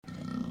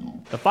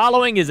The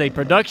following is a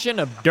production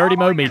of Dirty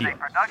Mo Media.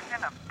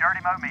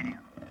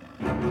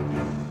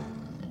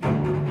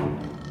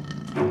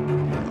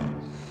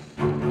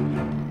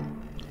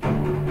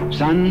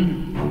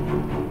 Son,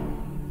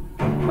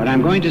 what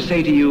I'm going to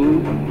say to you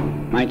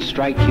might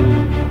strike you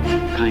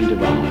kind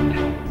of odd.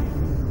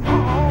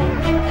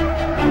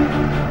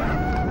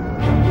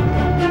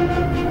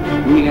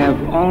 We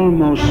have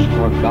almost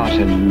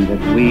forgotten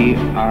that we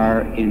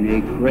are in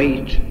a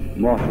great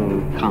mortal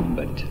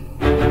combat.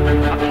 A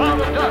cloud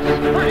of dust,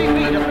 30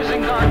 feet of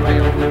missing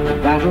guardrail.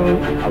 The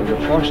battle of the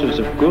forces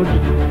of good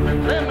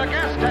Then a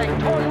gas tank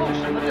torn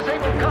loose from the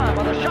disabled car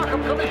by the shock of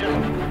collision.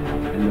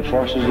 and the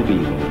forces of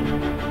evil.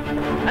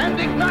 And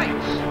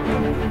ignites.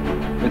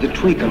 With a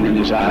twinkle in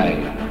his eye,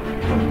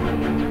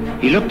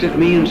 he looked at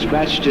me and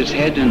scratched his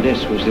head, and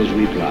this was his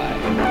reply.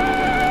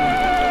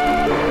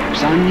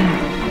 Son,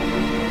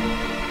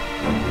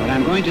 what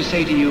I'm going to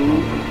say to you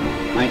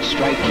might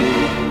strike you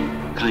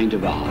kind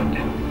of odd.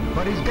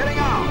 But he's getting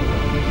out.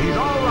 He's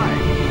all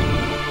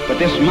right. But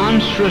this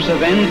monstrous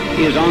event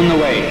is on the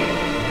way.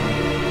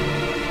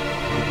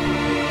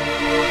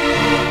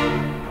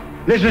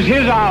 This is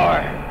his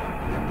hour.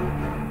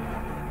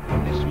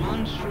 This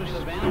monstrous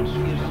event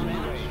is on the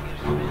way.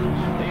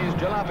 These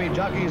jalopy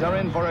jockeys are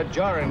in for a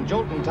jarring,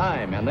 jolting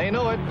time, and they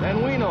know it,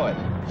 and we know it.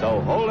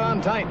 So hold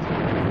on tight.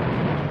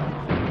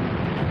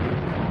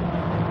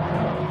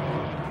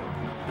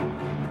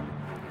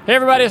 Hey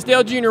everybody, it's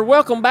Dale Jr.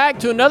 Welcome back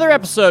to another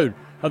episode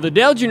of the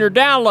Dale Jr.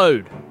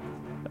 Download.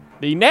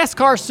 The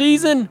NASCAR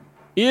season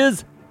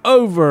is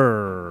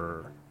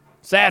over.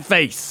 Sad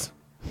face.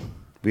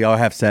 We all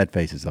have sad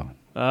faces on.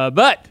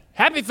 But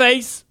happy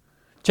face.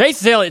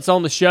 Chase Elliott's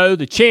on the show,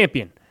 the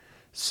champion.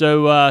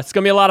 So it's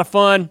going to be a lot of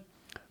fun.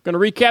 Going to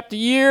recap the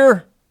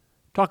year,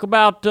 talk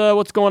about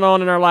what's going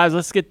on in our lives.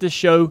 Let's get this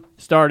show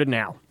started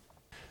now.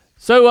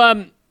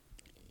 So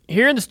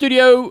here in the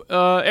studio,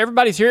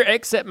 everybody's here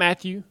except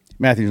Matthew.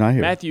 Matthew's not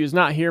here. Matthew is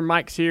not here.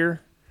 Mike's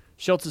here.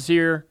 Schultz is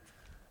here.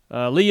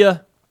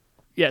 Leah.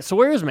 Yeah, so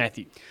where is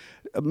Matthew?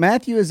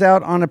 Matthew is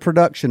out on a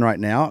production right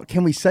now.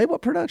 Can we say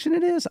what production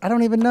it is? I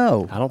don't even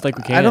know. I don't think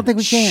we can. I don't think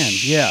we can.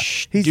 Yeah.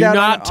 He's Do out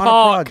not on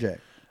talk a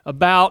project.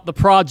 about the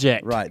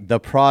project. Right, the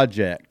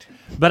project.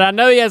 But I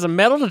know he has a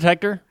metal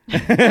detector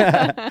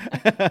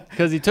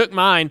because he took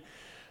mine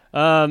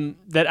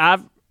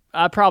that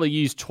I probably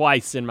used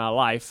twice in my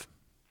life.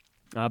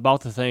 I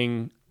bought the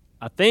thing,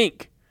 I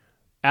think,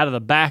 out of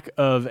the back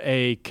of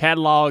a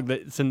catalog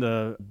that's in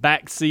the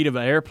back seat of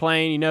an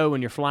airplane, you know,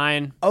 when you're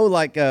flying. Oh,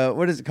 like,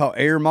 what is it called?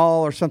 Air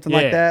Mall or something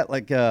like Yeah. that?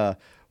 Like,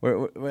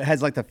 where it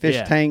has like the fish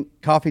Yeah. tank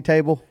coffee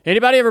table?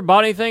 Anybody ever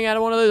bought anything out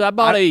of one of those? I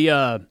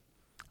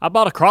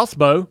bought a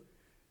crossbow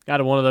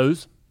out of one of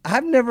those.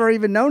 I've never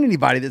even known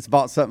anybody that's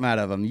bought something out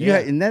of them. Yeah.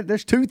 And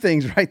there's two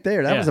things right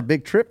there. That Yeah. was a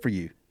big trip for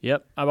you.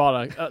 Yep, I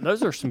bought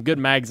those are some good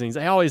magazines.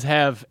 They always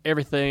have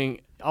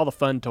everything, all the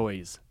fun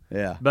toys.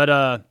 Yeah.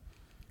 But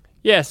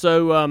yeah,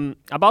 so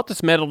I bought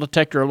this metal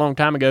detector a long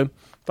time ago.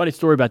 Funny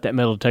story about that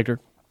metal detector.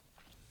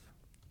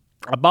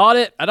 I bought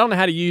it. I don't know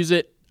how to use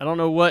it. I don't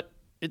know what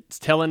it's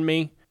telling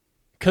me.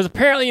 Because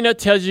apparently, you know, it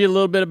tells you a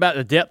little bit about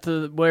the depth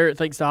of where it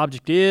thinks the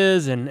object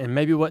is and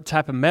maybe what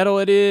type of metal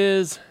it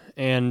is.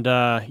 And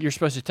you're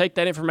supposed to take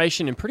that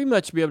information and pretty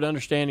much be able to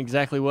understand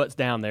exactly what's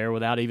down there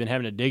without even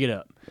having to dig it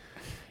up.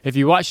 If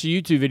you watch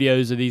the YouTube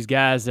videos of these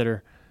guys that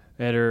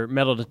are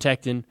metal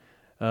detecting,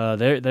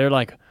 they're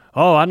like,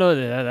 oh, I know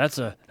that's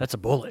a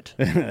bullet.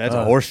 That's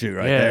a horseshoe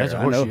right there. That's a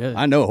horseshoe.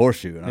 I know a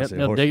horseshoe. And I Yep, say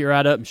they'll horseshoe. dig it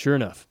right up, and sure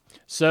enough.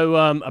 So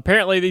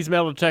apparently these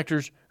metal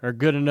detectors are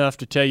good enough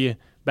to tell you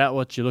about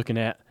what you're looking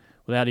at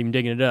without even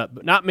digging it up,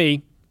 but not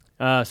me.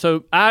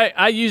 So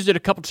I used it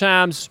a couple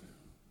times,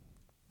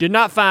 did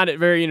not find it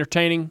very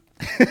entertaining.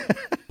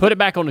 Put it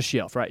back on the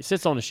shelf, right? It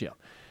sits on the shelf.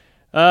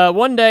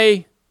 One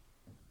day,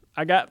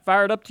 I got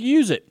fired up to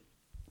use it.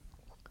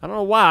 I don't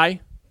know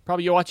why.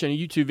 Probably you're watching a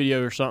YouTube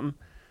video or something.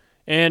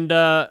 And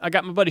I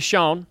got my buddy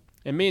Sean,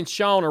 and me and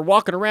Sean are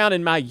walking around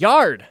in my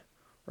yard,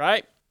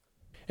 right?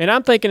 And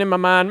I'm thinking in my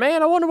mind,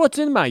 man, I wonder what's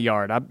in my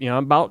yard. I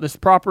bought this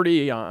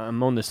property,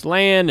 I'm on this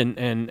land,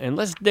 and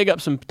let's dig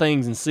up some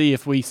things and see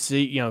if we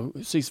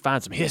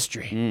find some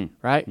history,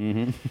 right?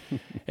 Mm-hmm.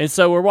 And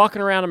so we're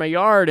walking around in my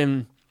yard,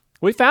 and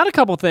we found a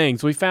couple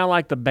things. We found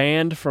like the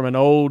band from an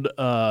old,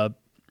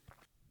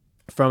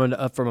 from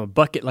a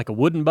bucket, like a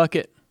wooden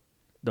bucket,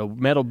 the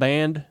metal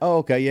band. Oh,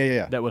 okay.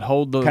 Yeah. That would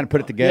hold the kind of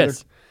put it together.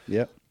 Yes.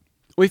 Yep.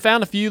 We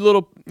found a few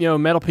little,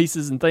 metal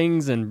pieces and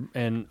things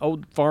and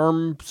old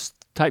farm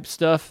type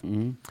stuff.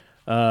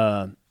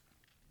 Mm-hmm.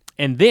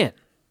 And then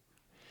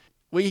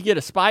we get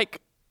a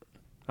spike.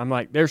 I'm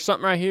like, there's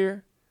something right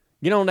here.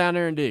 Get on down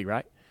there and dig,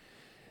 right?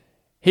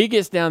 He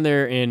gets down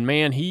there and,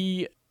 man,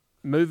 he's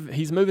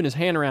moving his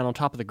hand around on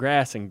top of the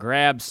grass and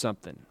grabs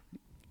something.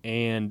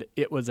 And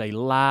it was a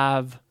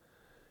live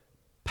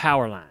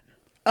power line.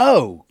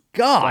 Oh,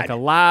 God. Like a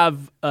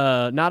live,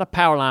 not a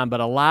power line,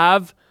 but a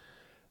live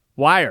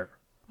wire.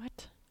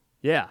 What?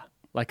 Yeah,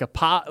 like a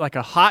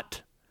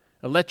hot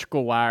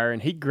electrical wire,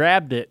 and he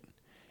grabbed it,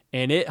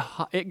 and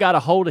it got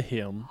a hold of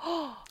him,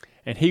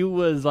 and he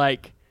was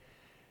like,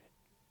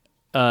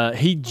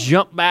 he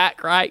jumped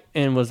back, right,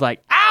 and was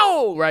like,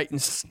 ow, right, and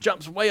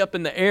jumps way up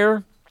in the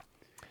air.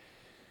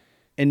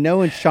 And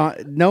knowing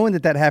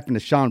that happened to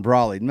Sean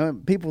Brawley,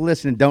 people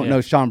listening don't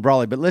know Sean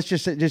Brawley, but let's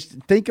just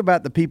think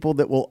about the people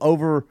that will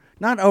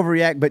not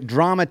overreact, but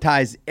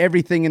dramatize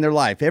everything in their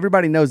life.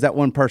 Everybody knows that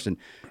one person.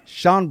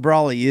 Sean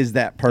Brawley is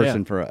that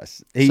person for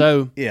us.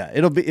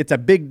 It's a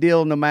big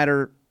deal no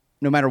matter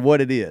what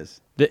it is.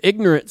 The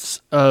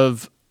ignorance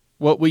of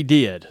what we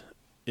did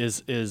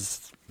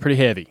is pretty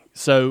heavy.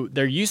 So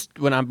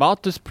when I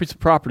bought this piece of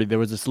property, there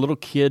was this little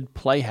kid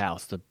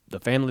playhouse. The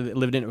family that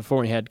lived in it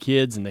before had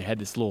kids, and they had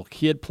this little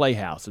kid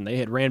playhouse, and they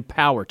had ran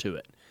power to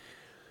it.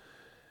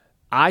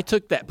 I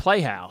took that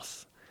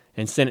playhouse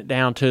and sent it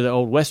down to the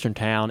old western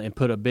town and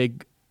put a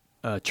big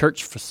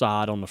church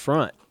facade on the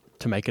front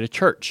to make it a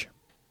church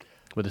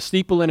with a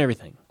steeple and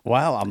everything.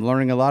 Wow, I'm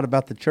learning a lot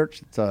about the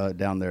church that's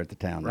down there at the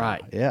town.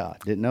 Right. Now. Yeah,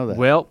 didn't know that.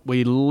 Well,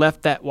 we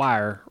left that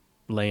wire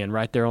laying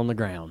right there on the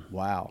ground.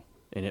 Wow.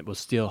 And it was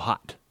still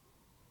hot.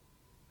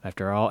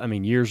 After all,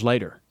 years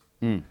later.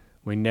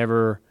 We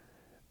never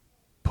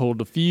pulled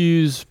the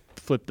fuse,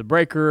 flipped the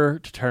breaker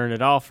to turn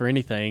it off or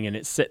anything, and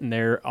it's sitting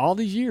there all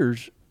these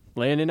years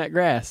laying in that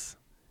grass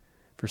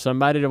for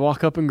somebody to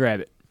walk up and grab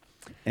it.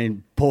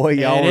 And boy,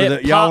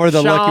 y'all were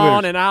the lucky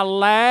winners. And I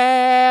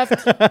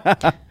laughed.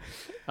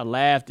 I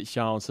laughed at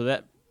Sean. So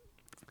that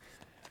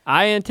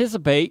I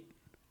anticipate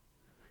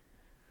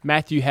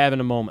Matthew having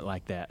a moment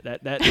like that.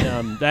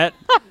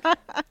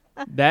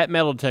 That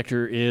metal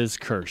detector is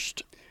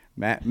cursed.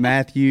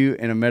 Matthew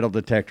and a metal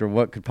detector,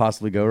 what could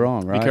possibly go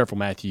wrong, right? Be careful,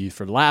 Matthew,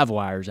 for live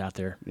wires out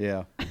there.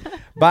 Yeah.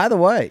 By the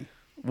way,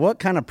 what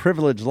kind of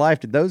privileged life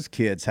did those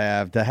kids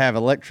have to have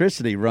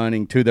electricity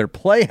running to their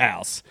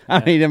playhouse?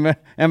 I mean,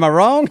 am I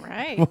wrong?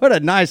 Right. What a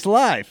nice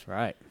life.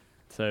 Right.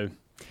 So,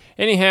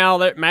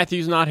 anyhow,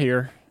 Matthew's not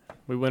here.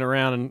 We went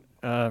around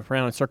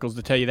in circles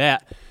to tell you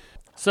that.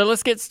 So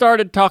let's get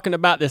started talking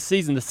about this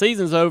season. The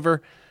season's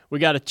over. We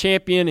got a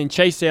champion in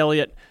Chase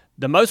Elliott.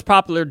 The most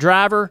popular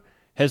driver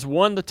has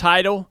won the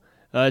title.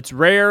 It's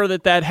rare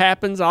that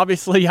happens.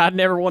 Obviously, I'd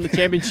never won the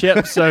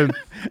championship, so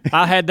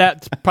I had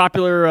that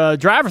popular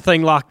driver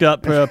thing locked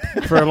up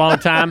for a long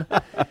time,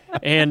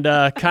 and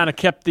kind of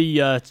kept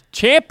the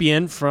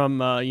champion from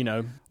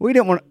We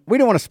don't want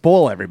to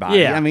spoil everybody.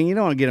 Yeah. I mean, you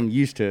don't want to get them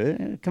used to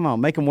it. Come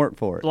on, make them work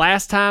for it.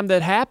 Last time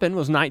that happened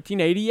was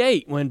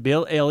 1988 when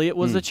Bill Elliott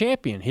was the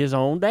champion. His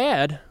own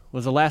dad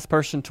was the last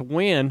person to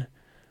win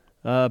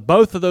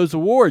both of those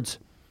awards,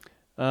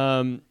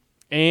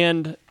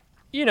 and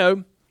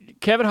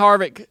Kevin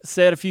Harvick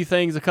said a few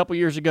things a couple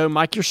years ago.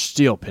 Mike, you're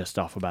still pissed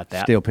off about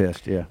that. Still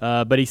pissed,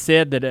 yeah. But he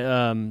said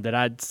that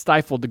I'd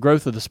stifled the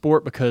growth of the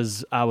sport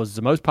because I was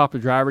the most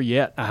popular driver,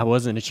 yet I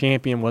wasn't a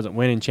champion, wasn't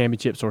winning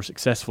championships or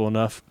successful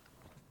enough.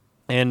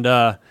 And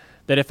that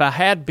if I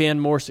had been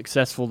more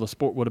successful, the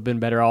sport would have been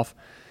better off.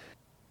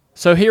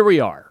 So here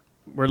we are.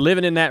 We're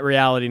living in that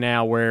reality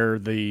now where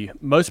the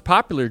most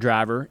popular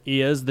driver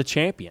is the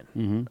champion.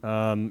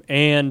 Mm-hmm.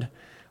 And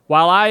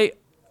while I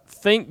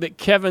think that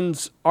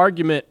Kevin's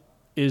argument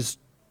is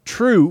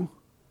true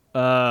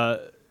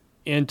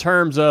in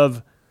terms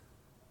of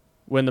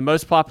when the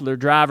most popular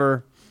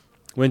driver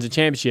wins a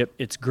championship,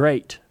 it's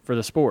great for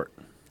the sport.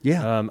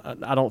 Yeah.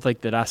 I don't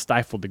think that I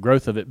stifled the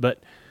growth of it,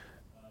 but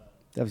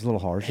that was a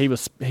little harsh. He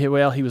was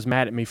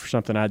mad at me for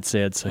something I'd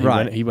said, so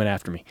he went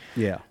after me.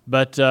 Yeah.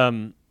 But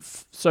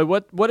so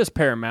what is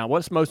paramount?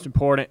 What's most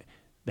important?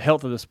 The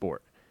health of the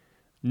sport.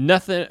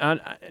 Nothing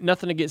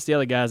against the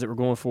other guys that were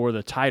going for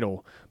the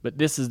title, but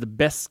this is the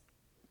best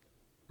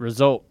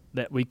result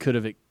that we could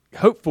have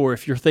hoped for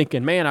if you're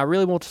thinking, man, I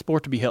really want the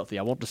sport to be healthy.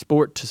 I want the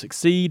sport to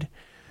succeed.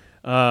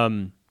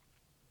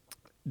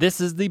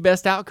 This is the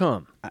best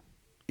outcome.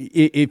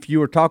 If you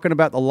were talking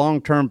about the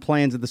long-term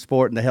plans of the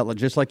sport and the health,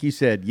 just like you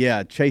said,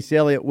 yeah, Chase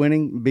Elliott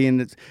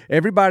winning,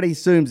 everybody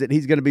assumes that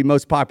he's going to be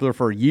most popular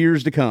for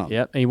years to come.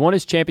 Yep, and he won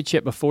his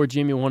championship before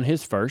Jimmy won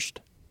his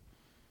first.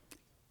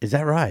 Is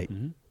that right?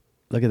 Mm-hmm.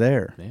 Look at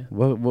there. Yeah.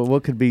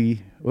 What could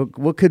we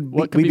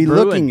be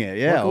looking at?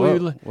 Yeah.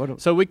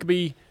 So we could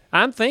be.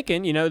 I'm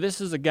thinking,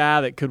 this is a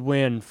guy that could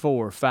win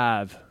 4 or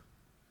 5.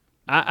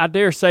 I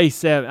dare say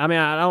 7. I mean,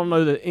 I don't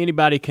know that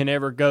anybody can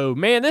ever go,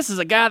 man, this is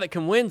a guy that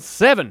can win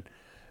 7.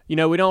 We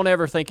don't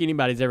ever think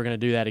anybody's ever going to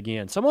do that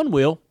again. Someone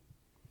will.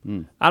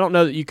 I don't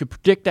know that you could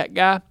predict that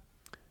guy.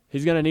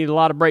 He's going to need a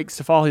lot of breaks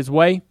to fall his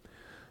way.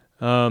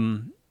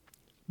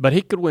 But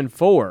he could win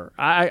 4.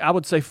 I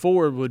would say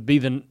 4 would be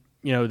the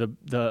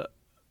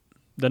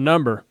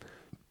number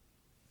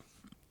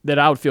that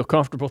I would feel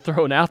comfortable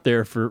throwing out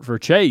there for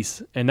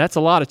Chase, and that's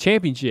a lot of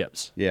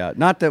championships. Yeah,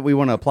 not that we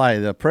want to apply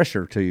the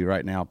pressure to you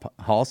right now,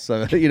 Hoss.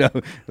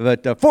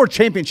 But 4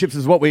 championships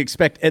is what we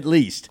expect at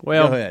least.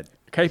 Well, go ahead.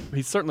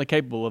 He's certainly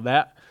capable of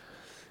that,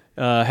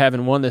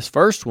 having won this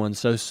first one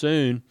so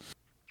soon.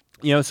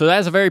 So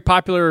that's a very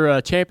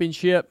popular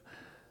championship.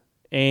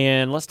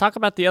 And let's talk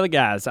about the other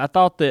guys. I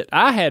thought that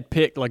I had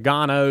picked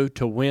Logano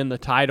to win the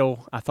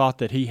title. I thought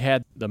that he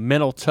had the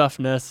mental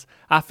toughness.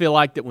 I feel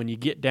like that when you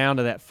get down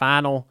to that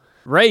final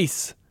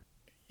race,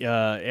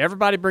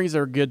 everybody brings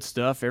their good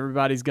stuff.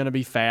 Everybody's going to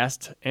be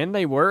fast, and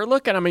they were.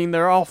 Look, I mean,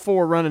 they're all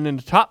four running in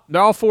the top.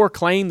 They're all four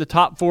claimed the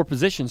top four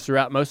positions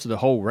throughout most of the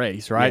whole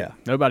race, right? Yeah.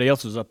 Nobody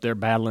else was up there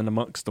battling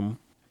amongst them.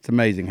 It's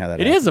amazing how that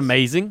It happens. is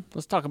amazing.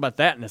 Let's talk about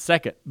that in a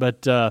second.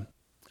 But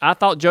I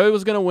thought Joey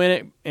was going to win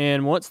it,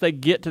 and once they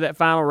get to that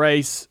final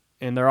race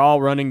and they're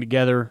all running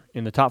together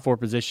in the top four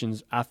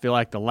positions, I feel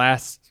like the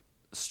last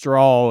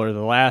straw or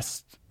the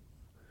last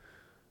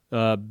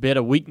bit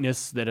of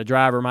weakness that a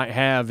driver might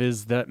have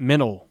is the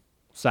mental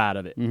side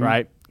of it,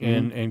 right?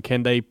 And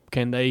can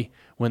they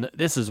when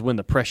this is when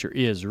the pressure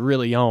is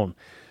really on,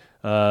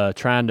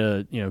 trying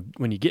to,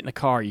 when you get in the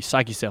car, you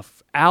psych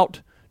yourself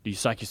out. Do you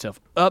psych yourself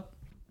up?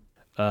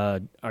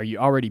 Are you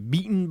already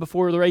beaten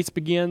before the race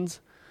begins?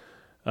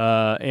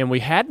 And we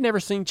had never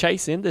seen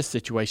Chase in this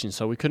situation,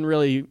 so we couldn't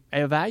really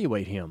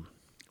evaluate him.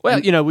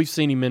 Well, we've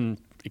seen him in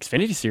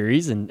Xfinity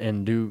Series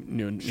and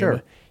do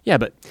Sure. Yeah,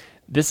 but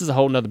this is a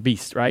whole nother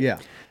beast, right? Yeah.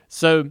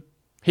 So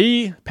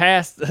he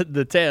passed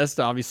the test,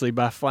 obviously,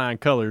 by flying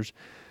colors.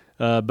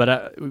 But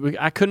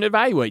I couldn't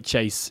evaluate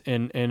Chase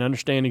and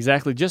understand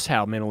exactly just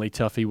how mentally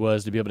tough he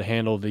was to be able to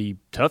handle the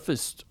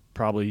toughest,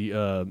 probably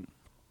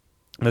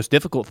most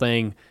difficult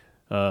thing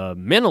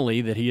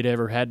mentally that he had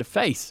ever had to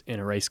face in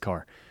a race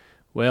car.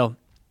 Well,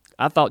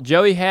 I thought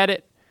Joey had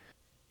it.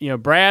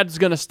 Brad's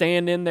going to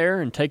stand in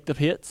there and take the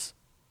hits.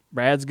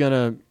 Brad's going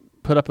to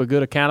put up a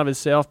good account of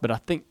himself, but I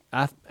think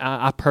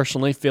I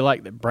personally feel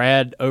like that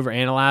Brad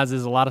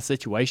overanalyzes a lot of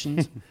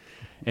situations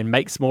and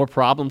makes more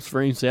problems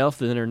for himself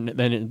than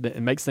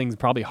it makes things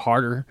probably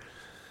harder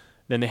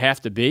than they have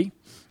to be.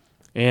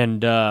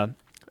 And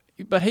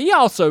but he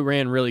also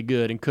ran really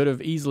good and could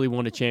have easily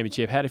won a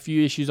championship. Had a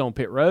few issues on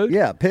pit road.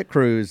 Yeah, pit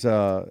crews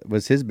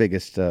was his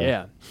biggest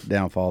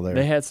downfall there.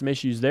 They had some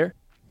issues there.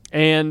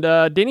 And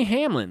Denny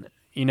Hamlin,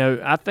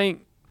 I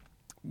think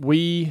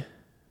I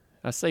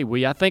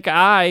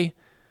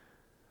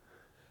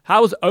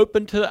was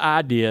open to the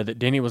idea that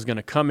Denny was going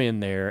to come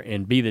in there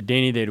and be the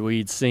Denny that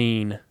we'd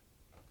seen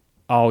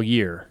all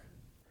year.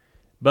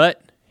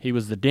 But he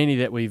was the Denny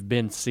that we've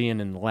been seeing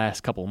in the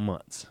last couple of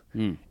months.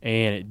 And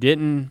it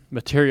didn't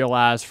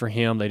materialize for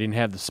him. They didn't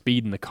have the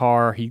speed in the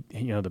car.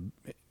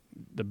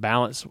 The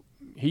balance,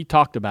 he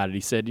talked about it.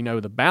 He said,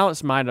 the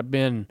balance might not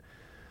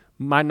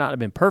have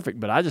been perfect,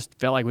 but I just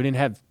felt like we didn't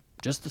have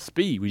just the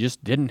speed. We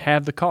just didn't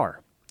have the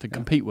car to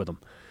compete with them.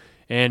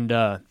 And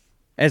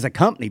as a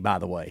company, by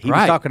the way, he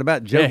was talking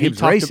about Joe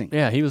Gibbs Racing.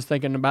 He was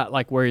thinking about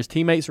like where his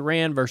teammates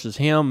ran versus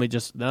him.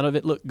 None of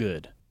it looked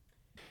good.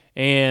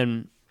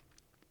 And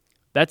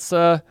that's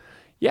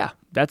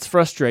that's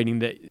frustrating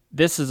that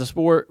this is a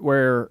sport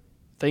where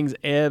things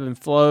ebb and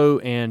flow,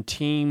 and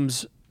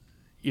teams,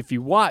 if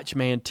you watch,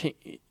 man,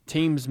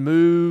 teams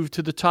move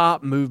to the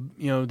top,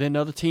 then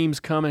other teams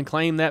come and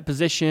claim that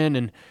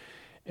position,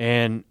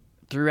 and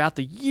throughout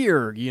the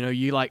year,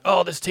 you like,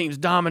 oh, this team's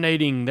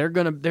dominating, they're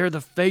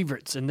the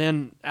favorites, and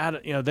then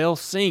they'll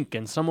sink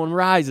and someone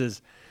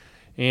rises.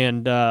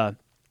 And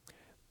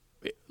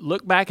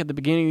look back at the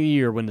beginning of the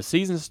year when the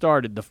season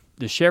started,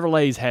 the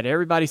Chevrolets had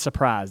everybody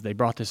surprised. They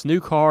brought this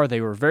new car.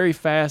 They were very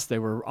fast. They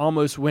were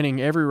almost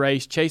winning every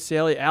race. Chase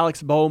Elliott,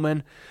 Alex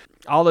Bowman,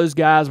 all those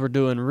guys were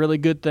doing really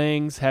good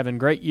things, having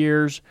great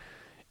years.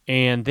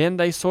 And then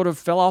they sort of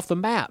fell off the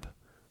map.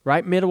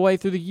 Right midway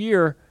through the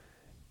year,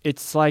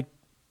 it's like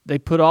they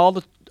put all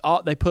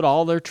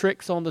their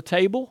tricks on the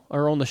table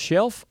or on the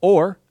shelf,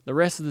 or the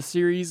rest of the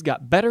series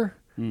got better.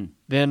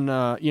 Then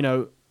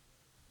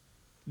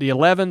the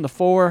 11, the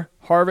 4,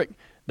 Harvick,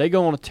 they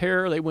go on a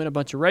tear. They win a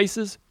bunch of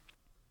races.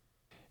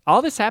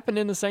 All this happened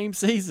in the same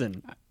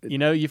season.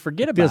 You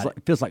forget about it.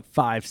 It feels like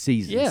 5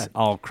 seasons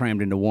all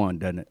crammed into one,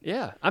 doesn't it?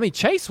 Yeah. I mean,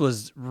 Chase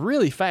was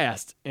really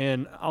fast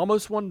and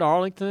almost won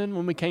Darlington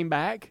when we came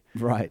back.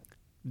 Right.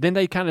 Then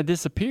they kind of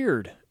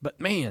disappeared.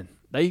 But, man,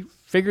 they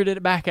figured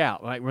it back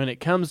out. Like when it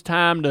comes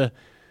time to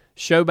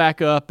show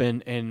back up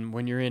and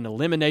when you're in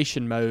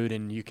elimination mode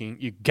and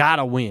you got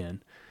to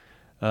win,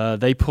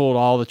 they pulled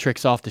all the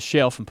tricks off the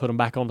shelf and put them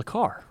back on the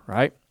car,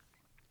 right?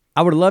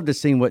 I would have loved to have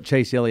seen what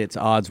Chase Elliott's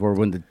odds were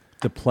when the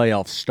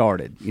playoffs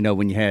started.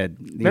 When you had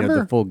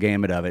the full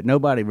gamut of it.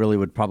 Nobody really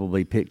would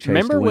probably pick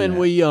Chase to win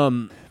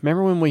that.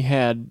 Remember when we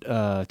had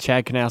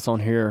Chad Knaus on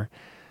here,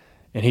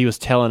 and he was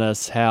telling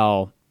us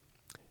how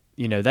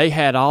they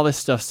had all this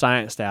stuff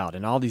scienced out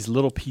and all these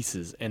little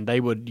pieces, and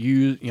they would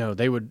use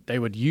they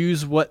would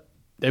use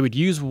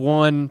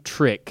one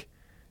trick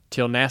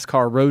till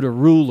NASCAR wrote a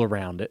rule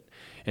around it.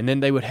 And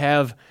then they would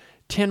have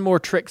 10 more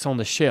tricks on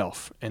the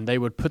shelf, and they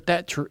would put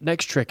that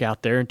next trick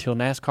out there until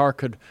NASCAR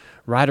could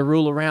write a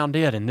rule around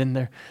it. And then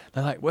they're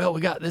like, well,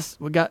 we got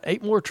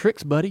 8 more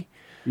tricks, buddy.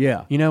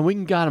 Yeah.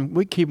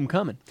 We keep them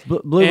coming.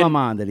 Blew my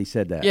mind that he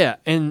said that. Yeah,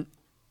 and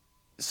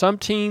some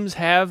teams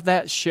have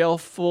that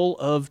shelf full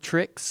of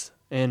tricks,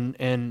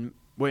 and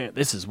well,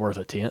 this is worth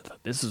 1/10.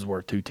 This is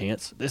worth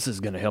 2/10. This is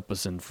going to help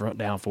us in front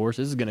downforce.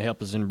 This is going to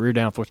help us in rear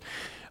downforce.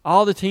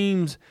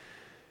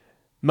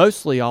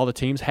 Mostly all the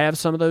teams have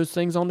some of those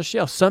things on the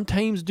shelf. Some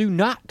teams do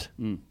not.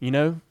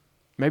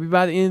 Maybe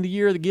by the end of the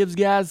year, the Gibbs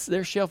guys,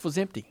 their shelf was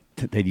empty.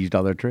 They'd used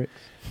all their tricks.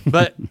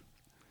 But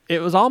it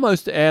was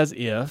almost as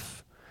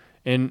if,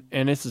 and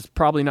this is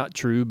probably not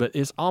true, but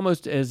it's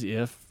almost as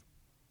if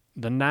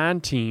the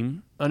 9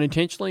 team,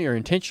 unintentionally or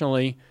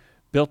intentionally,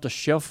 built a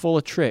shelf full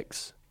of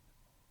tricks,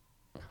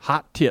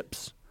 hot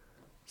tips,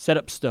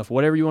 setup stuff,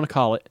 whatever you want to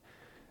call it,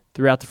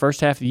 throughout the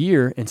first half of the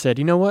year and said,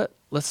 you know what,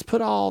 let's put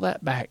all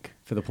that back.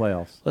 For the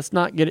playoffs. Let's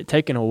not get it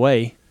taken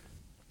away.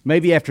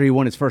 Maybe after he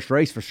won his first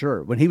race, for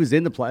sure. When he was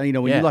in the play,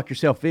 when Yeah. you lock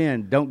yourself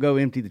in, don't go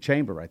empty the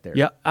chamber right there.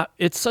 Yeah,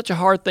 it's such a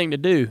hard thing to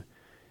do.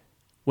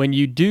 When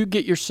you do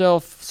get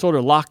yourself sort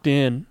of locked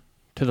in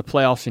to the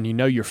playoffs and you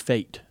know your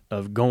fate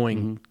of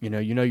going, you know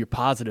your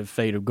positive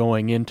fate of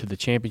going into the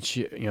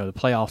championship, the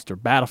playoffs or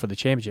battle for the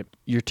championship,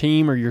 your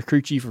team or your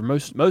crew chief, or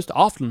most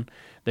often,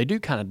 they do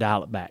kind of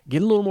dial it back,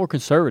 get a little more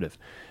conservative,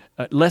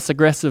 less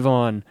aggressive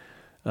on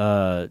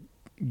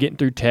getting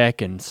through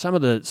tech and some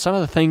of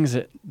the things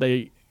that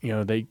they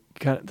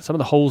some of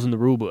the holes in the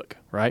rule book,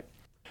 right?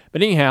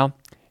 But anyhow,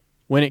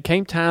 when it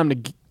came time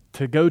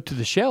to go to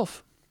the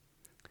shelf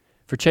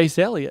for Chase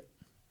Elliott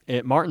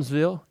at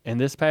Martinsville and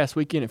this past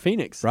weekend at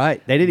Phoenix,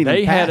 Right. They didn't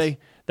even pass.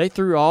 They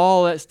threw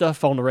all that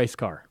stuff on the race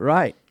car.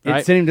 Right. It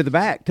Right. sent him to the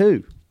back,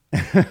 too.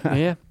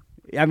 Yeah.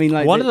 I mean,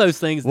 like One of those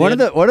things One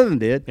did. of them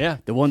did. Yeah.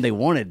 The one they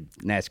wanted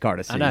NASCAR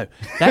to see. I know.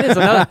 That is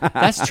another.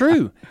 That's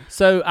true.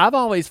 So I've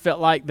always felt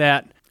like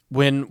that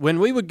when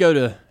we would go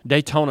to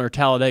Daytona or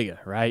Talladega,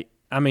 right?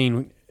 I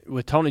mean,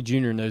 with Tony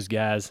Jr. and those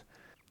guys,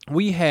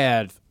 we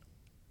had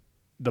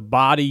the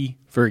body,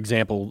 for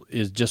example,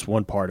 is just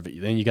one part of it.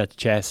 Then you got the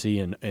chassis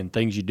and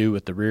things you do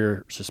with the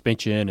rear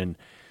suspension,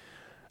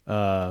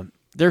 and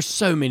there's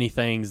so many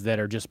things that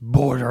are just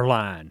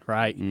borderline,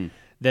 right?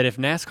 That if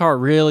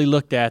NASCAR really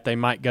looked at, they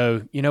might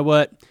go, you know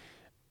what?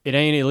 It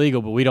ain't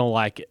illegal, but we don't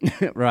like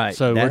it. Right.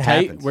 So that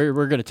happens. we're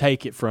going to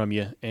take it from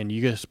you, and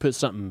you just put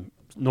something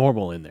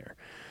normal in there,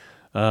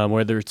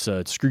 whether it's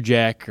a screw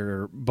jack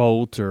or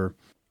bolt or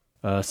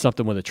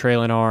something with a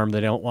trailing arm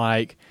they don't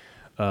like.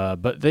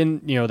 But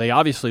then, they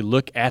obviously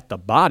look at the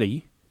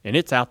body, and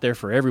it's out there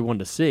for everyone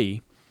to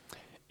see,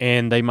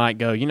 and they might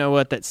go, you know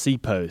what, that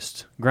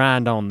C-post,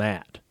 grind on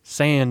that,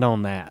 sand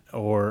on that,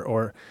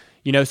 or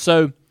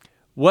so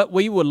what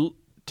we would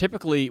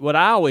typically, what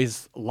I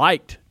always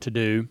liked to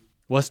do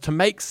was to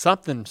make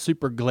something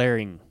super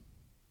glaring,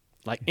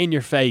 like in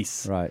your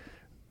face, Right.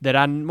 that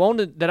I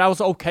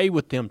was okay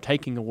with them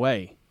taking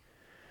away.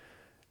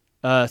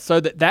 So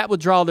that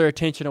would draw their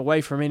attention away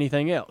from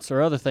anything else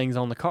or other things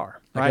on the car.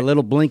 Like right? a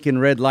little blinking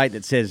red light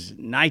that says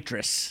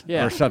nitrous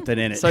Yeah. or something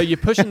in it. So you're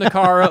pushing the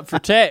car up for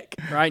tech,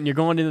 right? And you're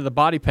going into the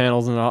body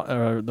panels and all,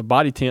 or the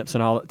body temps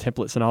and all that,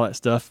 templates and all that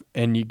stuff.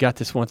 And you got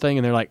this one thing,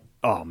 and they're like,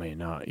 "Oh man,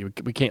 no,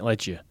 we can't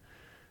let you.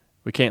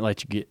 We can't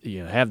let you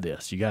get have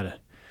this. You gotta."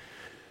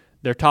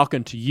 They're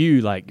talking to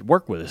you like,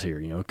 "Work with us here.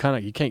 Kind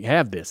of. You can't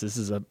have this. This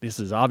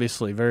is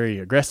obviously very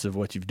aggressive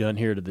what you've done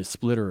here to this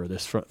splitter or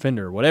this front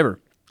fender or whatever."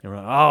 And we're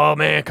like, "Oh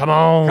man, come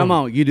on, Come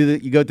on, you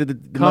go through the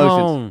Come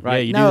motions, on.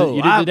 right? Yeah,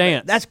 you do the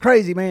dance. That's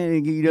crazy,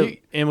 man.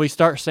 And we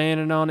start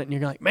sanding on it, and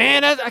you're like,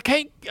 "Man, I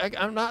can't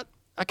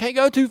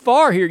go too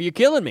far here. You're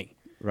killing me."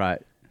 Right.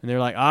 And they're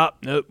like,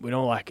 nope, we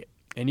don't like it.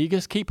 And you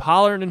just keep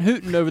hollering and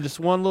hooting over this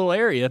one little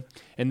area,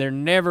 and they're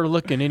never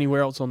looking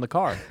anywhere else on the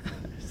car.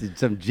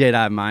 Some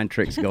Jedi mind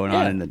tricks going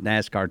on Yeah. in the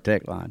NASCAR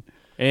tech line.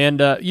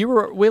 And you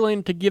were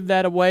willing to give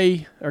that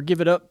away or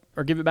give it up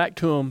or give it back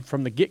to them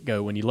from the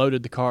get-go when you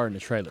loaded the car in the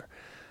trailer.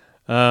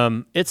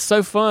 It's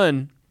so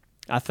fun,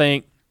 I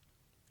think,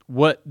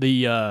 what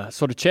the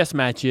sort of chess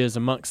match is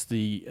amongst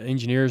the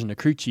engineers and the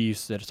crew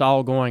chiefs, that it's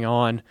all going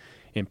on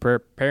in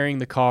preparing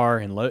the car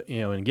and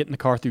and getting the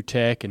car through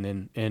tech, and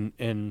then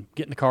and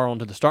getting the car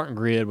onto the starting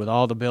grid with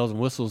all the bells and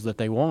whistles that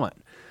they want.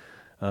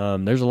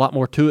 There's a lot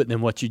more to it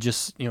than what you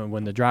just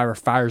when the driver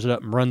fires it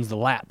up and runs the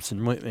laps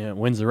and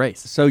wins the race.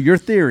 So your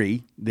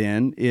theory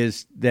then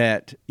is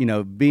that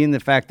being the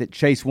fact that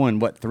Chase won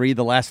 3 of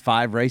the last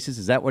 5 races,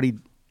 is that what he?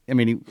 I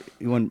mean,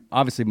 he won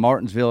obviously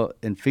Martinsville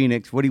and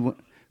Phoenix. What he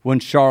won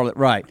Charlotte,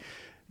 right?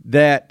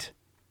 That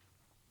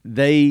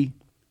they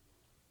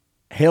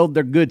held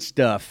their good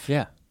stuff,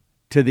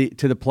 to the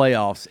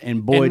playoffs,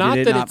 and boy, and not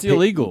did it that not it's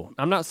illegal.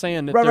 I'm not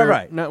saying that.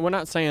 Right. No, we're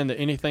not saying that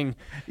anything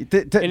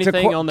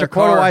on their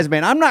quote a car. wise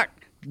man, I'm not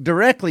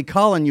directly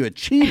calling you a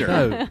cheater.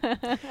 No.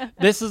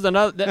 This is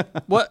another.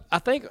 What I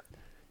think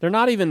they're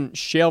not even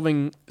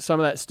shelving some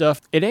of that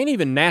stuff. It ain't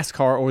even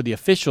NASCAR or the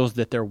officials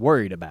that they're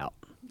worried about.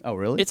 Oh,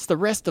 really? It's the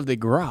rest of the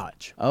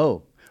garage.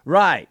 Oh,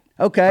 right.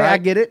 Okay, Right?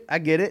 I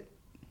get it.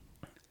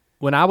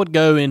 When I would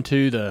go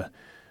into the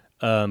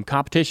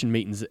competition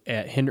meetings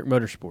at Hendrick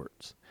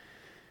Motorsports,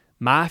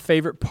 my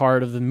favorite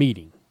part of the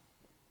meeting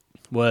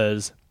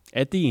was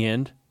at the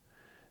end.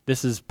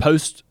 This is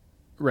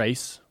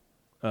post-race,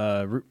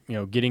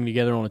 getting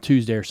together on a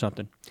Tuesday or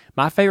something.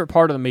 My favorite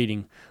part of the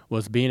meeting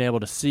was being able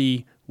to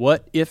see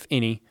what, if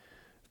any,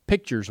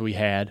 pictures we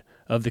had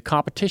of the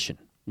competition.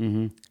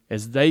 Mm-hmm.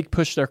 As they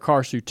push their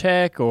cars through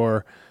tech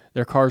or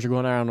their cars are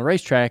going out on the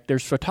racetrack,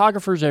 there's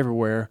photographers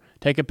everywhere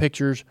taking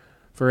pictures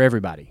for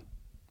everybody.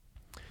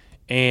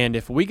 And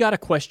if we got a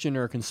question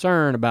or a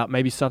concern about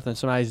maybe something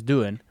somebody's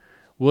doing,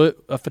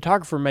 a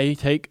photographer may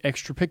take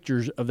extra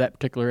pictures of that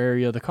particular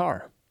area of the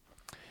car.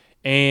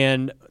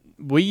 And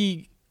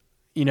we,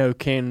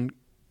 can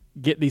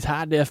get these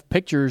high-def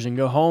pictures and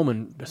go home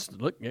and just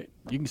look. You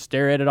can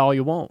stare at it all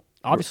you want.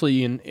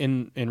 Obviously,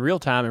 in real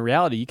time, in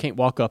reality, you can't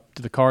walk up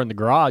to the car in the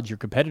garage, your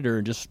competitor,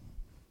 and just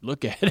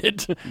look at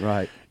it,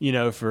 right?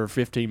 For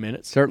 15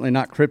 minutes. Certainly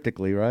not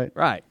cryptically, right?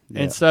 Right.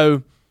 Yeah. And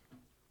so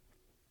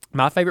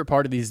my favorite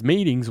part of these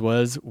meetings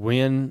was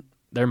when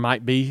there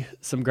might be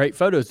some great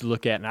photos to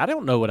look at. And I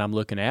don't know what I'm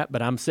looking at,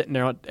 but I'm sitting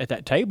there at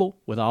that table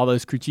with all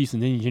those crew chiefs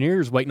and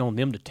engineers waiting on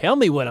them to tell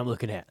me what I'm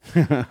looking at.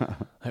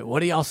 Like, what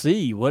do y'all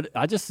see?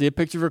 I just see a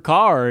picture of a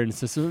car. And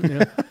it's just,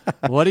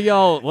 what do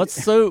y'all, what's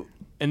so...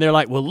 And they're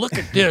like, well, look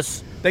at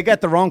this. They got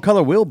the wrong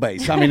color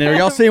wheelbase. I mean, are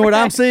y'all seeing what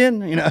I'm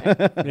seeing?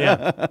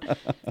 Yeah.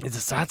 It's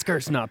the side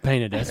skirt's not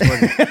painted. That's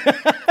what it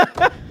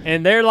is.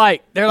 And they're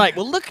like,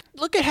 well,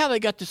 look at how they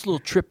got this little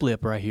trip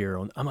lip right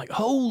here. I'm like,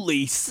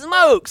 holy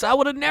smokes. I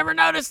would have never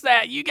noticed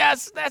that. You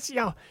guys, that's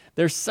y'all.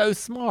 They're so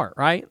smart,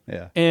 right?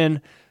 Yeah. And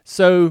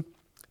so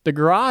the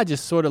garage is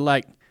sort of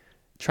like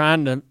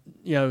trying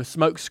to,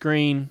 smoke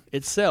screen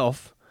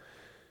itself.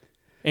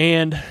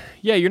 And,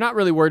 yeah, you're not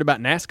really worried about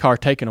NASCAR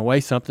taking away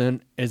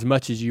something as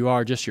much as you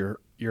are just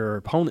your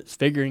opponents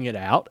figuring it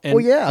out. And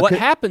what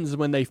happens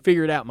when they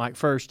figure it out, Mike,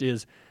 first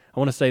is, I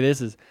want to say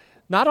this, is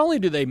not only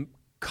do they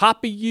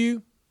copy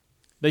you,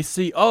 they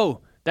see,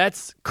 oh,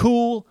 that's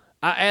cool,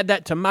 I add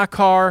that to my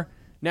car.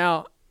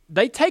 Now,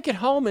 they take it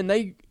home and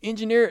they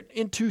engineer it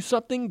into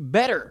something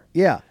better.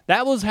 Yeah.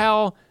 That was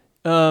how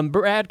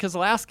Brad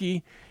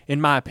Keselowski, in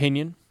my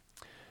opinion,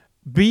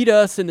 beat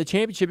us in the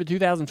championship in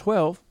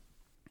 2012.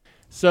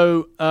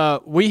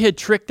 So we had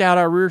tricked out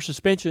our rear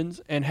suspensions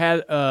and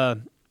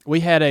we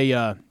had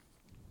a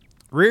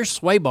rear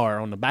sway bar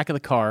on the back of the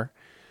car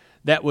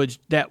that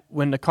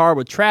when the car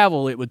would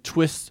travel, it would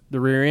twist the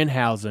rear end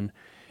housing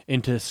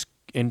into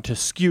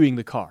skewing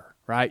the car,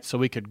 right? So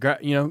we could,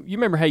 you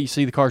remember how you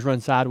see the cars run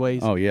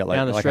sideways? Oh yeah,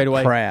 down the like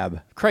straightaway? a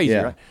crab. Crazy,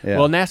 yeah, right? Yeah.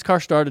 Well,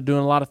 NASCAR started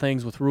doing a lot of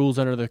things with rules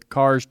under the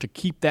cars to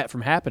keep that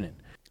from happening.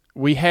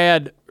 We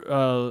had,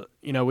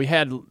 we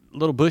had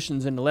little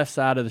bushings in the left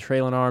side of the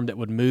trailing arm that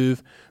would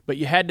move, but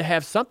you had to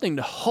have something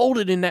to hold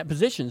it in that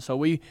position. So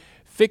we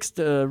fixed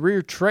the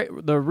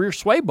rear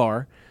sway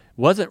bar.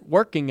 Wasn't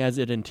working as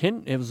it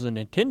was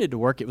intended to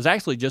work. It was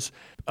actually just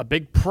a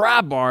big pry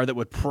bar that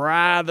would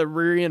pry the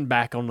rear end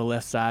back on the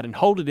left side and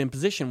hold it in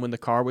position when the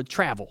car would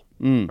travel.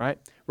 Right,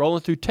 rolling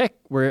through tech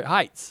where it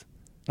heights.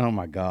 Oh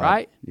my God!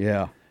 Right?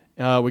 Yeah.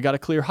 We got a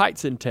clear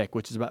heights in tech,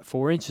 which is about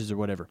 4 inches or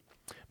whatever.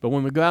 But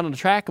when we go out on the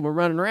track and we're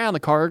running around, the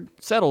car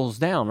settles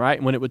down, right?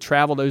 And when it would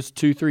travel those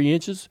 2-3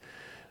 inches,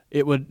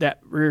 that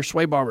rear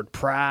sway bar would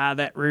pry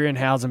that rear end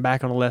housing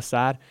back on the left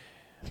side,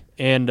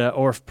 and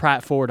or pry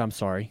it forward. I'm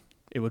sorry,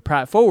 it would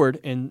pry it forward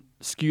and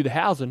skew the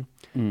housing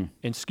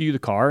and skew the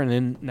car, and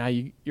then now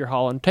you're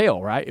hauling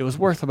tail, right? It was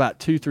worth about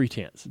 2-3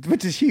 tenths,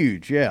 which is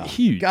huge. Yeah,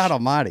 huge. God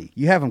Almighty,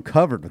 you have them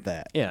covered with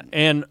that. Yeah,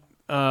 and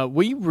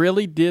we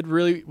really did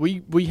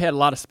we had a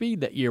lot of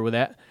speed that year with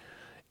that,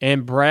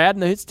 and Brad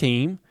and his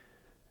team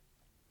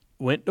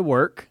went to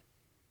work.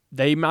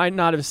 They might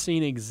not have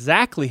seen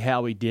exactly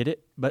how we did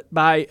it, but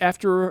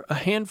after a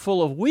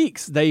handful of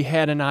weeks, they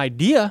had an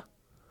idea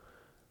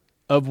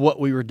of what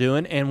we were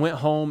doing and went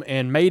home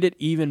and made it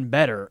even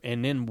better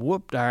and then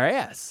whooped our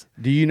ass.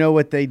 Do you know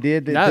what they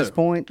did at this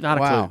point? Not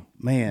a clue.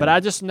 Man. But I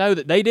just know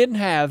that they didn't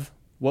have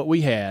what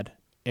we had,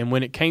 and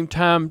when it came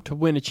time to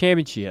win a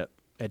championship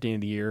at the end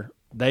of the year,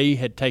 they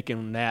had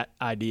taken that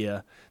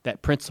idea,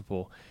 that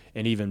principle,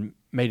 and even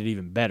made it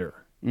even better.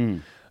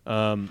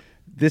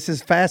 This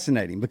is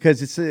fascinating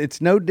because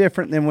it's no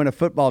different than when a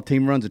football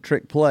team runs a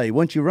trick play.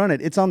 Once you run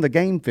it, it's on the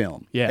game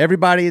film. Yeah.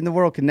 Everybody in the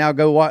world can now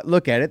go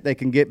look at it. They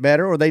can get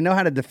better, or they know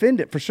how to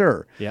defend it for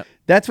sure. Yep.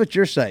 That's what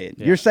you're saying.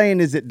 Yeah. You're saying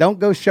is that don't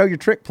go show your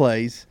trick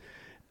plays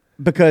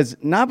because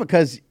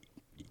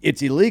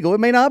it's illegal. It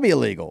may not be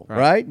illegal,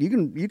 right? You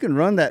can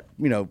run that,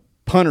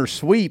 punter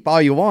sweep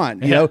all you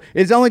want. You know,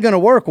 it's only going to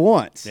work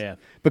once. Yeah.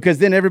 Because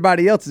then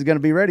everybody else is going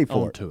to be ready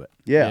for it. To it.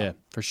 Yeah,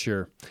 for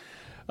sure.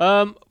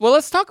 Well,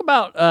 let's talk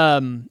about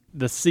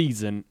the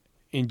season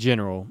in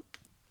general.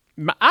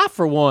 I,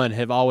 for one,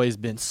 have always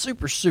been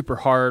super, super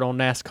hard on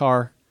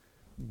NASCAR,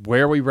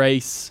 where we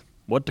race,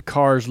 what the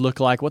cars look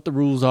like, what the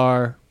rules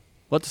are,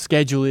 what the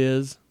schedule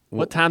is,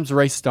 what times the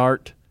race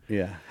start.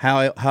 Yeah,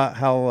 how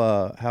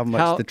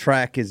much the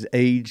track is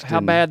aged, how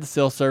bad the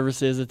cell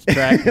service is at the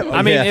track.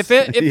 I mean, if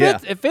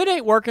it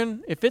ain't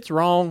working, if it's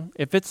wrong,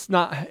 if it's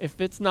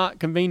not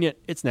convenient,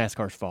 it's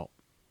NASCAR's fault.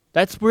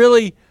 That's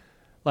really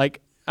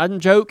like.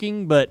 I'm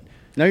joking, but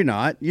no, you're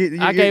not.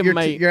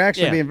 You're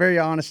actually being very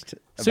honest.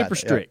 Super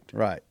strict,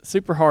 right?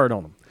 Super hard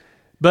on them.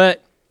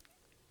 But,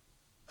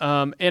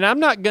 and I'm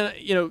not gonna.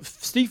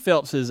 Steve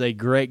Phelps is a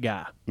great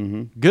guy,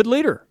 good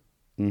leader,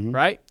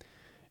 right?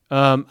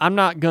 I'm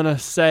not gonna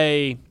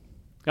say,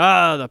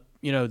 I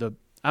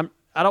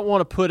don't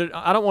want to put it.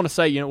 I don't want to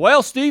say,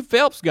 well, Steve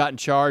Phelps got in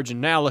charge,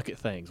 and now look at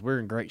things. We're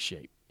in great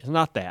shape. It's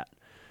not that.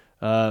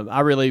 I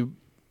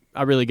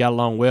really got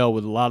along well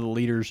with a lot of the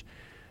leaders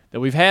that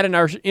we've had in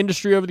our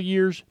industry over the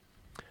years.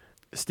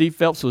 Steve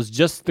Phelps was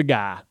just the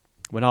guy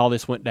when all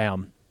this went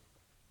down.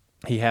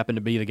 He happened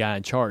to be the guy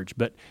in charge,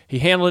 but he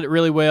handled it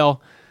really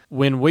well.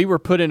 When we were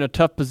put in a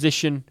tough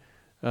position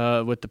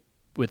with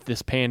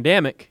this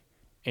pandemic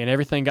and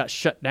everything got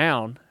shut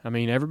down, I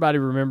mean, everybody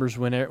remembers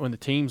when the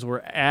teams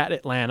were at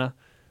Atlanta,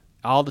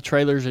 all the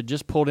trailers had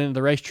just pulled into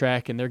the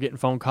racetrack and they're getting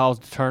phone calls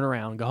to turn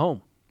around and go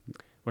home.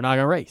 We're not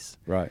going to race.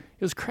 Right.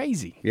 It was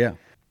crazy. Yeah.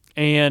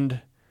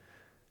 And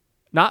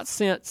not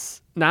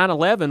since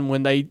 9/11,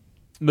 when they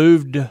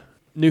moved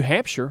New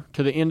Hampshire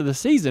to the end of the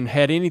season,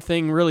 had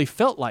anything really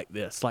felt like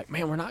this. Like,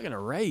 man, we're not going to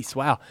race.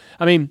 Wow.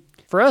 I mean,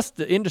 for us,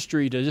 the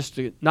industry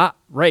to not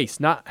race,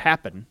 not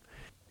happen,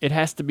 it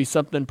has to be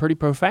something pretty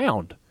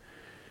profound.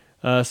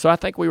 So I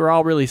think we were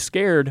all really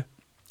scared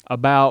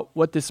about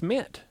what this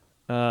meant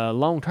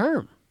long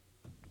term.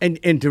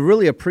 And to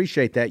really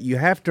appreciate that, you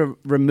have to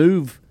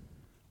remove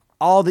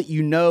all that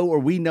you know or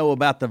we know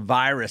about the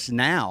virus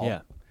now.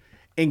 Yeah.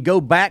 And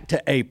go back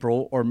to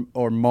April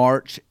or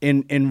March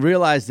and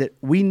realize that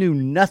we knew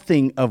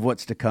nothing of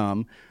what's to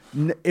come.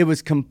 It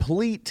was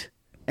complete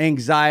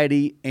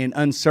anxiety and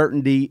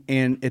uncertainty.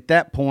 And at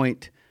that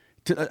point,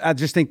 I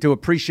just think to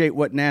appreciate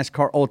what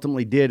NASCAR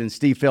ultimately did and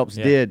Steve Phelps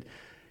did,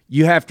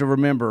 you have to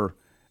remember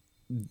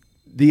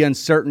the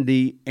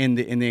uncertainty and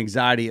the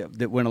anxiety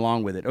that went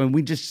along with it. I mean,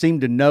 we just seem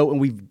to know, and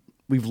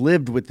we've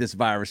lived with this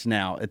virus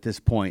now at this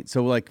point.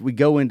 So, like, we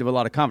go into a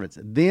lot of confidence.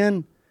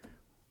 Then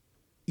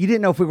you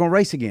didn't know if we were going to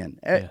race again,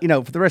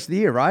 for the rest of the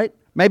year, right?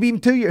 Maybe even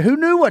 2 years. Who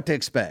knew what to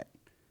expect?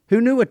 You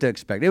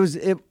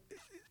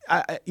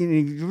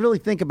really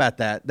think about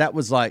that. That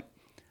was like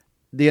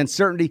the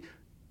uncertainty.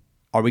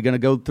 Are we going to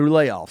go through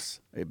layoffs?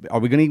 Are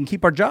we going to even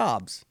keep our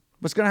jobs?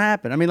 What's going to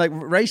happen? I mean, like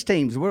race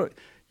teams, we're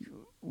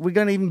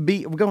going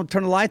to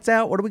turn the lights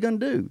out? What are we going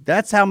to do?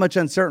 That's how much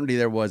uncertainty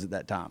there was at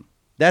that time.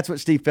 That's what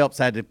Steve Phelps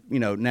had to,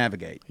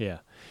 navigate. Yeah.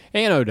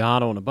 And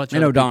O'Donnell and a bunch of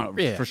and other O'Donnell,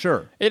 people. Yeah. For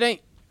sure. It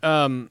ain't,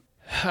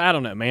 I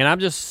don't know, man. I'm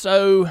just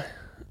so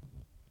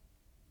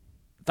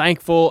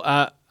thankful.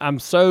 I'm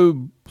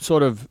so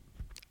sort of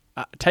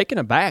taken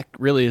aback,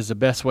 really, is the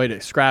best way to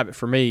describe it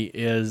for me,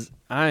 is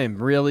I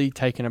am really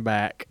taken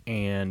aback,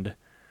 and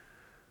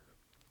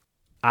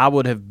I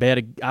would have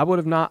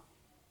not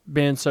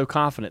been so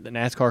confident that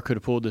NASCAR could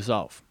have pulled this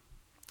off.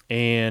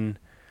 And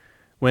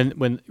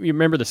when you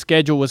remember the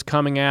schedule was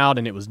coming out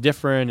and it was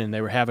different and they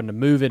were having to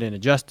move it and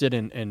adjust it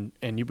and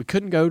we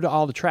couldn't go to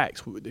all the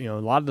tracks. A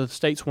lot of the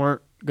states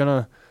weren't going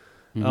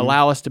to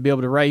allow us to be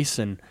able to race,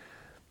 and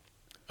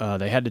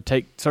they had to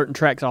take certain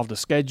tracks off the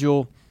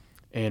schedule.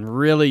 And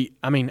really,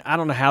 I mean, I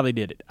don't know how they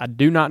did it. I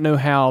do not know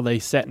how they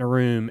sat in a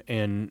room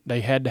and they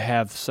had to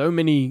have so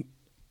many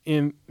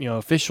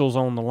officials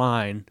on the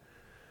line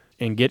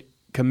and get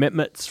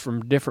commitments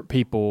from different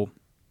people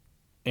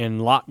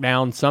and lock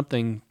down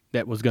something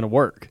that was going to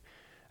work.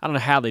 I don't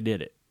know how they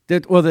did it. They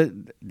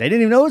didn't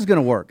even know it was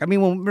going to work. I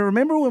mean,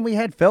 remember when we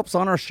had Phelps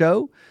on our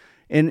show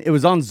and it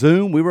was on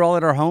Zoom? We were all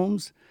at our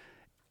homes.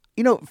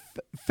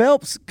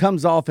 Phelps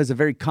comes off as a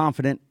very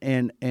confident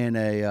and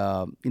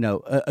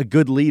a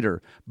good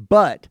leader.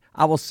 But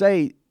I will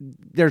say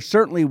there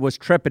certainly was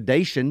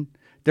trepidation.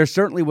 There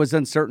certainly was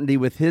uncertainty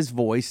with his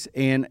voice,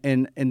 and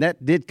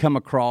that did come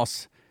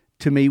across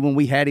to me when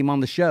we had him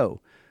on the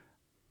show.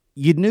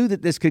 You knew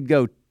that this could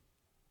go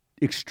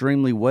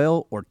extremely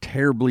well or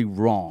terribly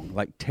wrong,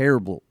 like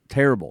terrible.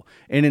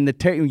 And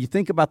when you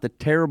think about the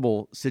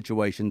terrible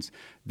situations,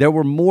 there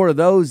were more of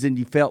those than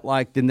you felt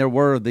like than there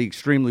were the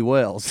extremely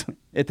wells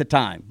at the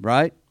time,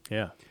 right?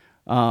 Yeah.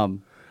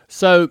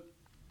 So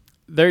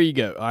there you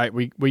go. All right,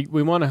 we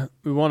want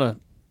to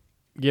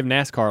give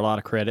NASCAR a lot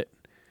of credit.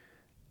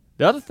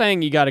 The other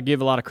thing you got to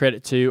give a lot of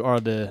credit to are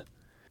the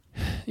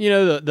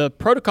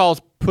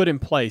protocols put in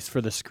place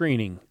for the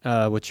screening,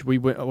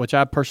 which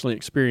I personally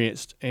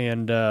experienced,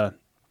 and the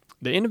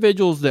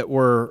individuals that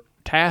were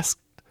tasked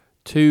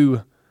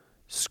to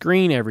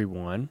screen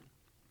everyone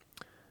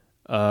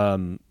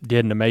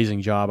did an amazing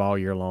job all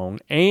year long,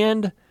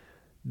 and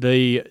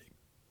the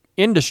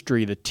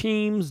industry, the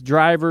teams,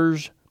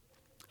 drivers,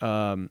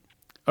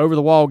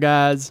 over-the-wall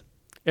guys,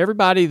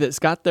 everybody that's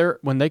got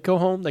when they go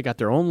home, they got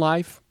their own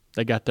life,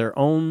 they got their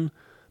own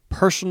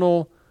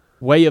personal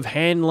way of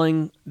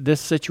handling this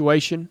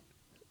situation,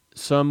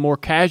 some more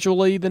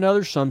casually than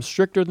others, some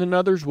stricter than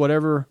others,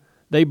 whatever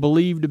they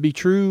believe to be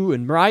true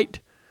and right.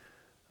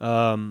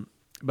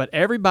 But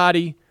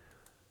everybody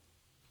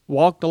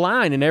walked the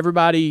line, and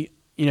everybody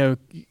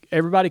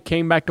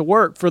came back to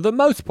work for the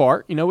most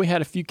part. We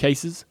had a few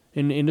cases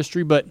in the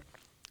industry, but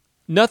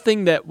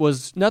nothing that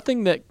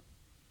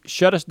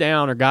shut us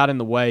down or got in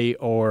the way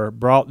or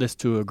brought this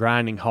to a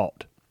grinding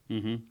halt.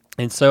 Mm-hmm.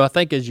 And so I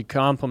think as you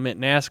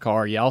compliment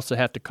NASCAR, you also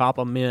have to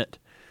compliment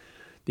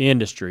the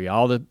industry,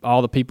 all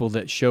the people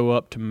that show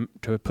up to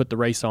put the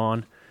race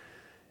on,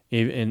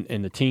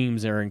 and the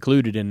teams that are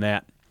included in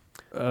that.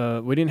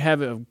 We didn't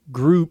have a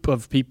group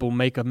of people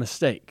make a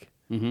mistake.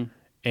 Mm-hmm.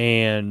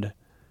 And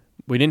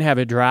we didn't have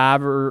a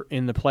driver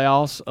in the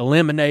playoffs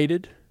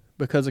eliminated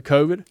because of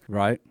COVID.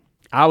 Right.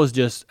 I was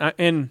just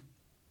and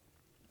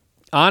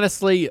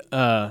honestly,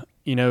 I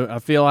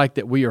feel like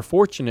that we are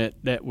fortunate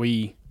that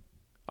we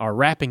are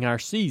wrapping our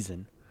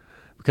season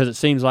because it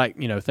seems like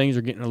things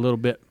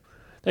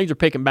are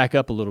picking back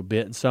up a little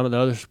bit, and some of the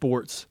other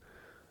sports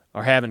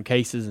are having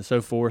cases and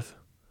so forth.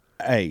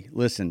 Hey,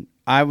 listen,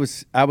 I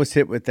was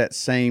hit with that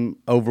same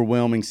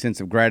overwhelming sense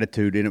of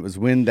gratitude, and it was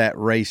when that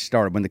race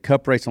started. When the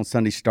Cup race on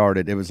Sunday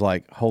started, it was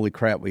like, holy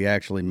crap, we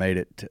actually made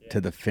it to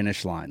the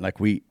finish line.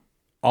 Like we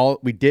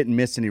didn't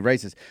miss any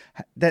races.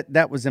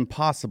 That was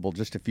impossible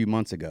just a few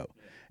months ago.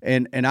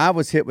 And I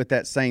was hit with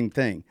that same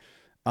thing.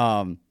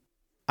 I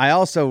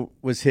also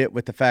was hit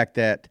with the fact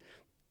that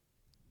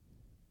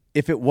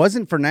if it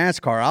wasn't for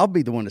NASCAR, I'll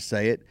be the one to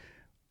say it.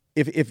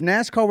 If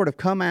NASCAR would have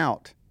come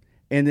out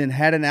and then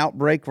had an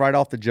outbreak right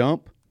off the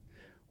jump,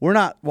 we're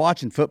not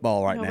watching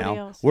football right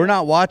now. We're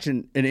not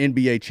watching an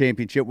NBA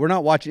championship. We're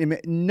not watching.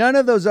 None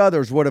of those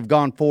others would have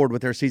gone forward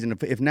with their season.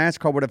 If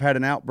NASCAR would have had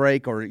an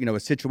outbreak or a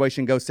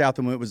situation go south,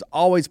 and it was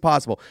always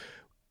possible,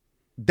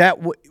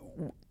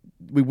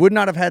 we would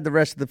not have had the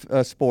rest of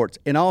the sports.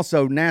 And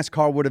also,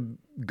 NASCAR would have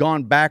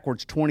gone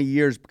backwards 20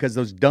 years because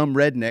those dumb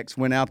rednecks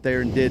went out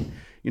there and did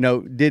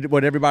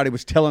what everybody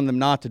was telling them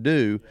not to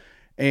do,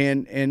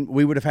 and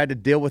we would have had to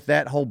deal with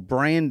that whole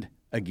brand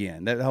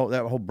again, that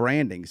whole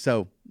branding.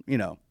 So,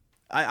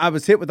 I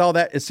was hit with all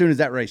that as soon as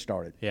that race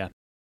started. Yeah.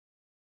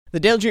 The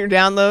Dale Jr.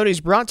 Download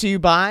is brought to you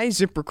by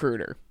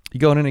ZipRecruiter. You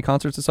going to any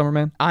concerts this summer,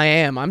 man? I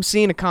am. I'm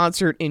seeing a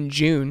concert in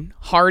June.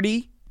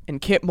 Hardy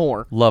and Kip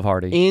Moore. Love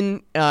Hardy.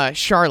 In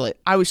Charlotte.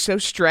 I was so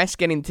stressed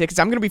getting the tickets.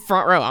 I'm going to be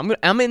front row.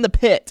 I'm in the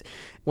pit.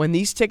 When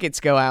these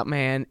tickets go out,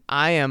 man,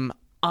 I am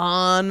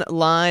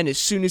online as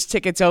soon as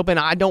tickets open.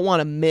 I don't want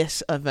to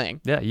miss a thing.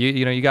 Yeah,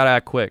 you got to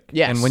act quick.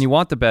 Yes. And when you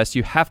want the best,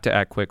 you have to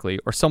act quickly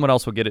or someone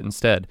else will get it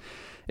instead.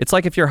 It's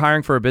like if you're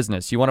hiring for a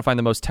business, you want to find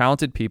the most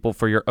talented people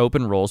for your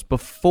open roles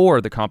before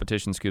the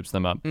competition scoops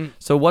them up.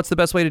 So what's the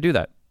best way to do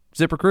that?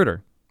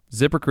 ZipRecruiter.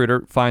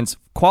 ZipRecruiter finds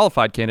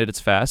qualified candidates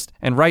fast,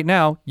 and right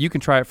now you can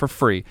try it for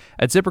free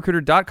at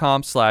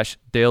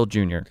ZipRecruiter.com/Dale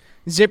Jr.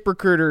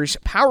 ZipRecruiter's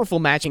powerful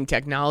matching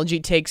technology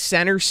takes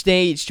center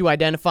stage to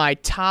identify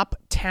top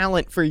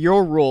talent for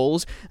your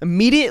roles.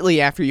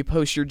 Immediately after you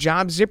post your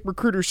job,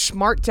 ZipRecruiter's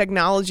smart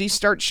technology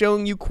starts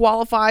showing you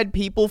qualified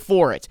people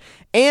for it.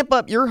 Amp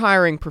up your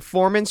hiring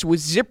performance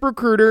with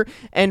ZipRecruiter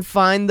and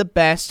find the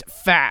best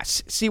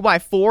fast. See why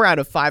 4 out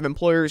of 5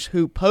 employers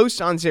who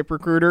post on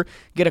ZipRecruiter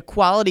get a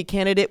quality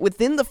candidate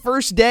within the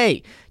first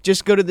day.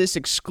 Just go to this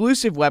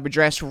exclusive web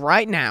address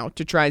right now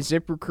to try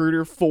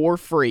ZipRecruiter for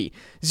free.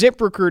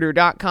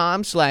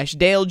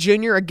 ZipRecruiter.com/Dale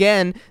Jr.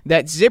 Again,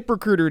 that's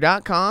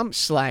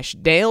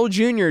ZipRecruiter.com/Dale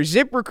Jr.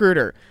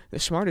 ZipRecruiter, the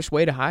smartest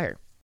way to hire.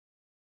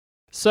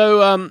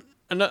 So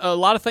a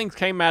lot of things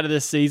came out of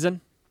this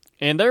season,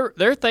 and there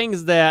are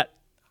things that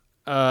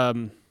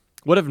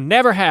would have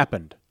never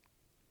happened.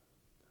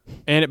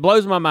 And it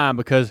blows my mind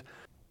because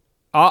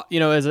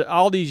as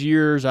all these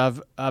years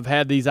I've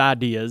had these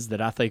ideas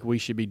that I think we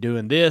should be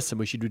doing this and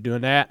we should be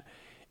doing that,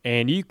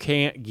 and you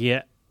can't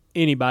get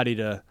anybody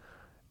to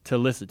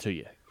listen to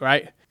you,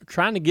 right?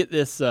 Trying to get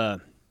this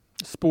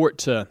sport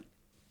to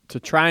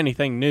try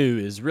anything new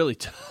is really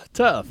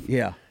tough.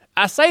 Yeah.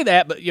 I say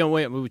that, but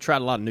we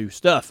tried a lot of new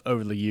stuff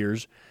over the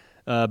years,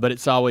 but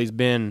it's always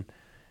been,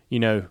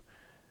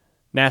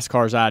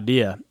 NASCAR's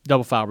idea,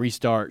 double file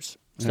restarts,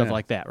 stuff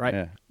like that, right?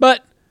 Yeah.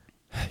 But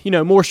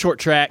more short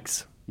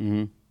tracks.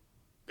 Can't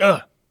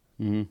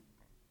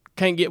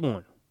get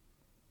one,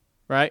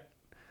 right?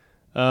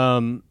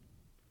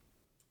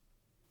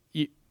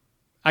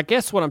 I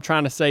guess what I'm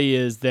trying to say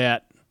is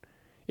that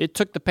it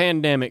took the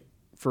pandemic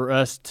for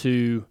us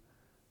to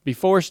be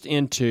forced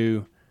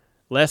into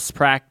less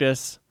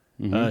practice,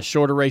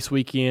 shorter race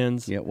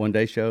weekends. Yeah,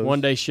 one-day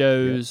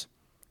shows.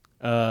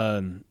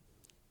 And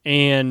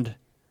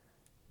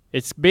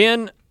it's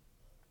been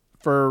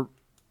from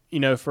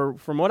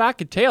what I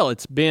could tell,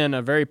 it's been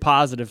a very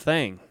positive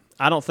thing.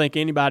 I don't think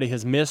anybody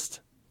has missed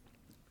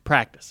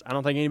practice. I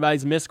don't think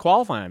anybody's missed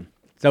qualifying.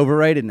 It's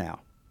overrated now.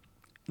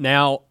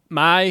 Now,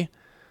 my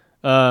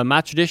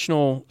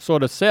traditional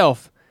sort of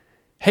self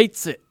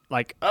hates it.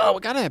 Like, we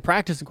got to have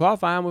practice and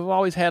qualifying. We've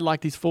always had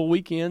like these full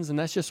weekends, and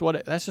that's just the way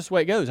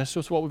it goes. That's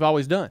just what we've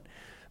always done.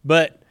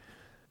 But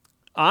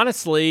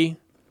honestly,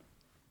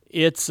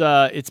 it's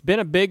been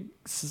a big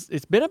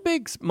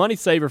money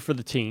saver for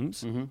the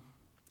teams,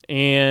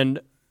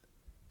 and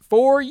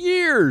for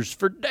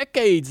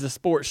decades, the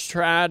sport's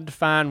tried to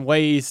find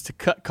ways to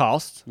cut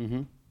costs.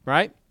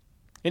 Right?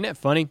 Isn't that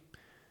funny?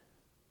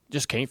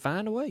 Just can't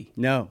find a way.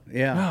 No,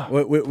 yeah.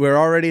 We're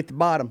already at the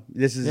bottom.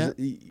 This is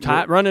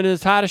running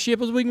as tight a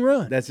ship as we can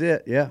run. That's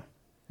it, yeah.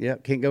 Yeah,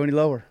 can't go any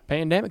lower.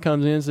 Pandemic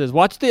comes in and says,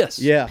 watch this.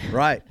 Yeah,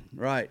 right.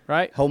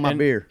 Hold my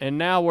beer. And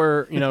now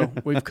we're,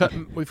 we've cut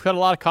a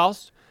lot of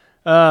costs.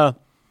 I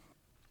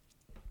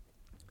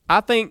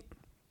think,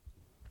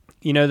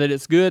 that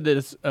it's good that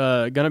it's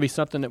going to be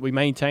something that we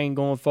maintain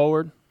going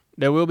forward.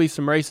 There will be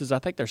some races. I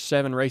think there's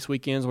 7 race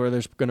weekends where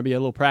there's going to be a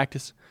little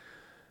practice.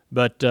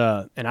 But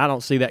and I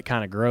don't see that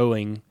kind of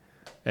growing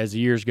as the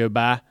years go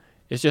by.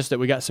 It's just that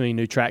we got so many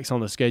new tracks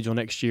on the schedule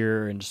next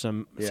year, and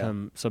some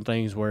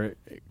things where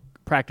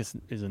practice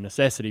is a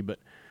necessity. But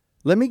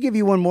let me give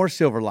you one more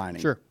silver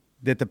lining. Sure.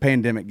 That the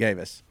pandemic gave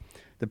us.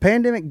 The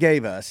pandemic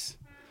gave us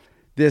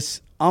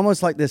this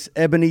almost like this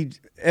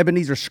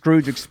Ebenezer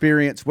Scrooge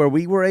experience where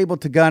we were able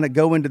to kind of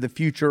go into the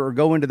future or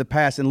go into the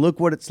past and look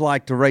what it's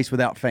like to race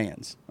without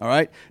fans. All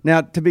right.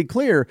 Now, to be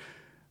clear,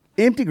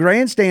 empty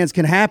grandstands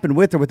can happen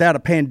with or without a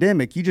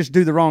pandemic. You just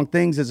do the wrong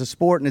things as a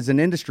sport and as an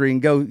industry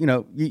and go,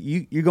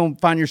 you're going to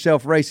find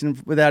yourself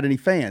racing without any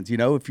fans,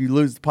 if you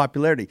lose the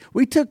popularity.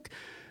 We took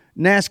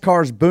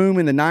NASCAR's boom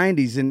in the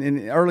 90s and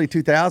in early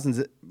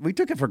 2000s, we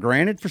took it for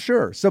granted for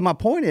sure. So my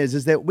point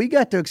is that we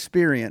got to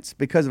experience,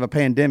 because of a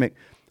pandemic,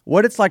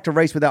 what it's like to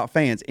race without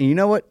fans. And you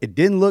know what? It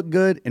didn't look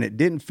good and it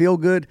didn't feel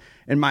good.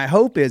 And my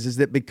hope is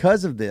that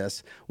because of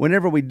this,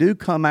 whenever we do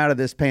come out of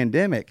this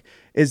pandemic,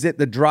 is that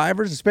the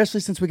drivers, especially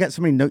since we got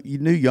so many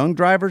new young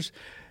drivers,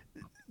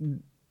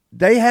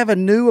 they have a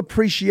new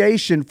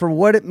appreciation for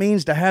what it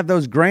means to have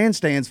those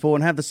grandstands full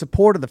and have the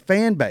support of the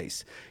fan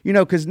base.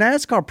 Because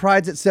NASCAR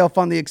prides itself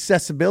on the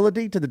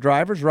accessibility to the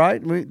drivers,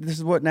 right? This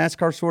is what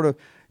NASCAR sort of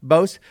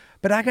boasts.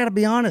 But I got to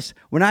be honest,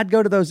 when I'd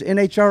go to those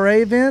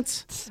NHRA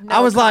events,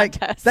 I was like,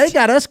 they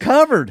got us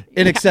covered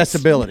in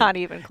accessibility. Not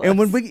even close. And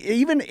when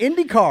even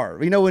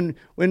IndyCar,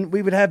 when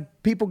we would have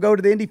people go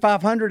to the Indy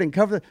 500 and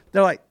cover,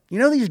 they're like,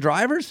 these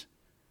drivers,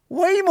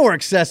 way more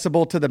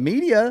accessible to the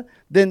media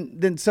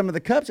than some of the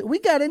Cups. We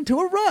got into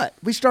a rut.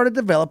 We started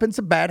developing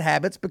some bad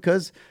habits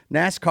because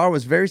NASCAR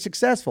was very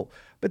successful.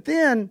 But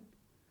then,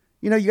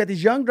 you got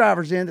these young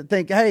drivers in that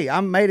think, hey,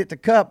 I made it to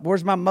Cup.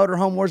 Where's my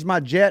motorhome? Where's my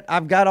jet?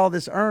 I've got all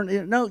this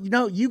earned.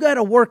 No, you got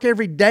to work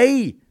every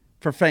day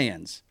for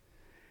fans.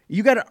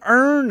 You got to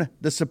earn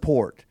the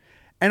support.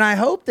 And I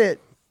hope that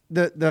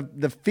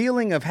the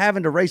feeling of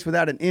having to race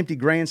without an empty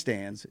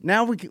grandstands,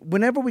 now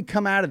whenever we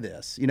come out of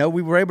this,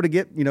 we were able to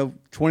get,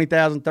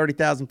 20,000,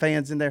 30,000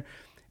 fans in there.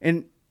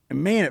 And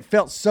man, it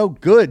felt so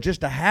good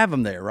just to have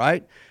them there,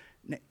 right?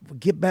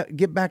 Get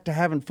back to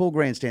having full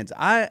grandstands.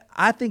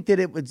 I think that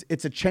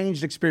it's a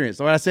changed experience.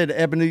 Like I said, the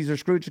Ebenezer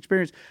Scrooge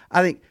experience.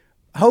 I think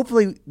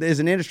hopefully as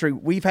an industry,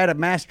 we've had a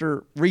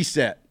master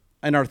reset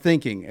in our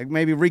thinking,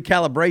 maybe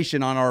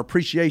recalibration on our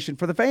appreciation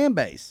for the fan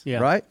base. Yeah.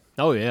 Right?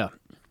 Oh yeah.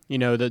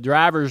 The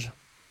drivers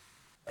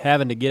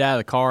having to get out of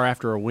the car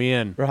after a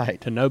win, right,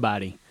 to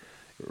nobody,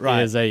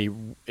 right, is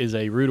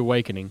a rude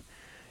awakening,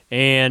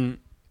 and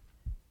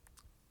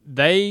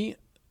they.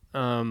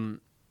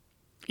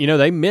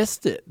 They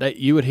missed it.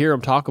 You would hear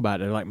them talk about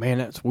it. They're like, man,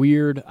 that's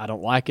weird. I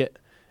don't like it.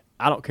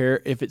 I don't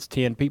care if it's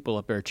 10 people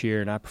up there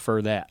cheering. I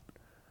prefer that.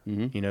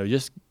 Mm-hmm.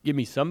 Just give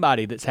me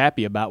somebody that's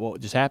happy about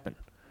what just happened.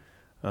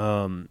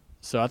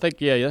 So I think,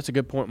 that's a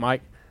good point,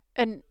 Mike.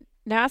 And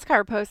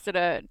NASCAR posted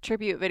a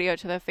tribute video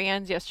to the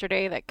fans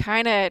yesterday that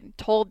kind of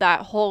told that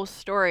whole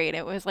story. And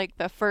it was like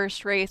the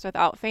first race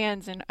without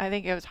fans. And I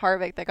think it was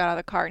Harvick that got out of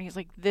the car. And he's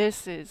like,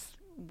 this is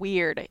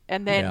weird.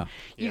 And then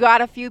you got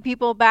a few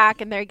people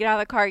back and they get out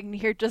of the car, you can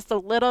hear just a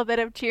little bit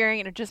of cheering,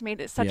 and it just made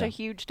it such a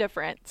huge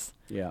difference.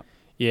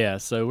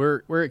 So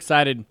we're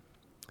excited.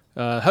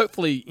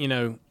 Hopefully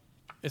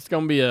it's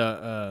going to be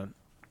a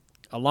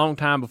long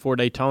time before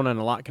Daytona, and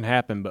a lot can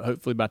happen, but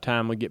hopefully by the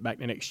time we get back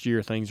to next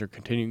year, things are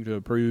continuing to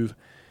improve,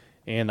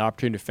 and the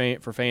opportunity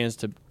for fans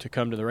to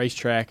come to the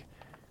racetrack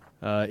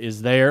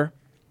is there.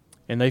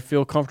 And they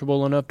feel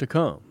comfortable enough to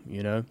come,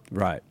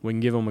 Right. We can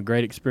give them a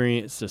great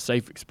experience, a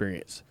safe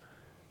experience.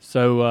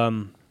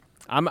 So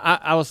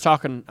I was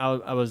talking,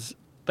 I was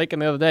thinking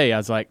the other day, I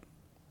was like,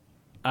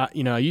 I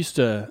used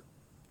to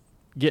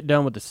get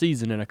done with the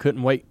season and I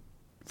couldn't wait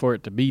for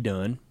it to be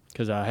done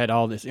because I had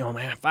all this,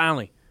 man,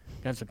 finally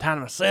got some time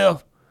to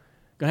myself.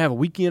 Going to have a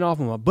weekend off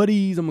with my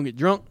buddies. I'm going to get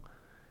drunk.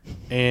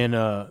 And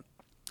I'm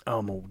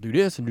going to do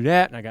this and do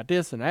that. And I got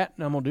this and that.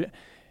 And I'm going to do that.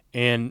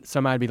 And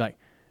somebody would be like,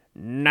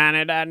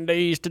 99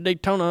 days to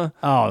Daytona.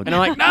 Oh, and I'm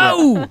like,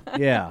 no.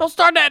 Yeah. Don't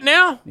start that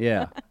now.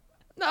 Yeah.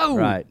 No.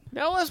 Right.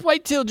 Now let's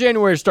wait till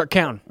January to start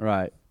counting.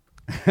 Right.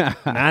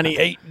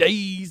 98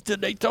 days to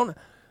Daytona.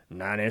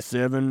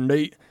 97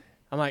 days.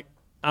 I'm like,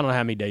 I don't know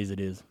how many days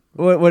it is.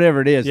 Whatever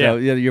it is, though,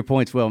 your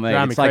point's well made.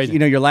 It's like, crazy.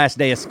 Your last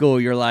day of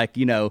school, you're like,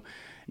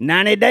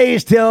 90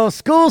 days till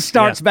school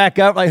starts back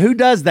up. Like, who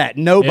does that?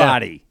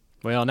 Nobody.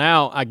 Yeah. Well,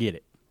 now I get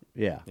it.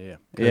 Yeah.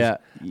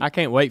 I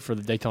can't wait for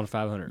the Daytona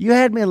 500. You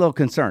had me a little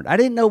concerned. I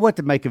didn't know what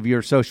to make of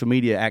your social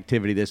media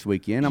activity this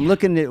weekend. I'm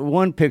looking at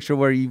one picture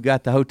where you've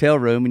got the hotel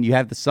room and you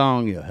have the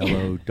song,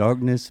 "Hello,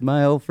 Darkness,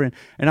 my old friend,"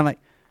 and I'm like,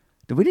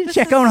 "Did we need to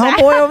check on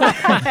homeboy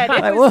over there?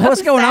 Like,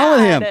 what's going on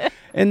with him?"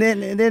 And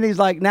then he's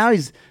like, now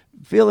he's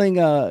feeling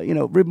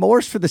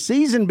remorse for the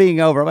season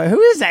being over. I'm like,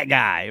 who is that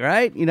guy,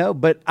 right?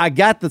 But I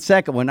got the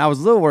second one. I was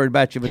a little worried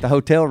about you with the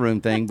hotel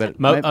room thing, but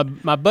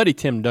my buddy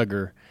Tim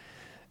Duggar,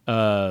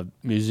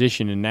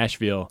 musician in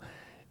Nashville,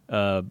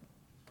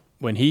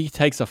 when he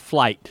takes a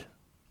flight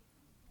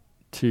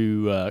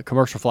to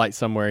commercial flight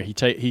somewhere, he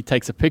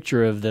takes a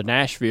picture of the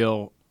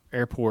Nashville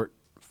airport,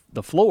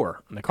 the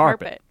floor and the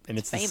carpet. And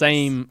it's famous. the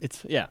same.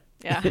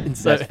 Yeah. And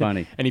so, That's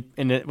funny.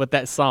 With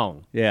that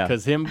song. Yeah.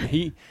 Because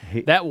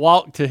that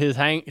walk to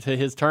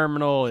his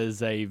terminal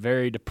is a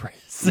very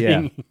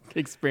depressing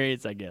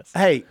experience, I guess.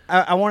 Hey,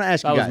 I want to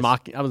ask you guys.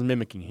 I was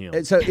mimicking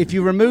him. So if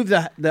you remove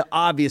the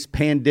obvious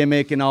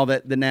pandemic and all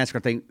that, the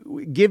NASCAR thing,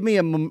 give me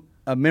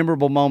a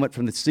memorable moment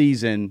from the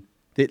season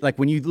that, like,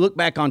 when you look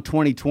back on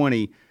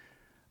 2020.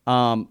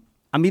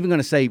 I'm even going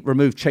to say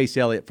remove Chase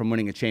Elliott from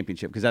winning a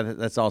championship because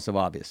that's also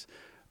obvious.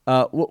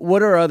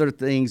 What are other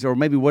things, or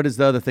maybe what is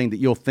the other thing that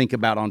you'll think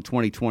about on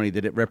 2020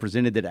 that it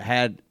represented, that it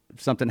had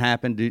something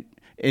happen?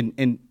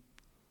 And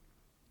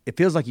it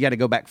feels like you got to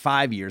go back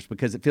 5 years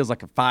because it feels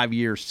like a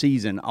 5-year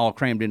season all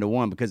crammed into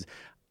one because,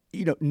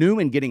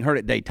 Newman getting hurt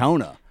at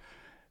Daytona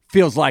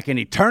feels like an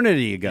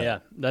eternity ago. Yeah,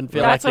 doesn't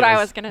feel That's like what I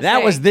was going to say.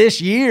 That was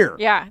this year.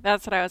 Yeah,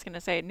 that's what I was going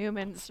to say.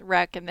 Newman's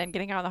wreck and then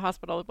getting out of the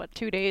hospital,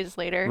 2 days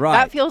later? Right.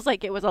 That feels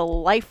like it was a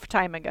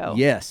lifetime ago.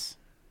 Yes.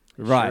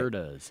 Right. Sure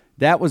does.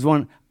 That was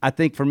one, I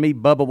think, for me,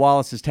 Bubba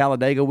Wallace's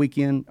Talladega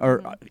weekend,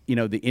 or,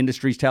 the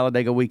industry's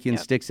Talladega weekend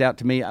sticks out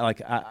to me. I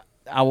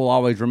will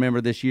always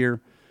remember this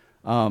year.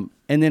 And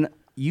then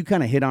you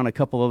kind of hit on a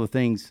couple other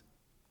things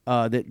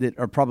that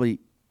are probably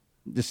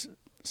just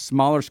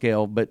smaller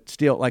scale, but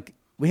still, like,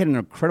 we had an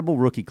incredible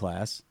rookie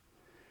class.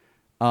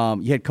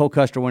 You had Cole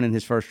Custer winning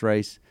his first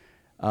race.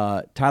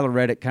 Tyler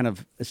Reddick kind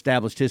of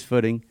established his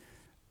footing.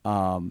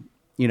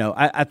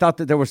 I thought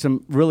that there were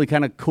some really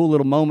kind of cool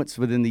little moments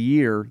within the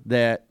year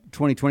that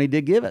 2020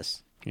 did give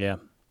us. Yeah.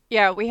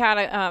 Yeah, we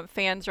had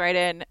fans write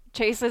in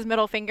Chase's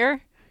middle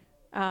finger.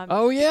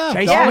 Oh, yeah.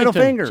 Chase's middle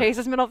finger.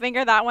 Chase's middle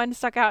finger. That one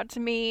stuck out to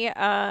me.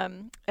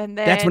 And then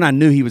that's when I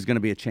knew he was going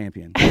to be a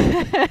champion.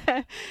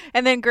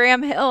 And then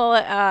Graham Hill,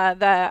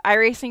 the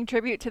iRacing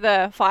tribute to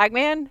the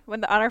flagman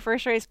on our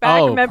first race back.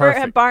 Oh, Remember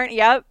perfect. at Barn?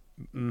 Yep.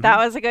 Mm-hmm. That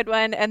was a good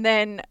one. And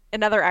then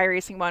another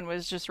iRacing one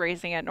was just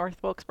racing at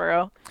North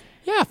Wilkesboro.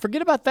 Yeah,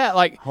 forget about that.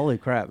 Like, holy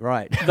crap,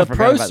 right. The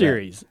Pro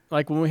Series,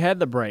 like when we had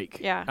the break.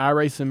 Yeah.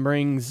 iRacing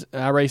brings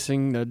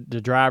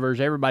the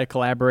drivers, everybody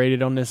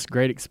collaborated on this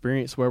great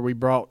experience where we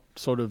brought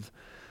sort of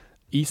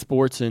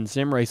esports and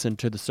sim racing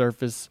to the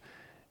surface.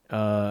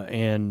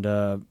 And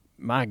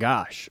my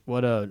gosh,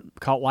 what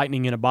caught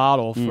lightning in a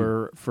bottle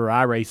for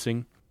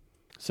iRacing.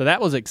 So that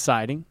was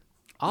exciting.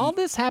 All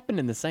this happened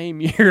in the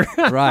same year.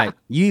 Right.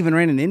 You even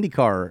ran an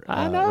IndyCar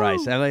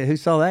race. Who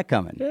saw that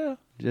coming? Yeah.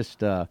 Just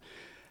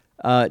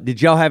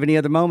did y'all have any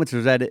other moments, or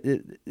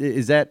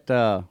is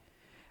that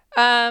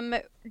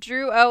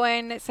Drew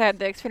Owen said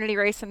the Xfinity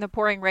race in the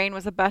pouring rain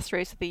was the best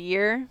race of the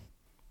year.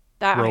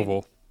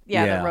 Roval. The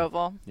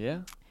Roval.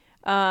 Yeah.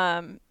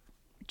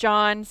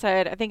 John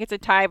said, I think it's a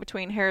tie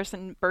between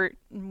Harrison Burt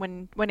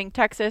winning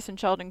Texas and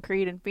Sheldon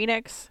Creed in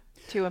Phoenix.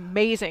 2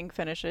 amazing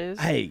finishes.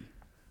 Hey.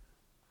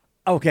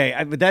 Okay,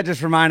 but that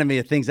just reminded me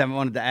of things I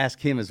wanted to ask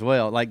him as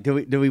well. Like, do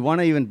we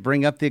want to even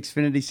bring up the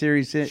Xfinity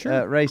Series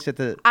race at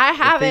the? I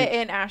have it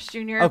in Ash Jr.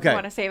 If you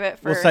want to save it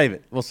for.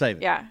 We'll save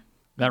it. Yeah.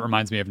 That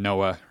reminds me of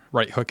Noah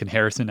right hook and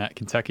Harrison at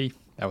Kentucky.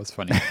 That was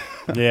funny.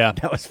 Yeah,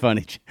 that was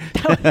funny.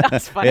 That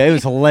was funny. Yeah, it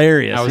was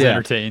hilarious. I was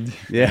entertained.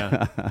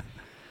 Yeah.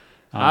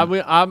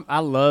 I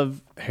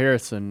love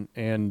Harrison,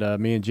 and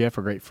me and Jeff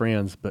are great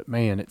friends. But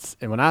man,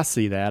 and when I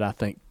see that, I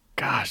think,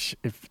 gosh,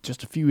 if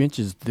just a few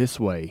inches this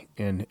way,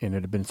 and it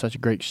had been such a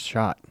great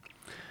shot.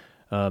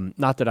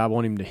 Not that I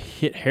want him to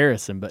hit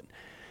Harrison, but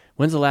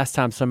when's the last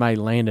time somebody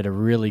landed a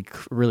really,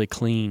 really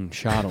clean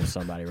shot on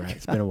somebody? Right,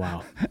 it's been a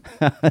while.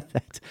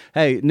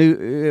 Hey,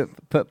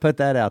 put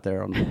that out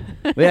there.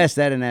 We asked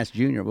that and asked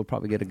Junior. We'll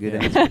probably get a good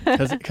answer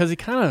because he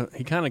kind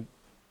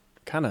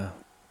of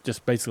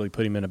just basically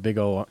put him in a big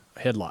old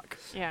headlock.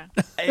 Yeah.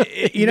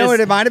 You know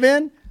what it might have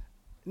been?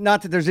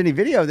 Not that there's any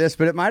video of this,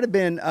 but it might have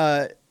been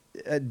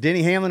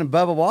Denny Hamlin and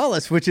Bubba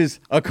Wallace, which is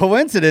a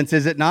coincidence,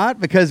 is it not?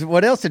 Because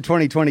what else did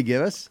 2020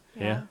 give us?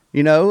 Yeah.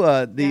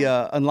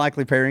 The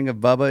unlikely pairing of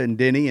Bubba and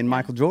Denny and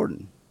Michael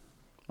Jordan.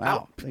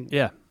 Wow.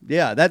 Yeah.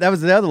 Yeah, that was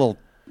the other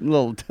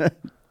little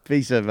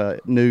piece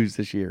of news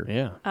this year.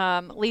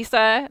 Yeah.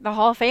 Lisa, the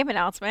Hall of Fame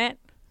announcement.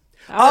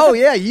 You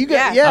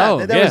got that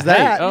was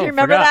that. Do you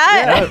remember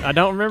that? Yeah, I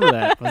don't remember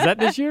that. Was that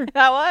this year?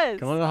 That was.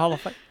 Come on to the Hall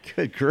of Fame.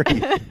 Good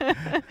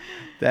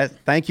grief.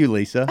 Thank you,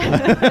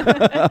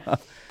 Lisa.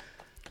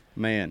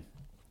 Man.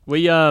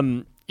 We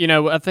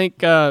I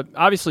think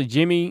obviously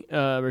Jimmy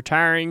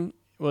retiring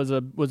was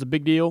a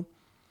big deal.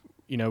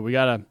 We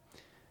gotta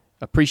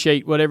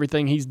appreciate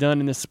everything he's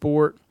done in this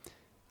sport.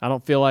 I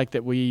don't feel like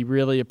that we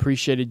really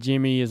appreciated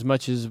Jimmy as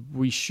much as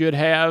we should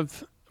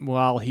have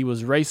while he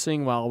was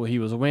racing, while he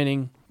was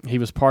winning. He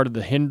was part of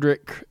the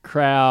Hendrick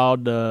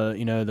crowd,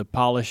 the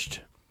polished,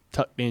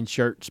 tucked-in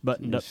shirts,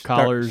 buttoned-up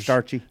collars.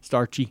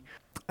 Starchy.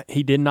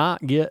 He did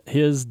not get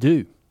his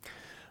due,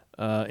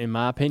 in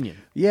my opinion.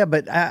 Yeah,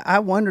 but I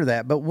wonder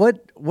that. But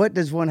what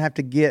does one have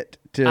to get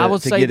to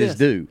get his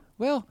due?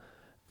 Well,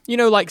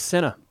 like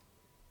Senna,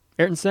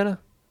 Ayrton Senna,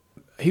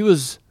 he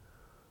was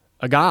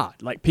a god.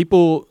 Like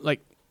people,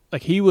 like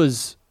he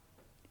was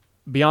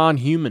beyond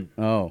human.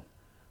 Oh,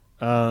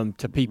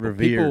 to people.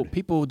 Revered.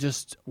 People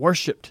just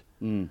worshipped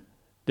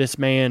this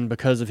man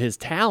because of his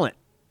talent.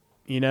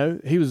 He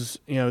was.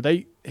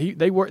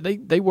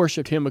 They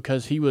worshipped him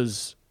because he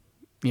was,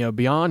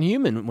 beyond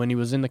human when he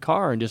was in the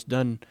car and just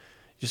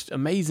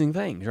amazing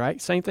things.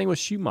 Right. Same thing with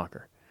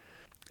Schumacher,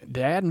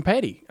 Dad and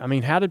Petty. I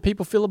mean, how did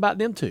people feel about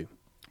them two?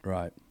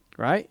 Right.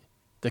 Right.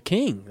 The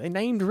King. They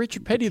named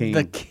Richard Petty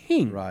the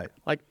King. Right.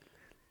 Like.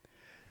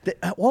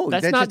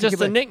 That's not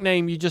just a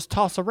nickname you just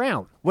toss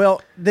around.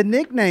 Well, the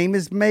nickname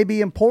is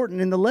maybe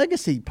important in the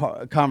legacy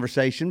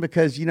conversation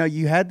because,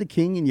 you had the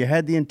King and you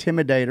had the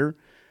Intimidator,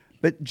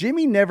 but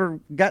Jimmy never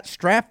got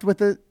strapped with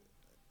a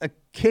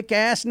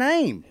kick-ass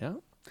name. Yeah.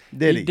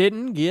 Did he? He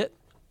didn't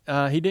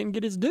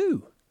get his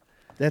due.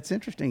 That's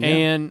interesting.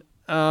 Yeah.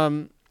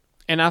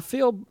 And I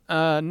feel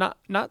I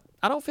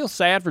don't feel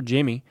sad for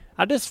Jimmy.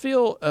 I just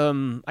feel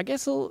I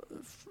guess a little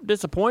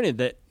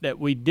disappointed that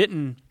we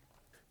didn't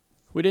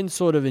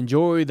sort of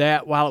enjoy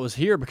that while it was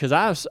here because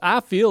I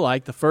feel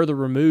like the further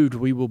removed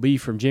we will be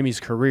from Jimmy's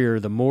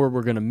career, the more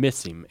we're going to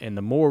miss him and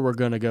the more we're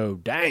going to go,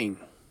 dang,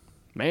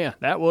 man,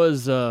 that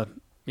was, we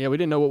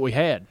didn't know what we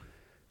had.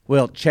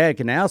 Well, Chad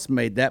Knaus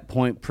made that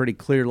point pretty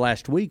clear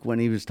last week when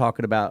he was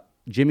talking about,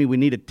 Jimmy, we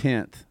need a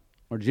 10th,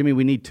 or Jimmy,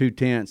 we need 2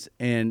 tenths,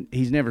 and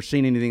he's never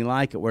seen anything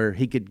like it where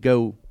he could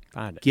go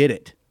get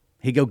it.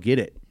 He'd go get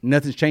it.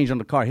 Nothing's changed on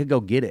the car. He'd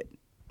go get it.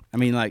 I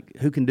mean,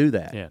 who can do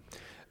that? Yeah.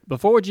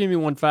 Before Jimmy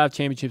won 5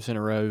 championships in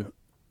a row,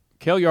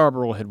 Cale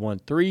Yarborough had won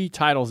 3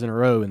 titles in a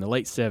row in the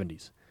late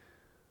 70s.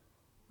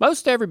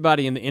 Most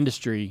everybody in the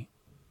industry,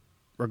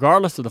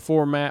 regardless of the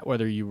format,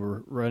 whether you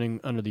were running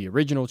under the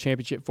original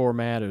championship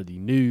format or the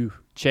new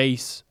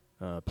chase,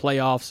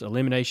 playoffs,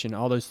 elimination,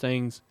 all those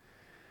things,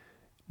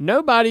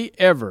 nobody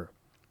ever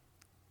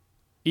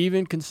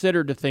even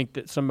considered to think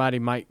that somebody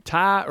might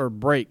tie or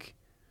break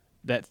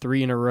that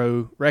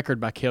 3-in-a-row record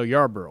by Cale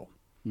Yarborough.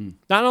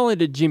 Not only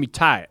did Jimmy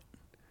tie it,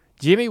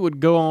 Jimmy would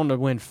go on to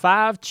win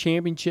 5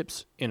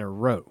 championships in a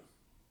row.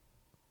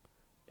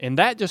 And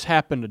that just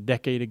happened a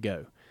decade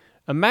ago.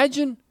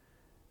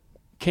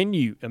 Can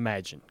you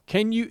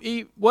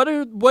what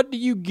do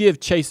you give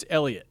Chase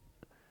Elliott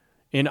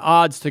in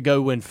odds to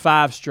go win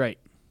 5 straight?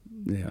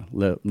 Yeah,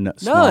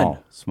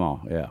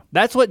 small, yeah.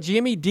 That's what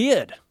Jimmy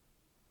did.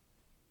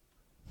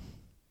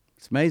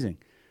 It's amazing.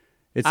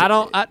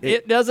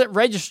 It doesn't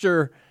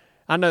register.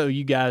 I know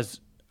you guys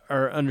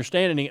are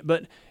understanding it,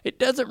 but it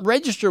doesn't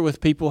register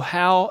with people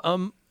how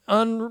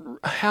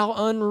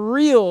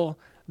unreal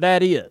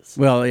that is.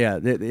 Well, yeah,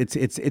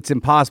 it's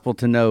impossible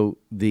to know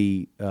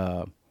the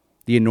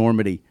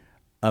enormity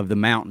of the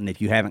mountain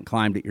if you haven't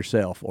climbed it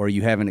yourself or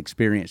you haven't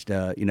experienced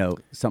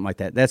something like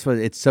that. That's what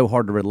it's so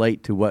hard to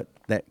relate to what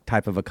that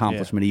type of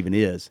accomplishment even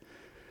is.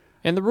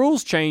 And the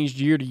rules changed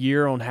year to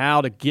year on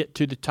how to get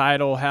to the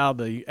title, how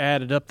they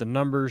added up the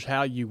numbers,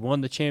 how you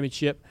won the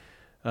championship.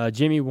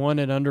 Jimmy won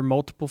it under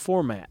multiple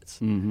formats.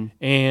 Mm-hmm.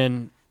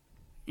 And,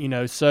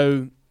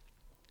 so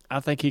I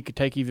think he could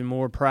take even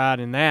more pride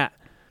in that.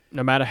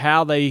 No matter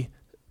how they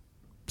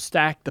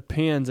stacked the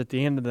pins at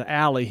the end of the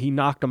alley, he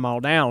knocked them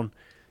all down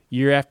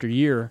year after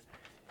year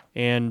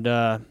and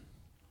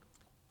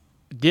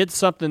did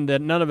something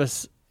that none of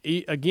us,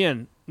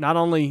 again, not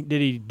only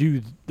did he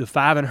do the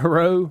 5 in a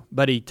row,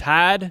 but he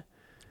tied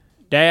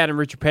Dad and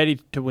Richard Petty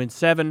to win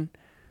 7.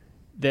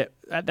 That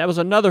was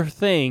another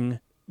thing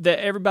that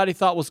everybody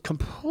thought was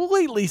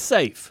completely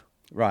safe.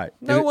 Right.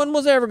 No one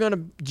was ever going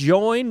to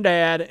join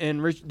Dad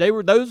and Rich.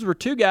 Those were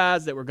 2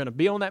 guys that were going to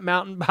be on that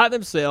mountain by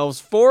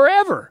themselves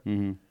forever.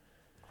 Mm-hmm.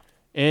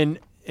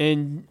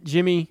 And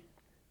Jimmy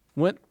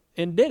went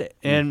and did it.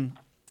 And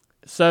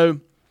so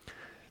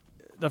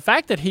the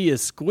fact that he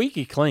is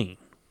squeaky clean,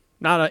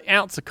 not an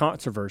ounce of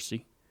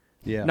controversy,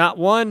 not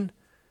one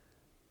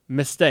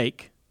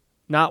mistake,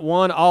 not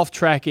one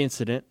off-track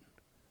incident,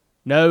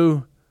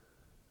 no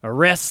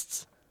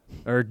arrests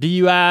or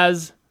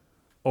DUIs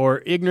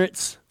or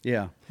ignorance.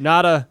 Yeah.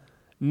 Not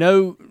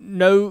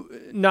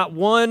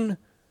one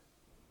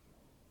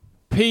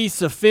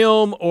piece of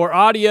film or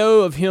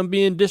audio of him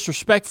being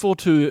disrespectful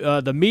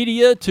to the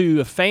media,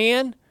 to a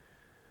fan.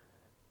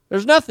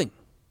 There's nothing.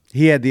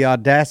 He had the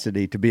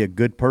audacity to be a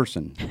good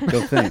person.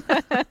 Go think.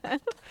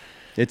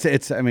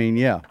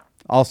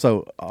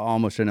 Also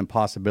almost an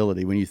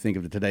impossibility when you think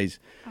of today's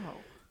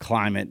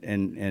climate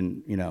and.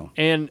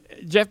 And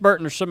Jeff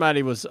Burton or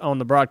somebody was on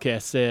the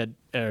broadcast said,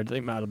 or I think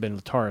it might have been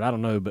Letard, I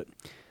don't know, but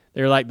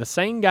they're like the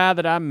same guy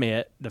that I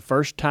met the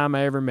first time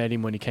I ever met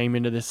him when he came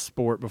into this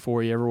sport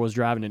before he ever was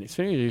driving an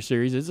Xfinity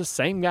Series is the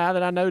same guy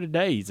that I know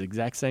today. He's the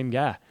exact same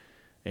guy.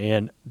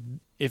 And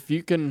if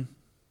you can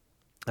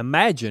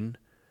imagine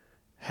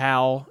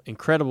how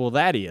incredible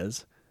that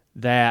is,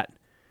 that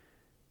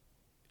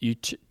you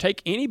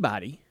pick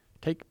anybody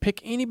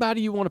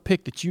you want to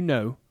pick that you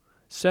know,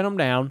 set them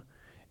down,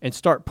 and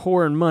start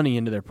pouring money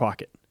into their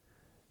pocket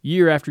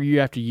year after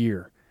year after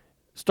year.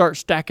 Start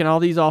stacking all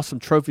these awesome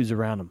trophies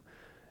around them,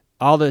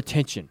 all the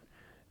attention,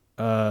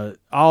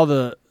 all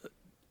the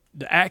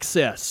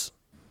access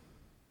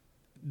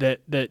that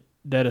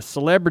a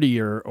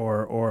celebrity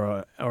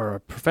or a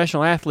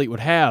professional athlete would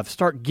have.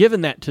 Start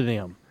giving that to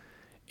them,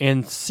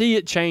 and see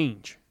it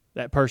change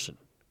that person.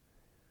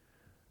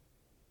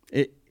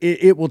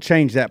 it will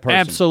change that person.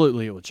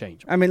 Absolutely, it will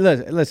change. I mean,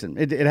 listen,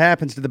 it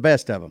happens to the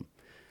best of them.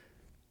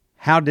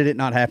 How did it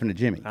not happen to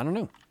Jimmy? I don't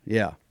know.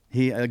 Yeah.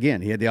 He had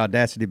the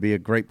audacity to be a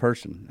great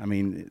person. I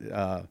mean,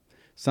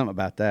 something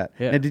about that.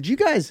 Yeah. Now, did you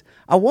guys,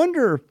 I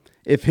wonder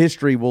if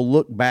history will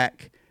look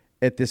back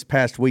at this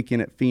past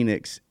weekend at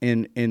Phoenix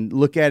and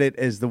look at it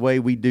as the way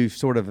we do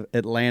sort of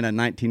Atlanta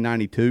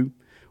 1992,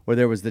 where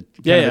there was the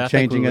kind of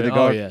changing of the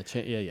guard. Oh,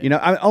 yeah. You know,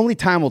 only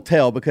time will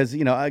tell because,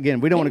 you know,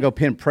 again, we don't want to go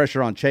pin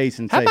pressure on Chase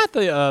and How say. about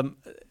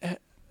the,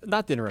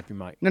 not to interrupt you,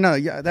 Mike. No,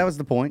 yeah, that was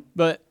the point.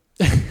 But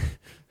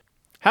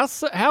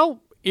how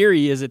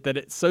eerie is it that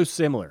it's so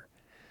similar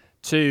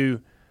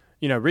to,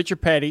 you know,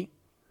 Richard Petty?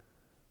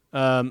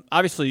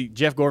 Obviously,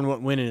 Jeff Gordon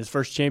wasn't winning his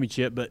first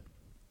championship, but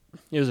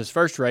it was his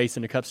first race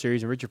in the Cup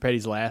Series, and Richard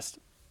Petty's last.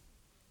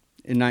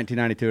 In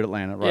 1992 at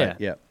Atlanta, right?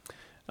 Yeah.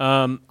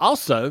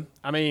 Also,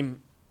 I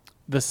mean,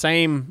 the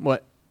same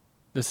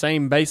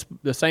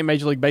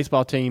Major League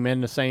Baseball team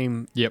and the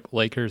same. Yep,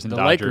 Lakers and the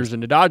Dodgers. Lakers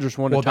and the Dodgers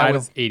won the title. That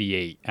was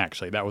 88,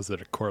 actually. That was the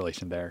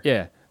correlation there.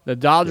 Yeah, the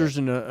Dodgers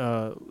and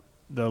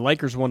the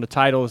Lakers won the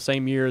title the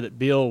same year that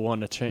Bill won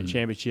the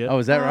championship. Oh,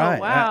 is that right?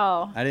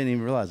 Wow. I didn't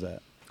even realize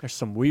that. There's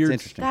some weird.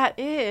 It's interesting. That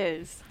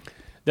is.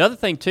 The other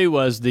thing, too,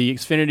 was the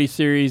Xfinity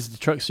Series, the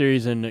Truck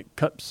Series, and the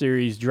Cup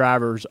Series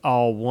drivers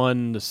all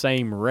won the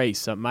same race.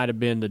 So it might have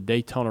been the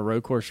Daytona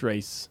Road Course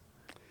race.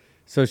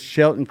 So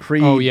Shelton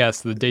Creed. Oh,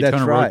 yes. The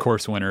Daytona right. Road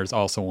Course winners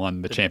also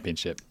won the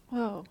championship.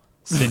 Whoa.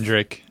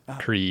 Cindric,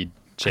 Creed,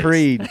 Chase.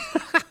 Creed.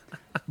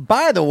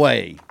 By the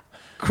way,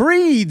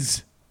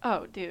 Creed's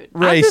Oh, dude.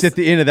 race at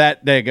the end of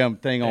that daggum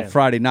thing on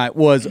Friday night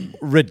was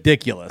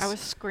ridiculous. I was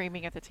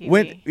screaming at the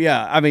TV.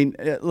 I mean,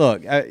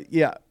 look,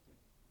 yeah.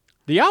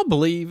 Do y'all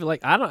believe? Like,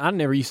 I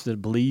never used to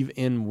believe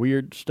in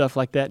weird stuff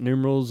like that,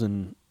 numerals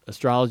and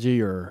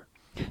astrology, or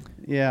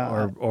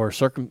I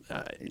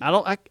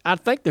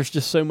think there's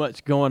just so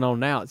much going on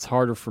now. It's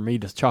harder for me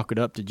to chalk it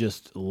up to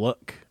just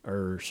luck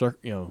or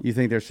You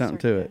think there's something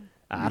to it?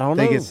 I don't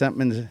know. Think it's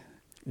something in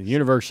the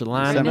universe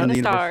aligned. Something in the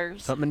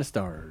stars. Something in the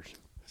stars.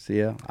 See,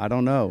 yeah, I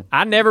don't know.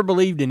 I never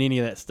believed in any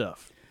of that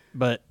stuff,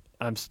 but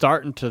I'm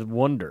starting to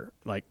wonder,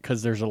 like,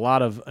 because there's a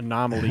lot of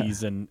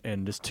anomalies and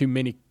just too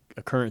many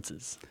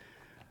occurrences.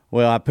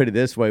 Well, I put it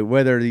this way: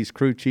 whether these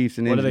crew chiefs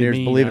and engineers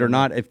believe it or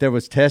not, if there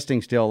was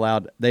testing still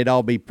allowed, they'd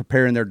all be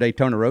preparing their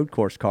Daytona Road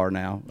Course car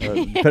now.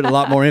 Put a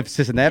lot more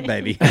emphasis in that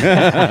baby.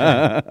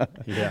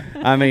 Yeah,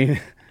 I mean,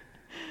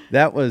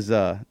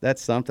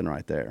 that's something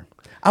right there.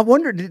 I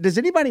wonder, does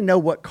anybody know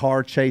what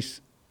car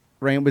Chase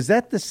ran? Was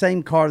that the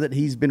same car that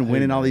he's been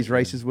winning all these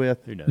races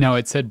with? No,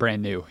 it said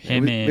brand new.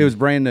 It was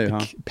brand new,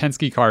 huh?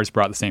 Penske cars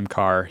brought the same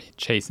car.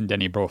 Chase and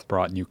Denny both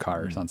brought new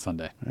cars on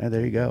Sunday.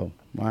 There you go.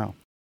 Wow.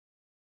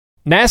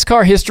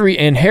 NASCAR history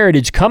and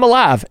heritage come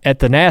alive at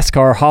the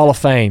NASCAR Hall of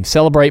Fame.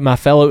 Celebrate my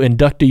fellow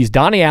inductees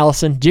Donnie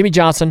Allison, Jimmy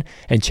Johnson,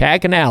 and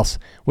Chad Knaus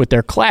with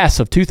their class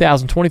of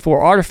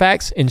 2024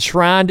 artifacts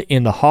enshrined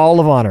in the Hall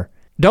of Honor.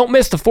 Don't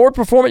miss the Ford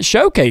Performance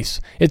Showcase.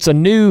 It's a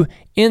new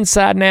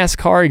Inside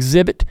NASCAR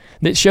exhibit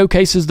that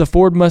showcases the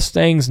Ford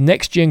Mustang's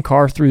next-gen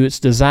car through its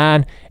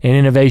design and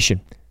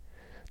innovation.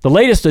 The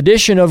latest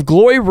edition of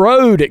Glory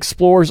Road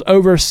explores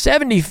over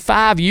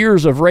 75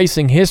 years of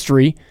racing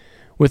history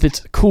with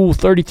its cool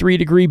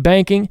 33-degree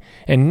banking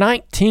and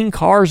 19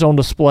 cars on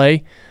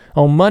display.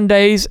 On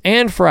Mondays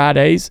and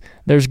Fridays,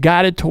 there's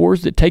guided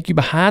tours that take you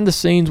behind the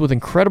scenes with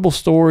incredible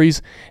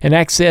stories and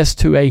access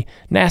to a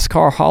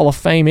NASCAR Hall of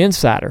Fame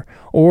insider.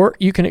 Or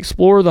you can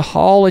explore the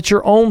hall at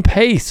your own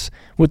pace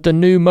with the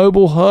new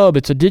mobile hub.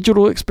 It's a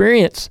digital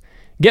experience.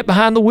 Get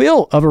behind the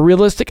wheel of a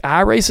realistic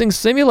iRacing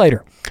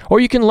simulator. Or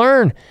you can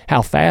learn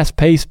how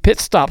fast-paced pit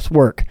stops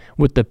work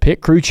with the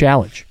Pit Crew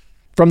Challenge.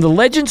 From the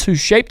legends who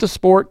shaped the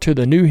sport to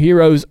the new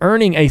heroes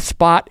earning a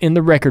spot in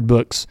the record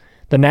books,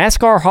 the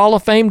NASCAR Hall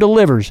of Fame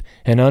delivers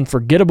an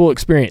unforgettable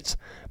experience.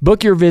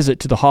 Book your visit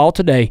to the hall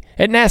today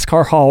at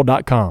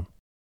NASCARHall.com.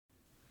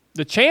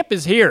 The champ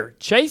is here,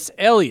 Chase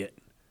Elliott.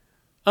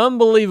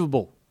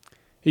 Unbelievable.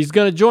 He's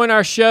going to join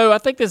our show. I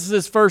think this is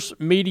his first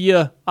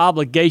media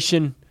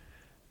obligation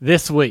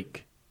this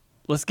week.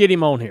 Let's get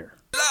him on here.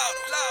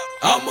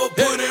 I'ma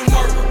put in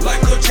work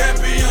like a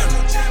champion.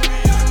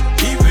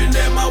 Even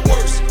at my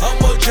worst,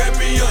 I'm a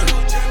champion.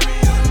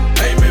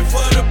 Aiming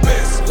for the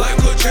best like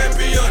a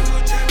champion.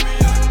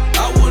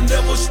 I will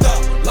never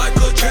stop like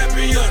a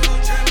champion.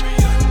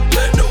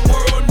 Let the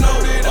world know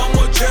that I'm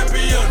a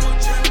champion.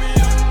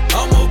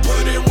 I'ma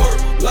put in work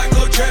like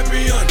a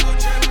champion.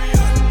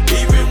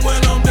 Even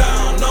when I'm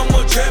down, I'm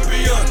a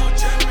champion.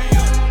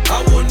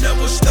 I will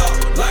never stop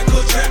like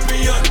a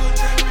champion.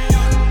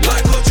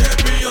 Like a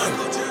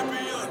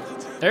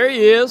champion. There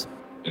he is.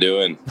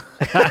 Doing.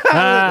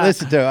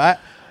 Listen to him.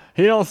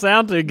 He don't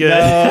sound too good.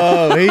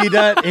 No, he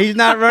does. He's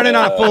not running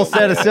on a full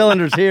set of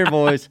cylinders here,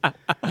 boys.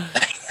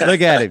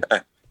 Look at him.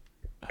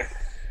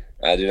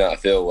 I do not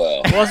feel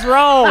well. What's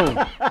wrong?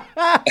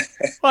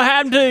 What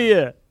happened to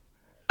you?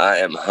 I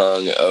am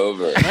hung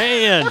over.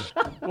 Man,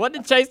 what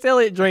did Chase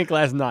Elliott drink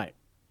last night?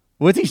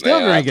 What's he still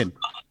drinking?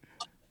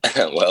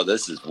 Well,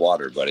 this is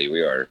water, buddy.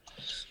 We are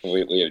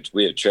we have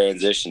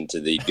transitioned to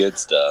the good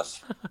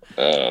stuff.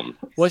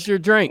 What's your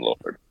drink?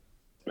 Lord,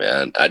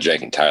 man, I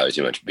drank entirely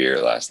too much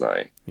beer last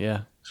night.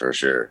 Yeah, for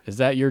sure. Is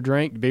that your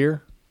drink,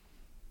 beer?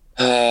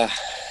 I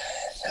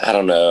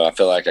don't know. I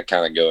feel like I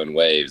kind of go in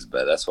waves,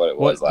 but that's what it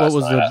was last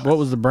night. What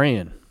was the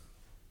brand?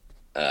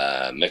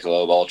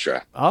 Michelob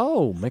Ultra.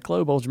 Oh,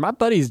 Michelob Ultra. My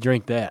buddies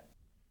drink that.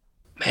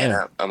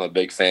 Man, I'm a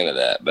big fan of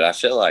that, but I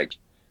feel like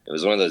it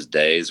was one of those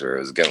days where it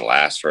was going to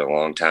last for a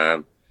long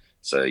time.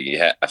 So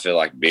I feel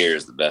like beer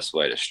is the best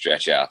way to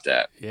stretch out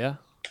that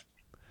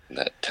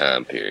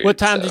time period. What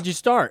time did you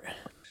start?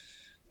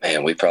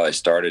 Man, we probably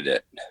started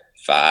at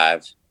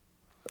 5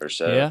 or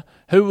so. Yeah.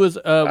 Who was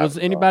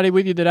anybody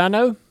with you that I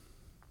know?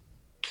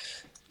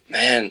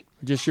 Man,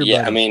 just your buddy.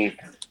 buddy. I mean,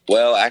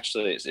 well,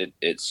 actually,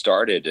 it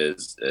started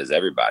as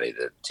everybody,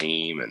 the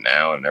team, and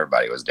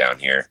everybody was down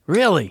here.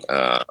 Really?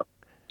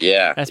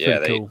 Yeah, that's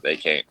pretty cool.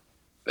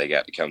 They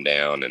got to come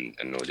down and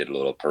we did a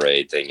little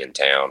parade thing in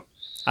town.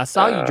 I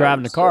saw you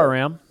driving the car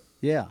around.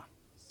 Yeah.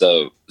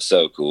 So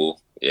cool.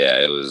 Yeah,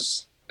 it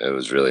was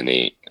really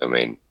neat. I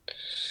mean,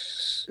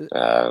 it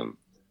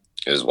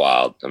was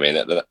wild. I mean,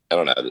 I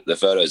don't know. The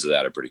photos of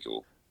that are pretty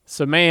cool.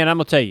 So, man, I'm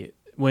gonna tell you,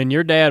 when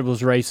your dad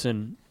was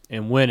racing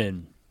and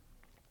winning,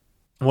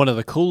 one of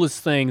the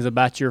coolest things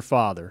about your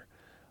father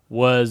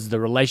was the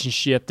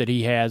relationship that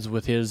he has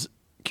with his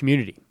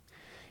community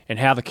and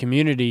how the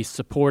community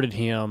supported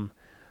him.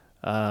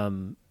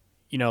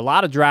 You know, a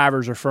lot of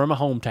drivers are from a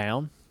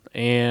hometown,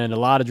 and a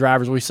lot of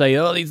drivers we say,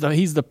 "Oh,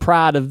 he's the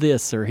pride of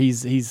this," or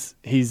he's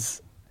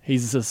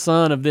the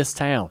son of this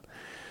town.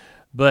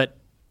 But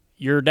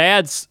your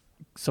dad's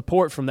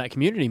support from that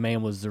community,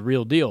 man, was the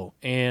real deal.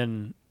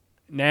 And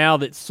now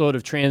that's sort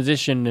of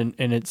transitioned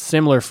and it's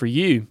similar for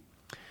you,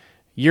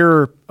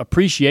 your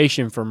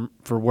appreciation for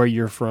where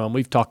you're from,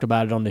 we've talked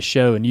about it on the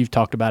show and you've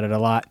talked about it a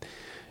lot.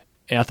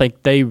 And I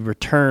think they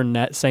return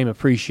that same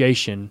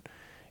appreciation.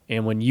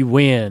 And when you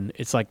win,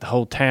 it's like the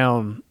whole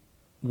town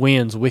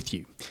wins with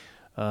you.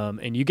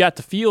 And you got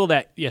to feel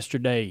that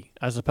yesterday,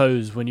 I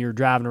suppose, when you were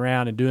driving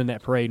around and doing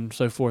that parade and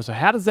so forth. So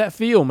how does that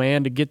feel,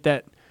 man, to get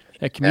that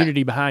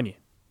community behind you?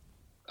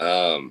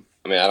 I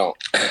mean,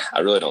 I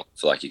really don't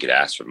feel like you could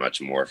ask for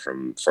much more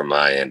from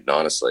my end.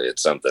 Honestly,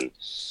 it's something,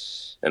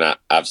 and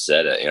I've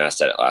said it, I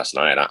said it last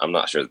night. I'm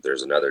not sure that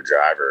there's another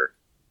driver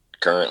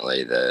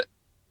currently that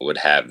would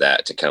have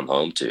that to come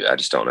home to. I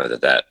just don't know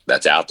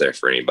that's out there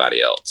for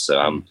anybody else. So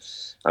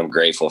I'm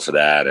grateful for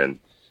that. And,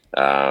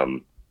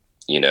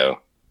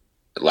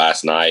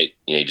 last night,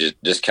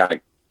 just kind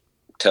of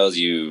tells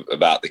you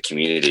about the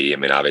community. I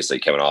mean, obviously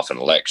coming off an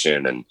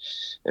election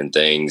and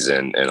things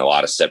and a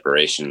lot of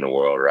separation in the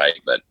world. Right.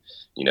 But,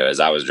 as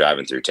I was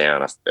driving through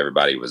town,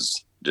 everybody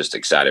was just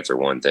excited for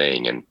one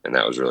thing. And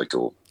that was really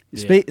cool.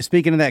 Yeah.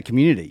 Speaking of that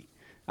community,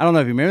 I don't know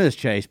if you remember this,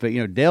 Chase, but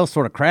Dale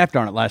sort of crapped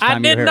on it last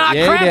time. I did not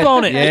crap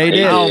on it. Yeah, he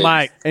did. Oh,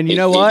 Mike. And you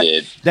know what?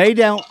 They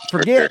don't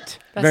forget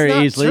very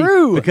easily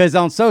true. Because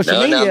on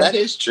social media, no, that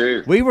is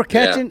true. We were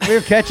catching a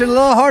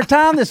little hard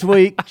time this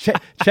week.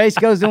 Chase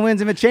goes and wins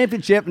him a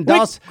championship, and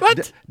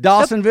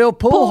Dawsonville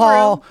Pool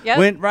Hall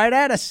went right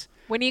at us.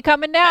 When are you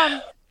coming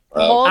down?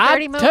 The whole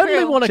 30 I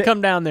totally want to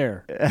come down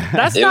there.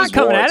 That's not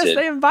coming at us.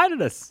 They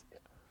invited us.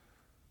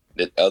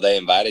 They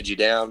invited you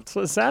down? That's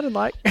what it sounded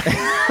like.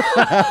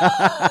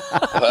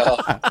 Well,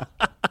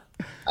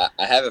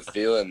 I have a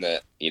feeling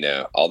that,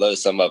 although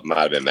some of them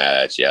might have been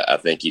mad at you, I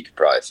think you could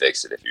probably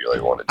fix it if you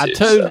really wanted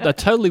to. I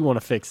totally want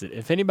to fix it.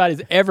 If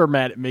anybody's ever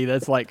mad at me,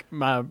 that's like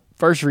my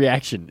first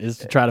reaction is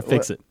to try to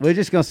fix it. We're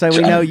just going to say we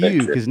know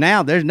you because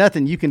now there's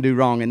nothing you can do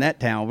wrong in that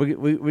town.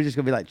 We're just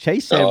going to be like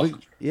Chase said.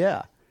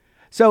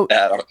 So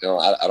I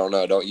don't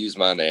know. Don't use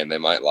my name. They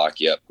might lock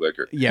you up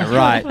quicker. Yeah,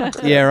 right.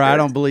 Yeah, right. I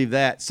don't believe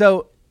that.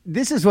 So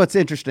this is what's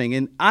interesting,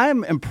 and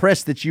I'm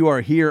impressed that you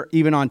are here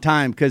even on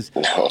time because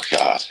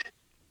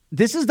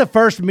this is the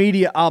first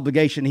media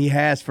obligation he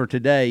has for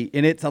today,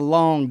 and it's a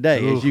long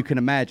day, as you can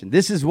imagine.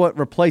 This is what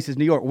replaces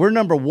New York. We're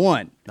number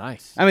one.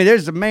 Nice. I mean,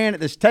 there's a man at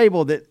this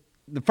table that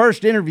the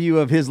first interview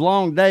of his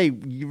long day,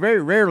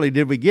 very rarely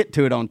did we get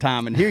to it on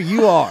time, and here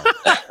you are.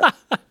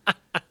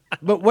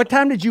 But what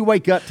time did you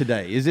wake up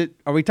today?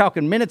 Are we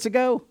talking minutes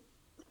ago?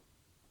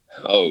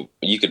 Oh,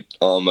 you could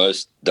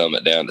almost dumb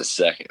it down to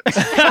seconds.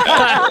 I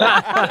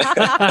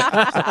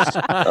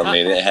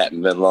mean, it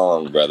hadn't been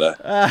long, brother.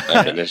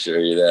 I can assure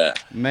you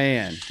that.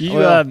 Man.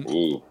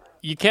 You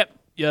kept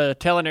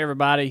telling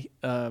everybody,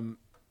 are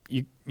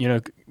you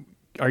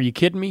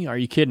kidding me? Are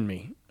you kidding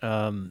me?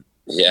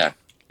 Yeah.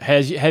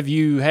 Have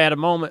you had a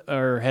moment,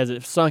 or has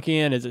it sunk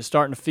in? Is it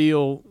starting to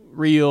feel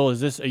real?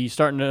 Are you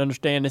starting to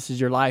understand this is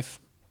your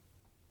life?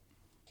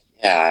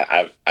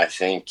 Yeah, I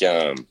think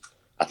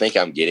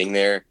I'm getting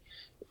there.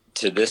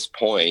 To this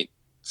point,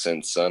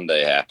 since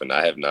Sunday happened,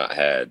 I have not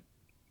had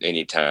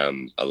any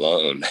time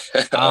alone.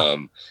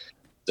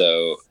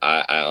 So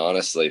I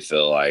honestly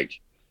feel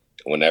like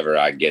whenever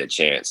I get a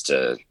chance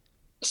to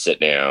sit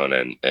down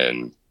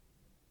and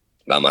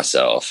by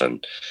myself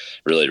and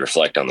really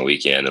reflect on the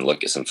weekend and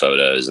look at some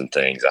photos and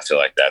things, I feel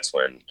like that's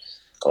when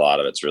a lot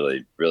of it's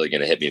really, really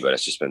going to hit me, but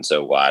it's just been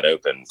so wide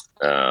open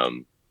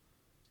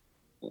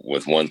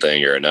with one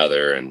thing or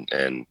another.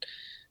 And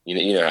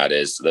you know how it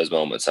is. Those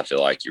moments, I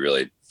feel like you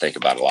really think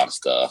about a lot of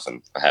stuff,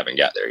 and I haven't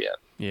got there yet.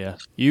 Yeah.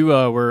 You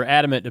were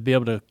adamant to be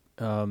able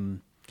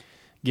to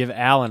give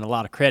Alan a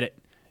lot of credit.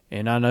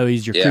 And I know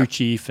he's your crew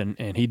chief,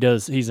 and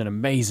he's an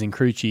amazing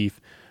crew chief.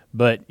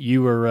 But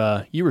you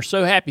were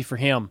so happy for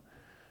him.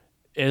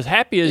 As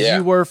happy as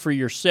you were for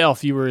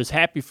yourself, you were as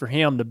happy for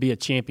him to be a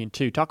champion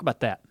too. Talk about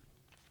that.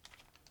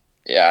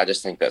 Yeah, I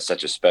just think that's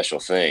such a special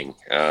thing.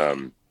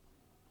 And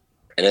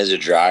as a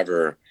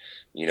driver,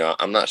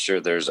 I'm not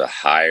sure there's a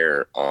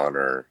higher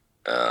honor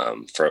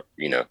for,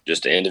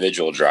 just an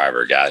individual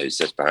driver, guy who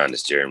sits behind the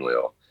steering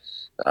wheel,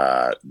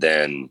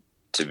 than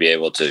to be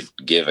able to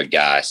give a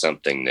guy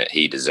something that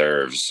he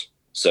deserves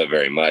so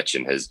very much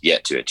and has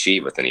yet to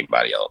achieve with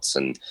anybody else.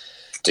 And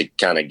to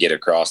kind of get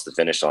across the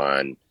finish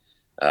line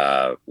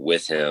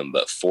with him,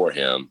 but for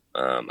him,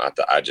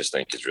 I just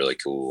think is really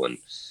cool. And,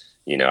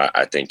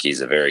 I think he's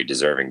a very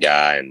deserving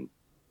guy, and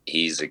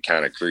he's a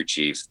kind of crew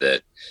chief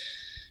that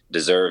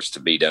deserves to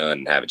be done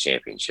and have a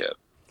championship.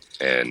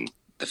 And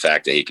the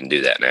fact that he can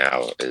do that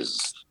now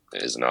is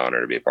an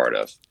honor to be a part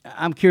of.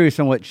 I'm curious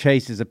on what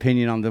Chase's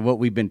opinion on what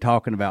we've been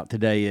talking about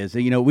today is.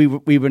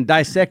 We've been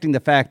dissecting the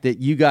fact that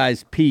you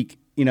guys peak,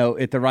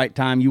 at the right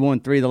time. You won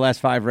 3 of the last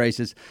 5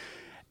 races.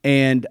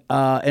 And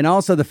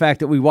also the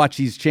fact that we watch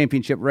these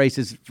championship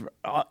races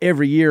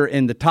every year,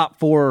 and the top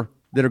 4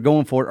 that are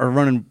going for it are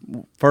running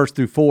 1st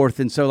through 4th.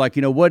 And so,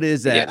 what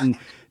is that? Yeah. And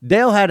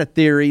Dale had a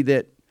theory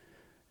that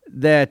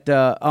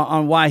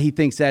on why he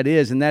thinks that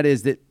is, and that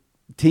is that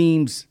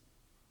teams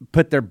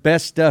put their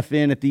best stuff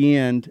in at the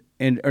end.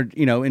 And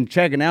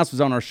Chad Ganous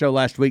was on our show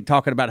last week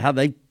talking about how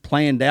they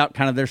planned out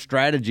kind of their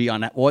strategy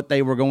on what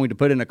they were going to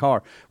put in the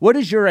car. What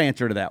is your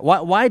answer to that?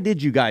 Why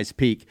did you guys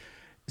peak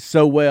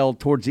so well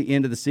towards the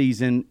end of the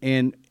season?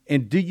 And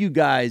do you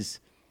guys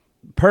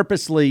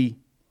purposely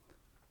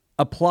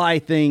apply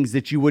things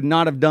that you would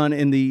not have done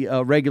in the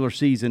regular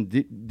season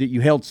that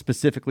you held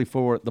specifically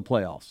for the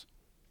playoffs?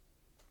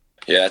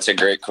 Yeah, that's a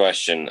great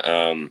question.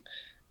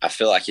 I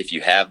feel like if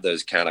you have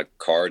those kind of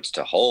cards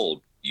to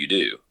hold, you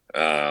do.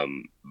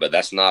 But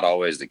that's not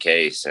always the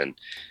case. And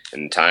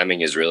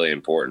timing is really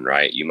important,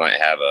 right? You might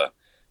have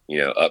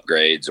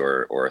upgrades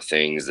or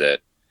things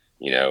that,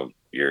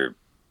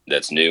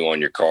 that's new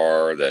on your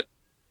car that,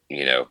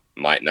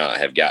 might not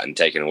have gotten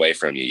taken away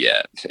from you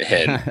yet.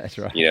 And, that's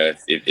right.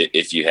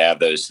 If you have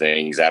those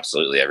things,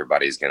 absolutely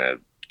everybody's going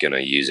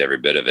to use every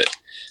bit of it.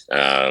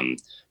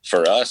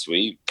 For us,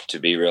 to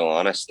be real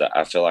honest,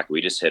 I feel like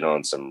we just hit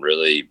on some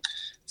really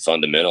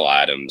fundamental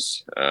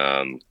items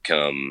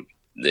come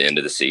the end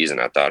of the season.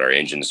 I thought our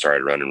engine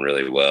started running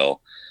really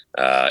well,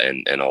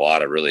 and a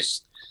lot of really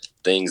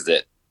things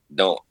that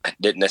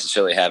didn't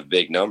necessarily have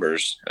big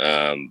numbers,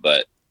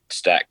 but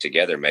stacked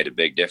together made a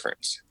big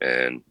difference.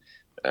 And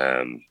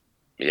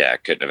I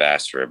couldn't have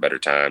asked for a better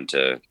time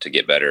to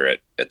get better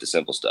at the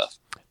simple stuff.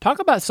 Talk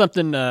about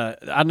something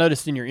I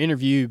noticed in your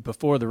interview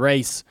before the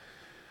race.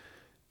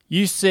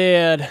 You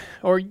said,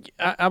 or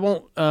I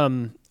won't be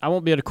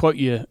able to quote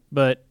you,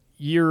 but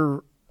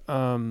your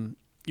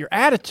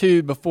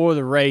attitude before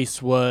the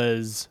race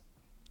was,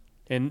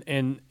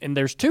 and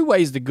there's 2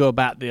 ways to go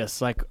about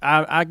this. Like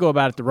I go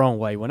about it the wrong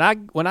way. When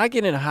I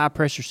get in a high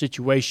pressure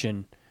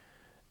situation,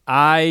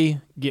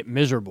 I get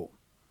miserable,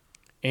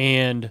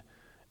 and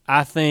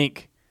I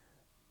think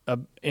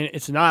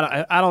it's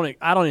not. I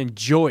don't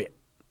enjoy it.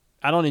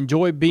 I don't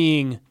enjoy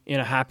being in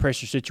a high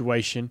pressure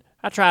situation.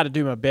 I try to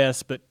do my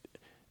best, but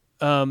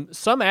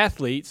some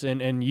athletes,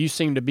 and you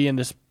seem to be in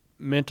this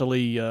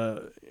mentally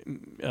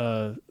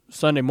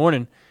Sunday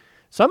morning,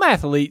 some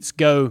athletes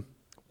go,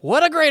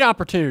 what a great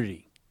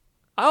opportunity.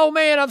 Oh,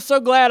 man, I'm so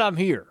glad I'm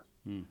here.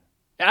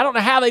 I don't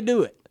know how they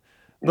do it.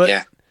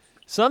 But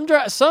some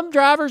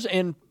drivers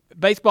and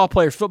baseball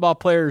players, football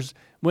players,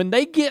 when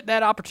they get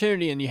that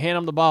opportunity and you hand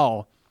them the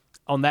ball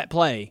on that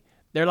play,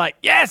 they're like,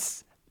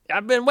 yes,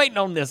 I've been waiting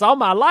on this all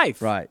my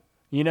life. Right.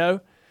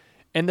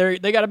 And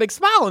they got a big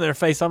smile on their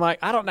face. I'm like,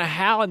 I don't know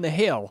how in the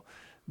hell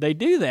they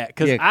do that,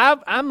 because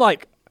I'm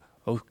like,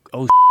 oh,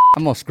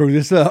 I'm gonna screw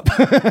this up.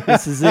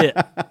 This is it.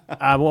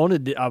 I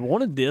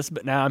wanted this,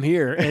 but now I'm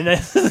here, and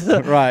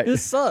right.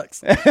 This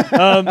sucks.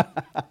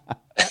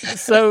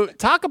 So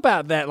talk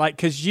about that, like,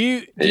 because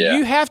you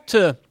have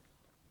to.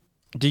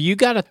 Do you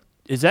gotta?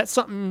 Is that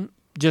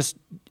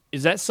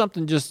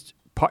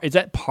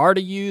part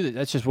of you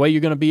that's just the way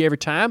you're going to be every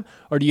time,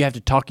 or do you have to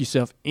talk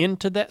yourself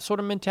into that sort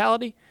of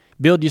mentality?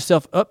 Build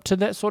yourself up to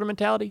that sort of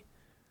mentality?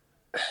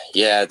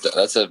 Yeah,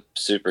 that's a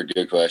super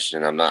good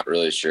question. I'm not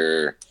really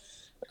sure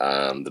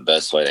the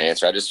best way to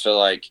answer. I just feel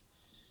like,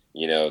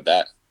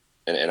 that,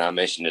 and I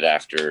mentioned it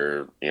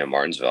after,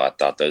 Martinsville. I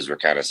thought those were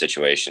kind of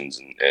situations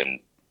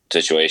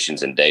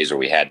and days where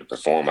we had to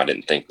perform. I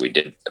didn't think we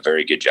did a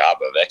very good job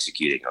of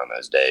executing on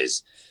those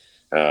days.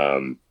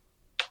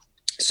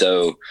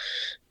 So,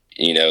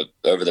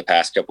 over the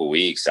past couple of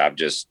weeks, I've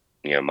just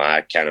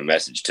my kind of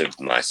message to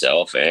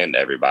myself and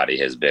everybody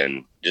has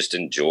been just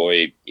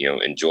enjoy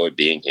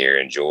being here,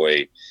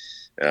 enjoy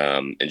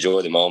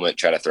the moment,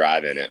 try to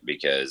thrive in it,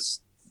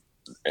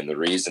 and the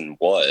reason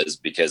was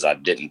because I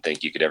didn't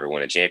think you could ever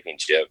win a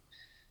championship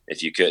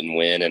if you couldn't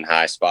win in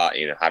high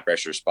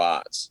pressure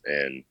spots.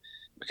 And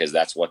because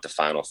that's what the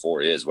Final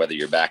Four is, whether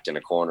you're backed in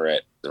a corner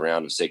at the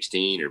round of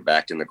 16 or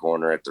backed in the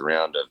corner at the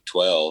round of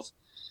 12,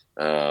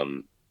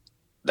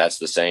 that's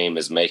the same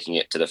as making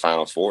it to the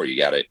Final Four. You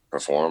got to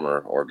perform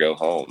or go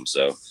home.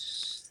 So,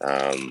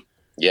 I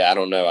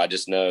don't know. I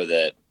just know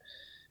that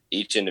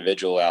each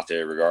individual out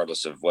there,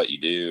 regardless of what you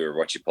do or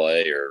what you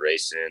play or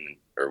race in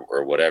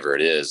or whatever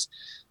it is,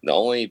 the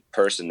only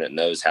person that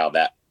knows how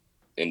that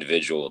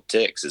individual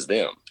ticks is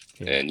them.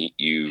 Yeah. And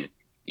you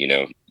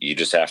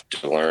just have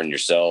to learn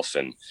yourself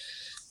and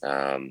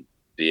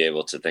be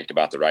able to think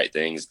about the right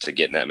things to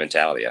get in that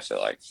mentality, I feel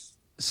like.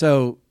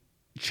 So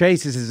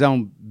Chase is his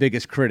own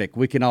biggest critic.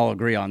 We can all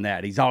agree on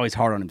that. He's always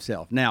hard on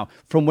himself. Now,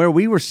 from where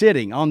we were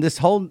sitting on this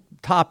whole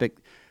topic,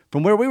 it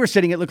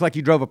looked like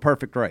you drove a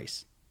perfect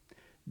race.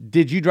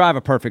 Did you drive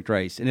a perfect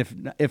race?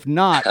 And if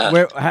not,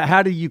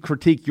 how do you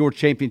critique your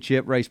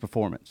championship race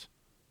performance?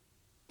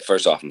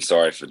 First off, I'm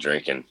sorry for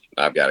drinking.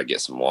 I've got to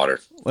get some water.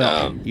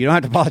 Well, you don't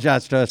have to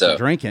apologize to us for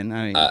drinking.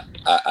 I mean,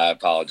 I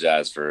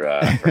apologize for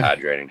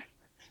hydrating.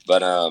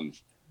 But,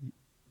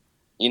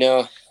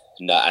 no,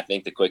 I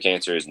think the quick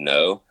answer is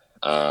no.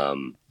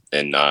 And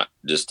not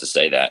just to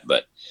say that,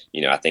 but,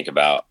 I think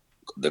about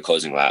the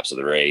closing laps of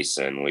the race,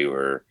 and we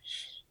were,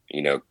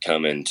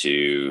 coming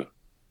to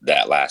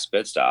that last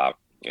pit stop,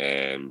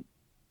 and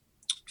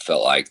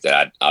felt like that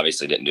I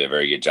obviously didn't do a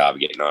very good job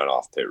of getting on and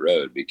off pit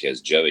road because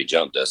Joey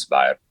jumped us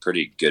by a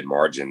pretty good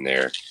margin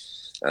there.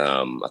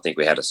 I think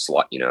we had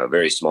a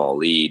very small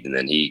lead, and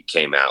then he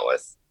came out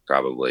with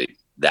probably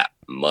that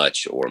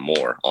much or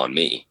more on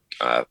me,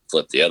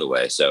 flipped the other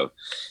way. So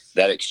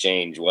that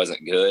exchange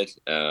wasn't good.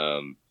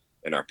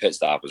 And our pit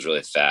stop was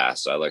really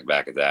fast. So I look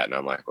back at that and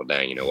I'm like, well,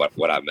 dang,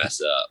 what I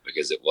mess up,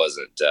 because it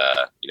wasn't,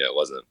 it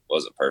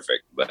wasn't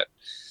perfect, but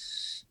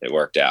it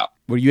worked out.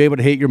 Were you able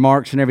to hit your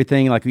marks and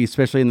everything? Like,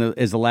 especially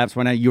as the laps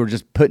went out, you were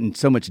just putting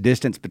so much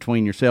distance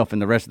between yourself and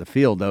the rest of the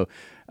field, though.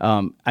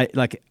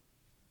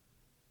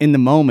 In the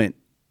moment,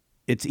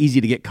 it's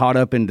easy to get caught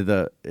up into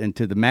the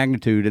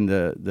magnitude and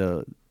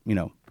the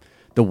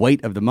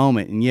weight of the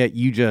moment, and yet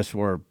you just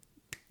were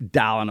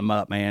dialing them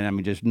up, man. I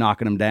mean, just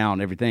knocking them down,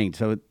 everything.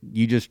 So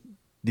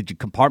did you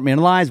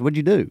compartmentalize? What'd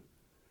you do?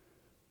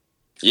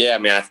 Yeah, I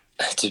mean,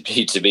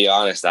 to be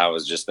honest, I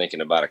was just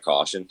thinking about a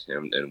caution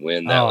and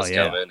when that was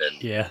coming,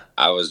 and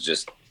I was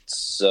just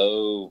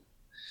so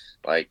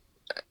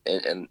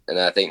and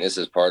I think this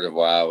is part of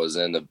why I was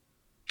in the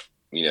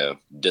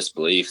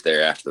disbelief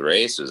there after the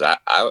race was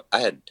I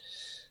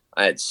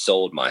had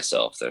sold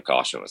myself that a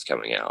caution was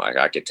coming out. Like,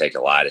 I could take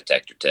a lie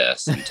detector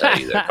test and tell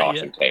you that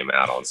caution came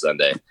out on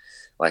Sunday.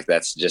 Like,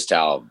 that's just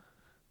how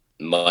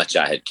much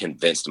I had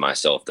convinced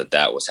myself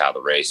that was how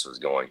the race was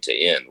going to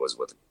end, was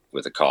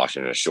with a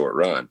caution and a short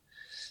run.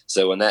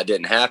 So when that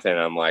didn't happen,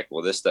 I'm like,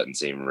 well, this doesn't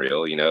seem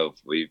real.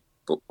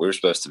 We're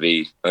supposed to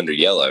be under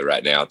yellow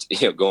right now,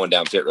 going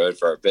down pit road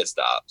for our pit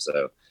stop.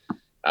 So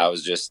I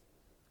was just,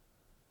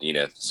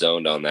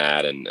 zoned on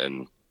that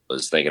and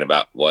was thinking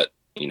about what,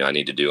 I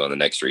need to do on the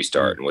next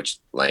restart and which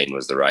lane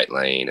was the right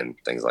lane and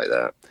things like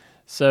that.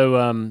 So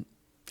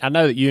I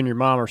know that you and your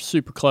mom are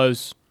super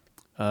close.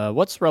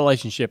 What's the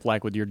relationship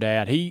like with your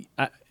dad?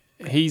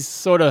 He's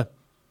sort of,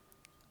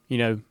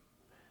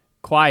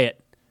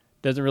 quiet,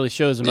 doesn't really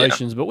show his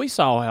emotions, but we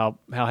saw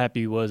how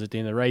happy he was at the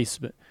end of the race.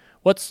 But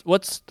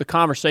what's the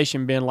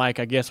conversation been like,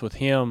 I guess, with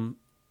him?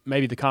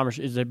 Maybe the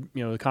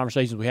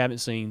conversations we haven't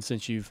seen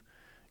since you've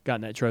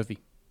gotten that trophy.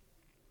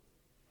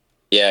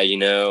 Yeah,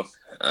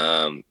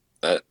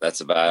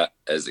 that's about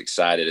as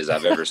excited as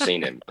I've ever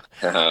seen him.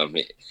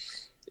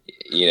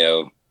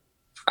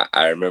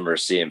 I remember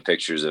seeing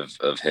pictures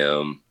of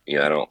him.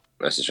 I don't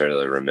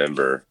necessarily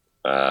remember,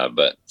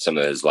 but some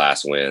of his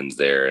last wins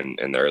there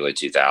in the early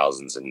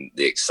 2000s and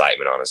the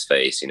excitement on his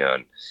face, and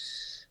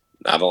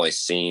I've only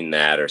seen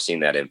that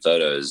in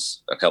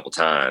photos a couple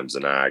times,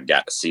 and I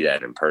got to see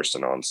that in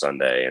person on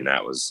Sunday, and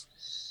that was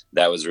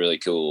really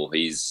cool.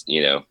 He's,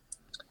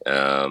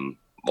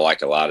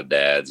 like a lot of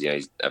dads,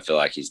 I feel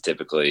like he's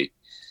typically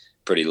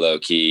pretty low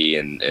key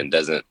and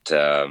doesn't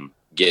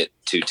get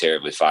too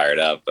terribly fired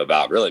up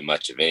about really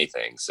much of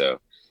anything. So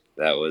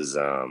that was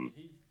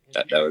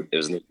it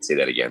was neat to see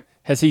that again.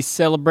 Has he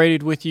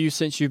celebrated with you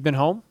since you've been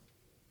home?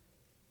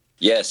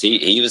 Yes,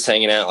 he was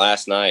hanging out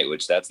last night,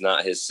 which that's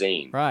not his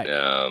scene, right?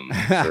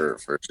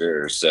 For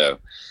sure. So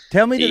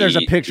tell me that there's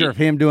a picture of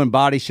him doing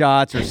body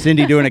shots or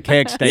Cindy doing a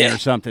keg stand or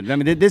something. I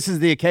mean, this is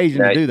the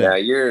occasion to do that. Now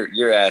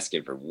you're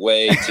asking for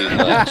way too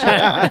much.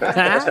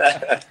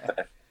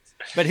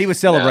 But he was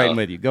celebrating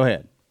with you. Go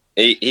ahead.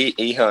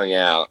 He hung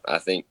out. I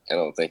still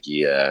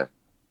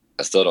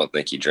don't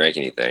think he drank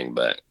anything,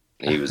 but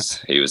he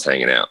was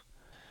hanging out.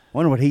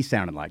 Wonder what he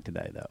sounded like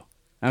today, though.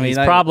 I mean, he's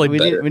probably we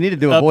need to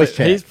do a voice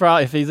chat. He's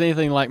probably, if he's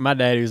anything like my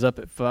dad, who's up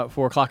at 4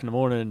 o'clock in the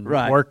morning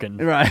working.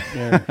 Right.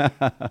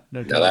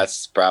 No,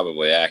 that's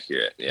probably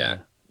accurate. Yeah,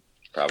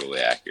 probably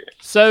accurate.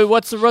 So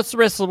what's the rest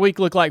of the week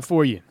look like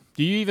for you?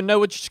 Do you even know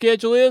what your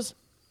schedule is?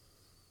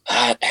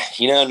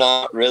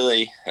 Not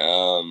really.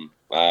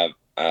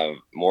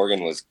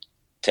 Morgan was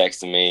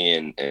texting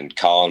me and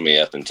calling me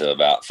up until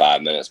about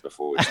 5 minutes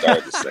before we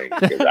started this thing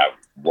because I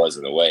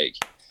wasn't awake.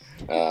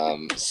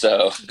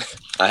 So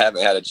I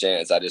haven't had a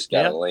chance. I just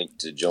got a link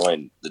to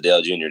join the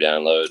Dale Jr.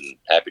 download and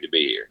happy to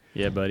be here.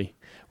 Yeah, buddy.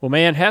 Well,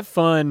 man, have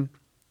fun.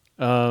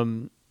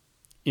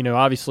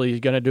 Obviously you're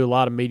going to do a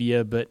lot of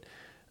media, but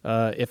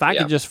if I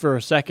could just for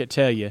a second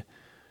tell you,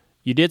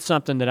 you did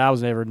something that I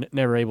was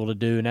never able to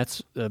do, and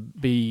that's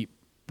be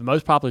the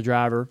most popular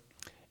driver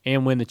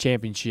and win the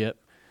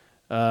championship.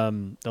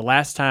 The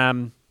last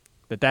time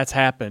that's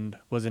happened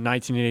was in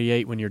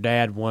 1988 when your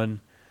dad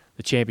won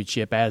the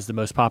championship as the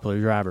most popular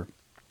driver.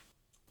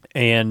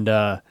 And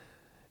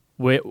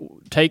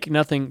taking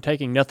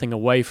nothing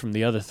away from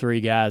the other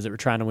three guys that were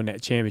trying to win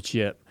that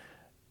championship,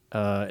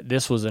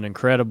 this was an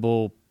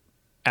incredible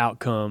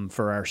outcome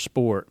for our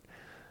sport.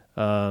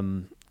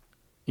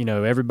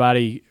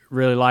 Everybody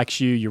really likes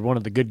you. You're one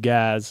of the good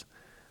guys.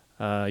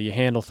 You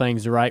handle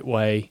things the right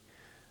way.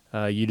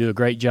 You do a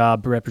great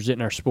job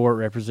representing our sport,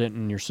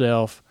 representing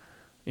yourself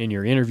in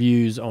your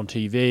interviews on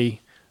TV.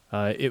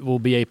 It will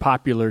be a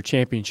popular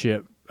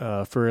championship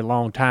for a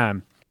long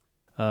time.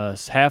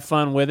 Have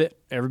fun with it.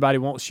 Everybody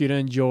wants you to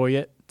enjoy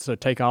it, so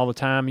take all the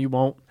time you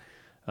want.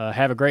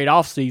 Have a great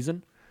off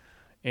season,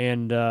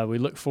 and we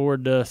look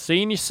forward to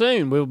seeing you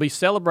soon. We'll be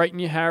celebrating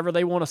you however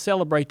they want to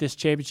celebrate this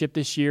championship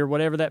this year,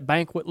 whatever that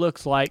banquet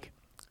looks like.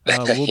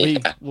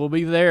 We'll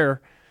be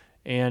there,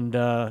 and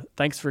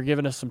thanks for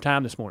giving us some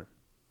time this morning.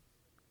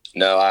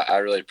 No, I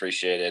really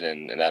appreciate it,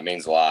 and that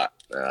means a lot.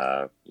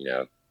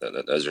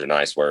 Those are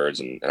nice words,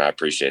 and I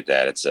appreciate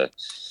that.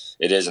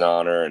 It is an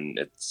honor, and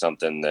it's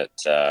something that,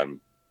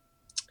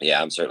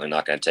 I'm certainly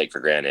not going to take for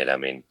granted. I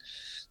mean,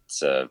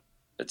 it's a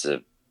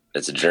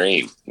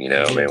dream,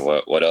 I mean,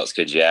 what else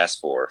could you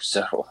ask for?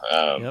 So,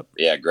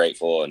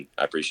 grateful, and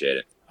I appreciate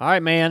it. All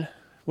right, man.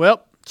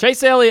 Well,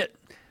 Chase Elliott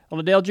on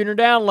the Dale Jr.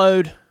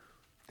 Download.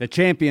 The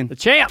champion. The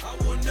champ. I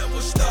will never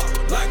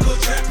stop like a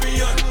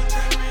champion.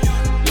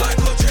 Like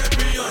a champion.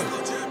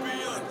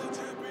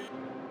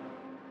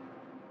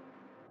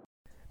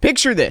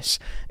 Picture this.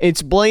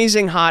 It's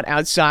blazing hot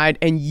outside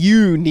and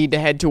you need to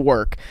head to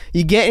work.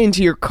 You get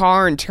into your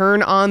car and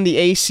turn on the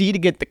AC to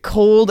get the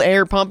cold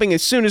air pumping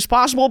as soon as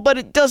possible, but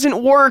it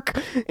doesn't work.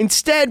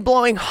 Instead,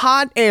 blowing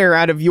hot air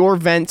out of your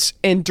vents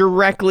and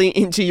directly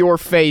into your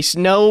face.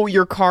 No,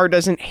 your car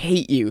doesn't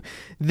hate you.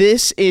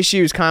 This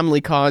issue is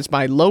commonly caused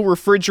by low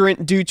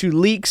refrigerant due to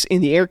leaks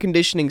in the air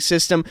conditioning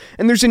system,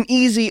 and there's an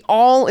easy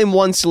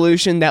all-in-one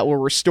solution that will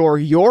restore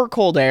your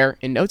cold air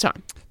in no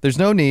time. There's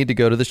no need to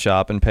go to the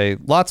shop and pay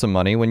lots of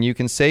money when you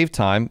can save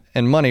time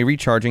and money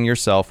recharging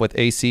yourself with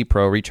AC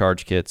Pro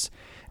Recharge Kits.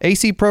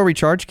 AC Pro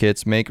Recharge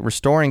Kits make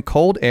restoring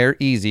cold air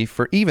easy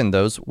for even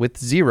those with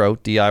zero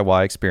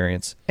DIY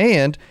experience.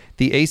 And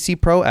the AC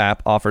Pro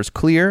app offers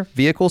clear,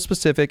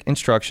 vehicle-specific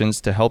instructions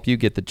to help you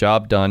get the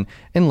job done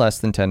in less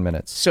than 10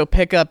 minutes. So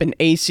pick up an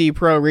AC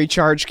Pro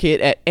Recharge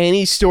Kit at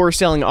any store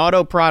selling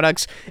auto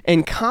products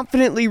and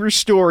confidently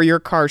restore your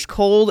car's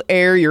cold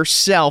air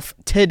yourself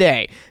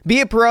today.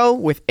 Be a pro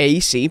with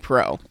AC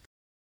Pro.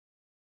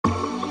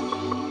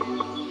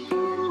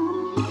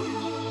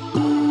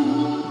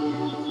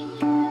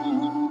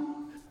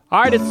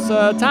 All right, it's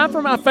time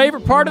for my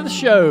favorite part of the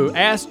show,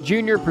 Ask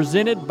Junior,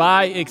 presented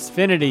by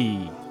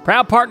Xfinity.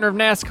 Proud partner of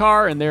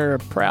NASCAR, and they're a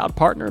proud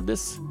partner of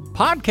this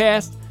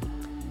podcast.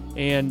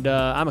 And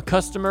I'm a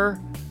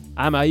customer.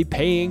 I'm a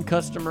paying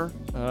customer.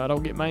 I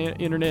don't get my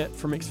internet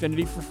from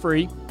Xfinity for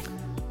free,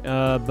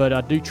 but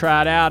I do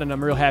try it out, and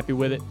I'm real happy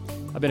with it.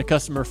 I've been a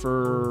customer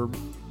for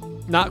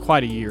not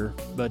quite a year,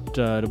 but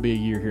it'll be a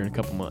year here in a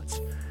couple months.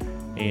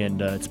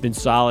 And it's been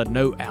solid.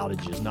 No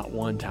outages. Not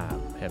one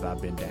time have I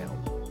been down.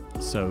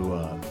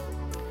 So,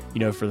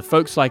 for the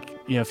folks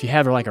if you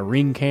have like a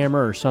Ring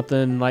camera or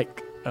something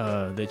like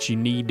that you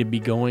need to be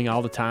going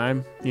all the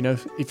time,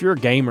 if you're a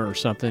gamer or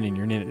something and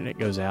your internet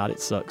goes out, it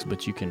sucks,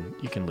 but you can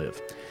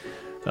live.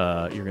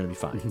 You're going to be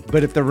fine.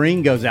 But if the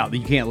Ring goes out,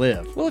 then you can't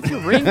live. Well, if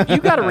you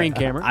got a Ring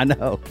camera. I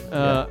know.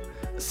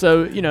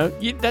 So,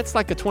 that's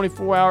like a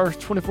 24-hour,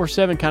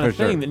 24/7 kind of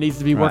thing that needs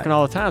to be working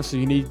all the time. So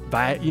you need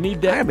that. I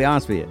gotta be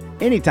honest with you.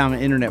 Anytime an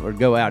internet would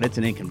go out, it's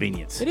an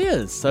inconvenience. It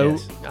is. So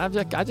I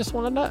just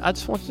want to know. I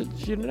just want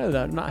you to know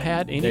that I've not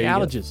had any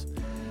outages.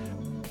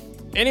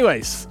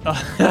 Anyways.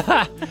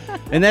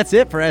 And that's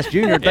it for Ask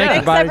Junior.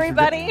 Thanks,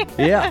 everybody.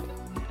 Yeah.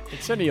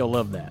 Cindy will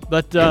love that.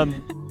 But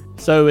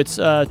so it's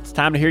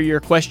time to hear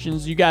your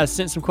questions. You guys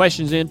sent some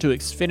questions in to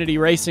Xfinity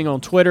Racing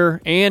on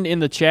Twitter and in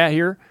the chat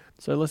here.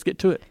 So let's get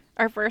to it.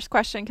 Our first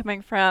question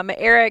coming from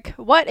Eric.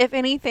 What, if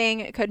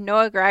anything, could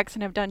Noah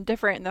Gragson have done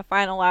different in the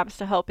final laps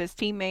to help his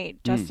teammate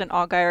Justin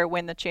Allgaier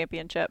win the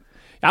championship?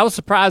 I was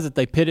surprised that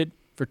they pitted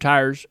for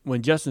tires.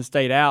 When Justin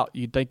stayed out,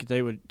 you'd think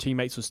that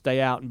teammates would stay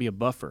out and be a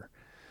buffer.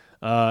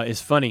 It's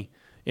funny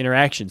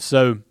interaction.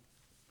 So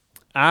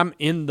I'm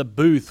in the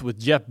booth with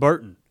Jeff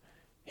Burton.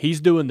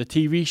 He's doing the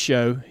TV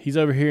show. He's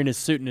over here in his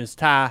suit and his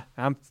tie.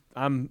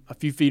 I'm a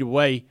few feet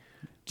away,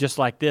 just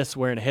like this,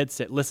 wearing a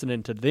headset,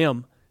 listening to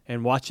them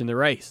and watching the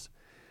race.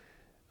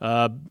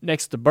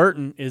 Next to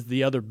Burton is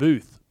the other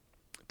booth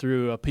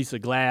through a piece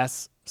of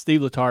glass. Steve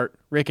Letarte,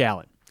 Rick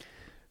Allen.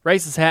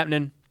 Race is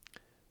happening.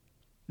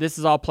 This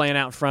is all playing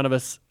out in front of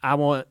us. I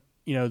want,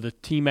 the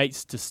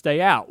teammates to stay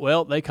out.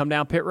 Well, they come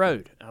down pit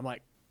road. I'm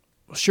like,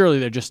 well, surely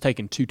they're just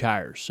taking 2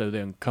 tires, so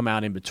they'll come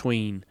out in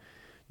between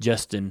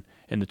Justin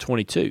and the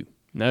 22.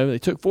 No, they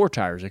took 4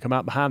 tires. They come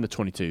out behind the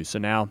 22. So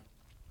now,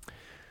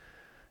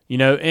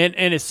 and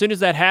as soon as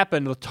that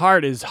happened,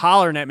 Letarte is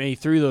hollering at me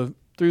through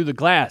the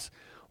glass.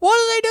 What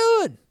are they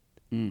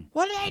doing?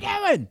 What are they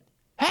doing?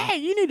 Hey,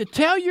 you need to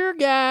tell your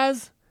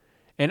guys.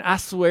 And I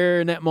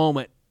swear in that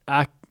moment,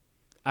 I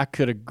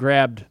could have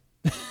grabbed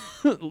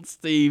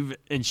Steve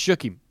and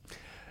shook him.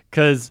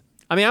 Because,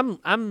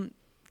 I'm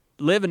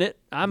living it.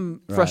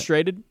 I'm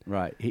frustrated.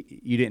 Right.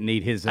 You didn't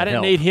need his help. I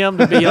didn't need him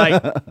to be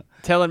like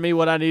telling me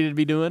what I needed to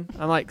be doing.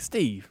 I'm like,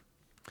 Steve,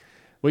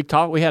 we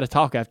had a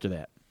talk after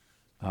that.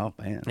 Oh,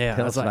 man. Yeah,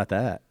 Tell us about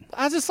that.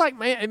 I was just like,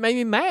 man, it made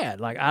me mad.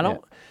 Like,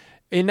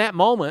 in that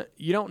moment,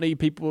 you don't need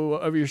people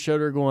over your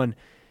shoulder going,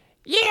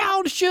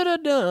 y'all should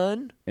have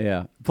done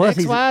Plus,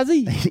 X, Y,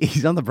 Z.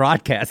 He's on the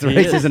broadcast. The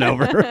race isn't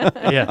over.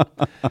 Yeah.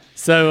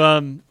 So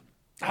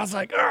I was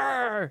like,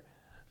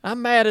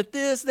 I'm mad at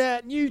this,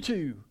 that, and you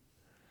two.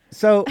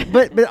 So,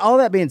 but all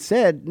that being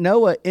said,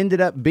 Noah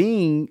ended up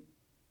being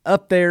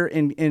up there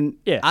in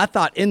I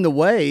thought in the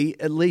way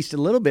at least a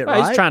little bit,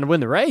 right? He's trying to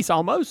win the race,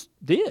 almost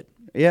did.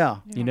 Yeah.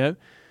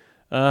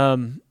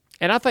 And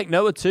I think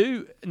Noah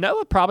too.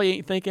 Noah probably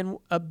ain't thinking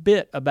a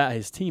bit about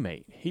his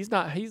teammate. He's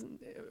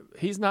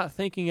not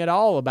thinking at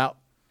all about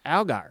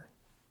Allgaier.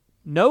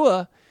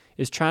 Noah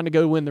is trying to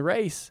go win the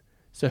race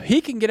so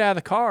he can get out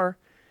of the car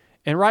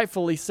and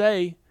rightfully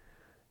say,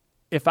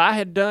 if I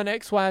had done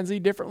X, Y, and Z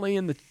differently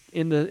in the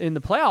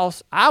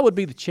playoffs, I would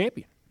be the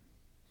champion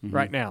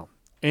right now.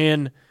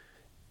 And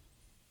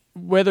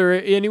whether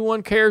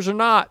anyone cares or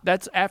not,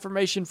 that's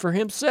affirmation for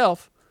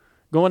himself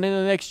going into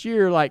the next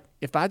year. Like,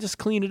 if I just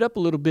clean it up a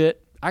little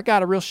bit, I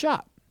got a real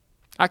shot.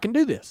 I can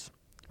do this.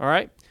 All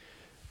right.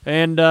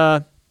 And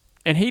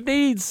he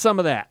needs some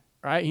of that,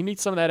 right? He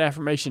needs some of that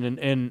affirmation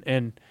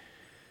and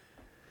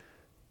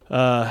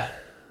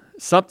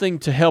something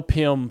to help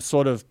him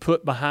sort of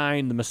put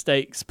behind the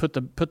mistakes, put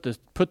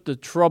the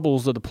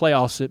troubles of the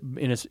playoffs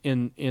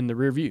in the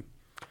rear view.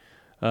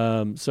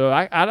 So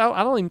I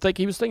don't even think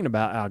he was thinking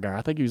about Allgaier.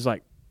 I think he was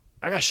like,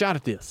 I got a shot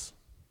at this,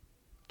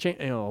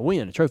 a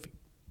win, a trophy.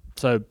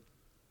 So,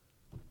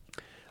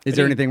 is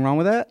there anything wrong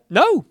with that?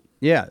 No.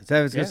 Yeah, so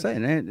I was going to say,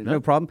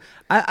 no problem.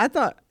 I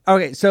thought,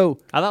 okay, so.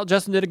 I thought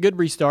Justin did a good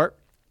restart.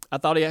 I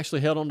thought he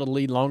actually held on to the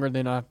lead longer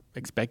than I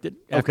expected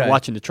after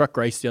watching the truck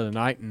race the other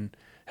night and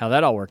how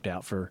that all worked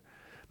out for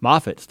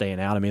Moffitt staying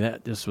out. I mean,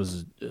 that just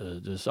was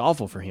just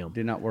awful for him.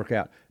 Did not work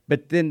out.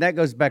 But then that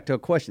goes back to a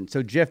question.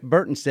 So Jeff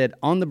Burton said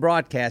on the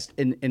broadcast,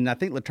 and I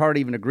think Letarte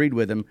even agreed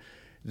with him,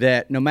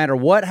 that no matter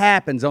what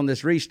happens on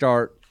this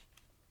restart,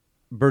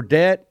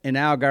 Burdett and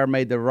Allgaier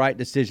made the right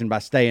decision by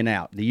staying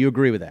out. Do you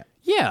agree with that?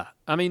 Yeah.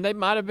 I mean, they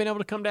might have been able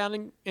to come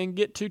down and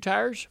get 2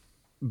 tires.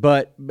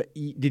 But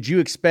did you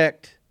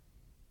expect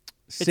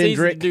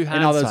Cindric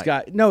and all those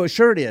guys? No,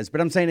 sure it is. But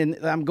I'm saying,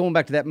 I'm going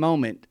back to that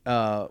moment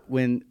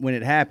when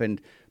it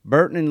happened.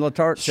 Burton and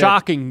Letarte said,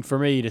 shocking for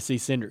me to see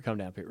Cindric come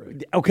down pit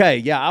road. Okay,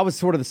 yeah, I was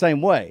sort of the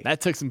same way.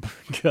 That took some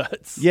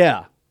guts.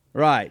 Yeah,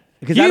 right.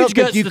 Because Huge I don't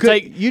guts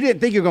think you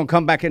didn't think you were going to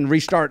come back and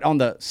restart on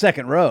the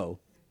second row.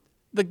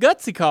 The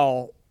gutsy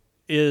call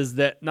is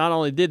that not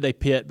only did they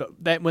pit, but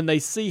that when they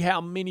see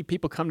how many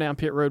people come down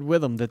pit road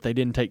with them, that they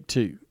didn't take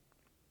 2.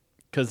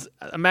 Because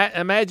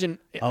imagine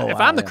if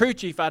I'm the crew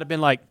chief, I'd have been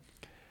like,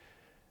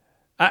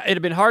 it'd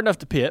have been hard enough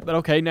to pit, but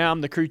okay, now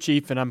I'm the crew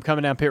chief and I'm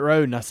coming down pit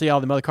road and I see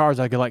all the other cars,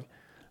 I'd go like,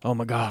 oh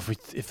my God,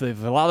 if a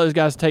lot of those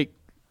guys take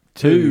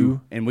 2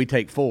 and we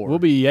take 4, we'll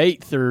be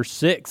 8th or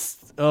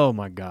 6th. Oh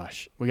my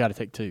gosh, we got to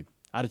take 2.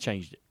 I'd have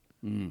changed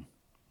it.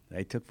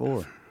 They took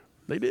 4.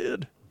 They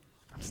did.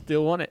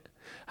 Still won it.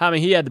 I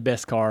mean, he had the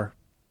best car.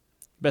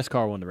 Best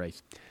car won the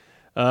race.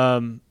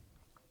 And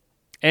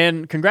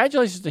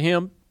congratulations to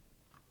him.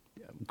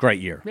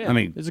 Great year. Yeah, I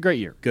mean, it's a great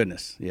year.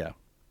 Goodness, yeah.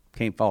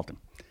 Can't fault him.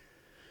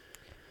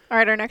 All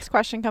right, our next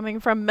question coming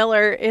from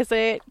Miller. Is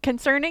it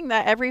concerning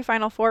that every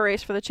Final Four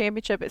race for the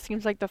championship, it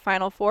seems like the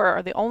Final Four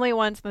are the only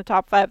ones in the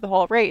top 5 the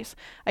whole race?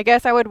 I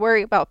guess I would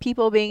worry about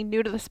people being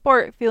new to the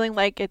sport, feeling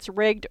like it's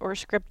rigged or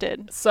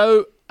scripted.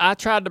 So I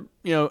tried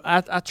to,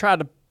 I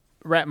tried to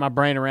wrap my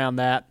brain around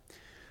that.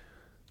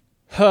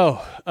 So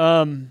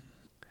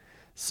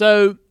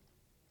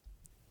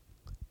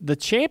the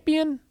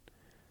champion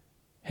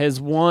has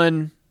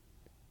won.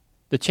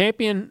 The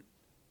champion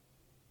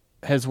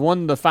has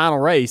won the final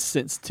race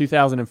since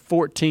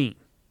 2014.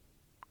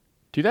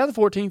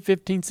 2014,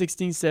 15,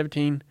 16,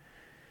 17,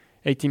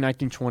 18,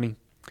 19, 20.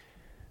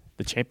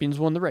 the champions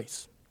won the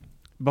race.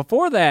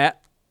 Before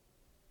that,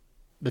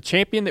 the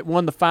champion that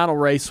won the final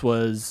race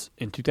was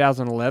in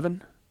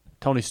 2011,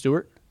 Tony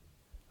Stewart.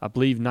 I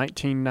believe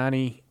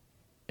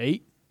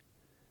 1998,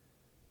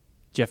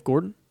 Jeff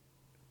Gordon.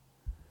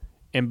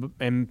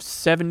 And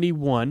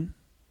 71,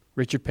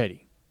 Richard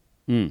Petty.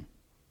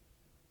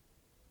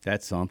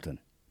 That's something.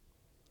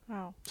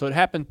 Wow. So it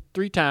happened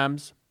 3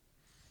 times.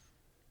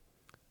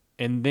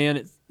 And then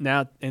it's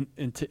now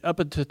up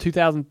until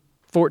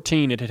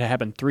 2014, it had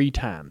happened 3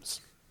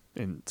 times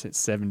since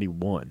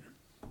 71.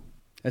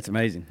 That's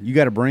amazing. You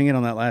got to bring it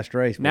on that last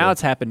race. Now boy.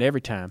 it's happened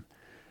every time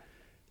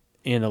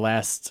in the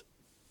last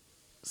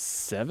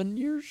 7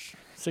 years,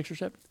 6 or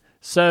 7.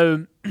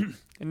 So,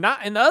 and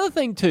the other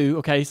thing too.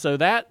 Okay, so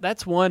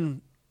that's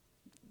one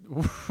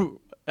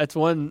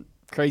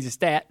crazy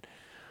stat.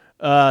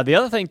 The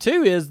other thing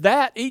too is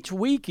that each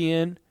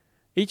weekend,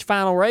 each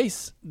final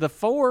race, the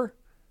four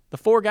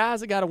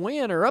guys that got a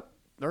win are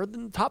in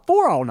the top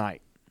 4 all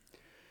night.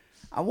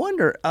 I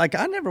wonder, I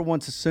never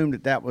once assumed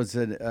that was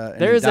an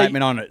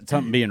indictment on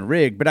something being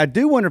rigged, but I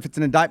do wonder if it's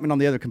an indictment on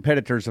the other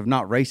competitors of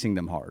not racing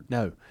them hard.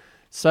 No.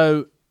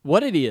 So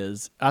what it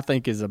is, I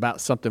think, is about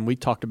something we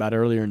talked about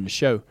earlier in the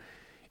show.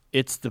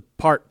 It's the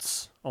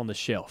parts on the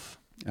shelf.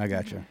 I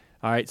got you.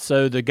 All right,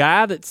 so the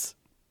guy that's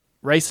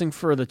racing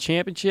for the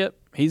championship,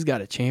 he's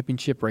got a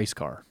championship race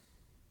car.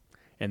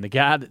 And the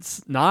guy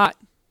that's not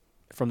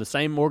from the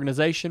same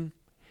organization,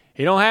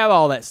 he don't have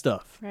all that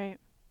stuff. Right.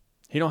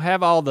 He don't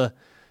have all the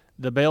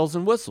bells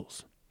and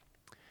whistles.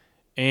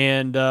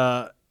 And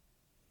it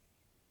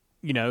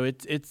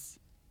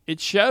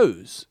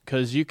shows,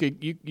 because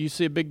you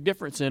see a big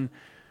difference in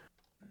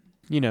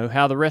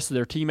how the rest of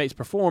their teammates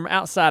perform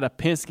outside of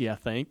Penske, I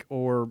think,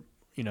 or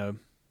I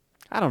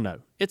don't know.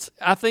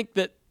 I think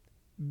that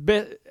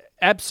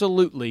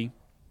absolutely,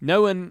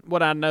 knowing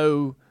what I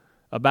know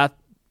about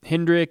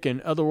Hendrick and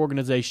other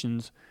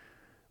organizations,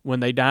 when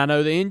they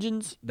dyno the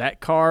engines,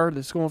 that car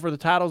that's going for the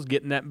title is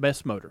getting that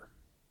best motor.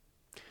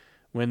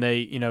 When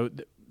they,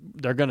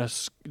 they're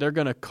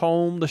gonna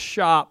comb the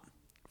shop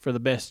for the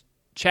best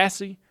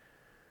chassis,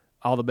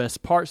 all the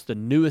best parts, the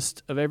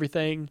newest of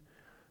everything,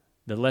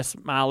 the less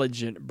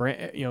mileage and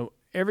brand,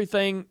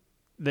 everything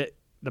that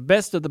the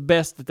best of the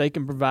best that they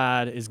can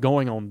provide is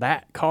going on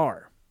that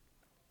car.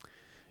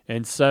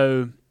 And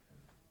so,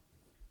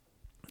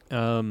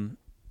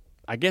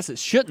 I guess it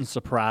shouldn't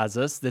surprise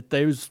us that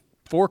those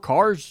 4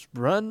 cars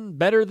run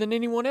better than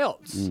anyone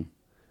else.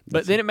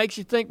 But then it makes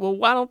you think, well,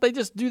 why don't they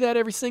just do that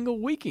every single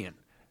weekend?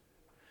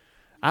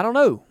 I don't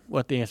know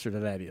what the answer to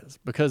that is,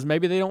 because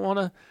maybe they don't want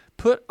to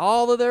put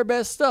all of their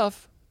best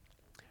stuff,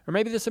 or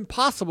maybe it's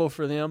impossible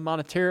for them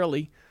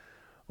monetarily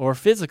or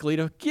physically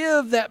to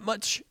give that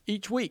much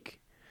each week.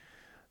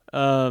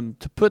 To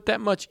put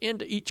that much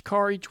into each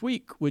car each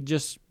week would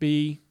just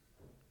be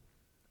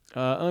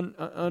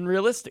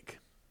unrealistic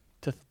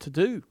to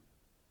do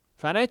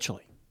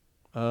financially.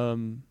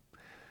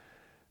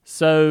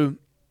 So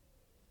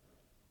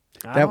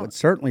that would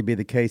certainly be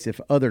the case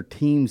if other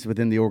teams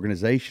within the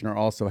organization are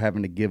also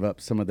having to give up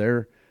some of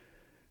their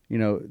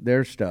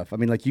stuff. I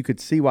mean, like, you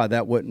could see why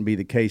that wouldn't be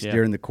the case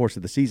during the course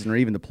of the season or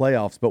even the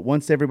playoffs. But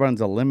once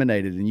everyone's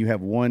eliminated and you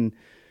have one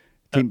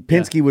team,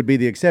 Penske would be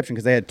the exception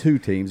because they had 2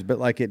 teams. But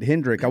like at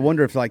Hendrick, I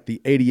wonder if like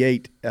the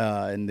 88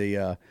 and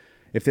the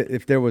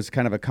if there was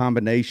kind of a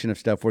combination of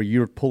stuff where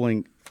you're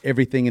pulling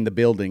everything in the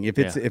building. If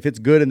it's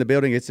good in the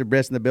building, it's the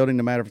best in the building.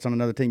 No matter if it's on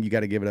another team, you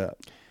got to give it up.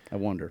 I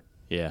wonder.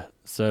 Yeah.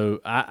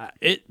 So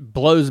it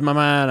blows my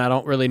mind. I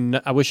don't really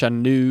know. I wish I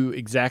knew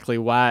exactly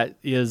why it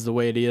is the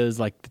way it is,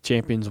 like the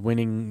champions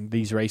winning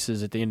these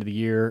races at the end of the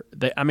year.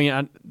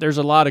 There's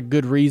a lot of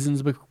good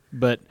reasons,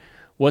 but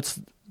what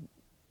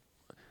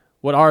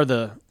are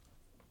the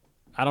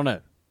 – I don't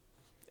know.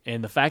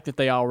 And the fact that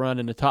they all run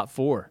in the top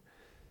 4,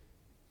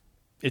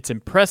 it's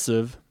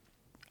impressive.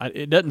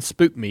 It doesn't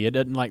spook me. It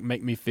doesn't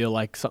make me feel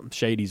like something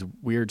shady's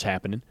weird's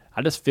happening.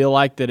 I just feel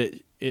like that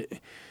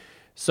it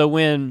so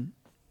when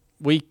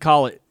we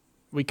call it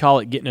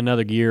getting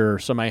another gear, or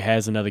somebody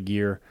has another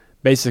gear,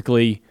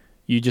 basically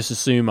you just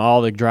assume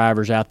all the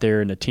drivers out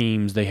there and the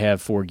teams, they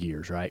have 4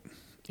 gears, right?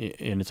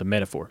 And it's a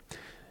metaphor.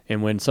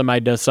 And when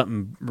somebody does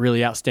something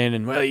really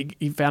outstanding, well,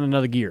 he found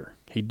another gear.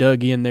 He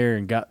dug in there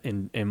and got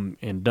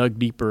and dug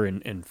deeper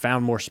and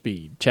found more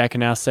speed. Chad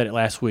Canal said it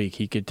last week.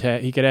 He could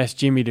ask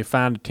Jimmy to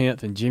find a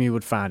 10th, and Jimmy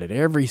would find it.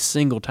 Every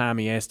single time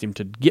he asked him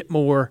to get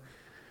more,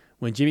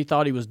 when Jimmy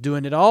thought he was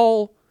doing it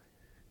all,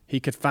 he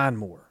could find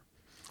more.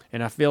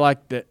 And I feel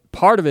like that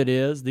part of it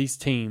is these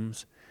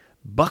teams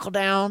buckle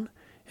down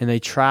and they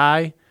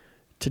try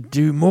to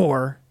do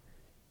more,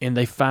 and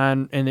they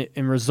find and it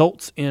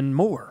results in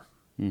more.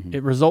 Mm-hmm.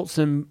 It results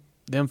in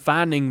them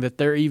finding that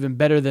they're even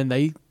better than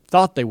they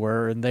thought they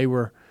were, and they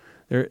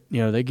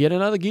get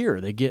another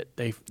gear. They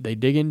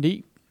dig in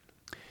deep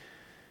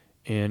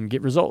and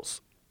get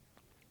results.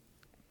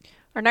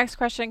 Our next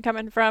question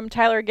coming from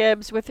Tyler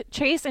Gibbs. With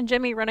Chase and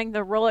Jimmy running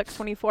the Rolex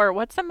 24,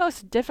 what's the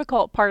most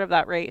difficult part of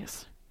that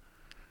race?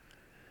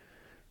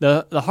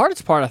 The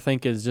hardest part, I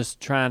think, is just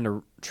trying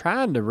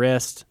to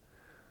rest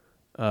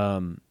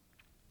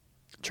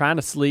trying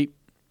to sleep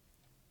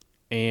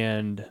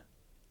and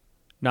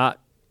not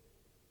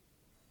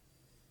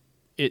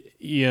it.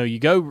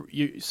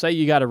 You say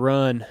you got to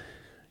run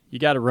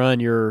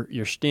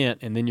your stint,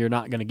 and then you're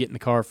not going to get in the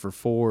car for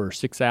 4 or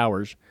 6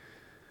 hours.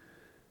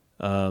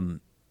 Going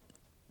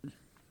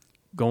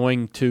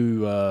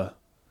to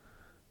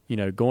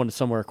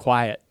somewhere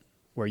quiet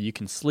where you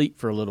can sleep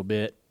for a little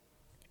bit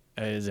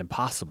is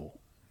impossible.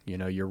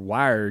 You're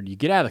wired. You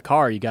get out of the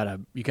car, you got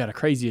a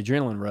crazy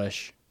adrenaline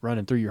rush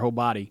running through your whole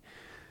body.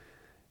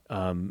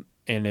 And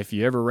if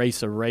you ever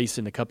race a race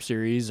in the Cup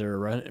Series or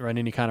run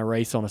any kind of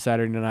race on a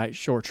Saturday night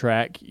short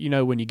track,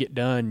 when you get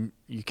done,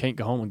 you can't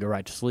go home and go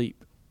right to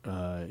sleep.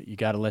 You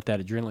got to let that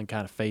adrenaline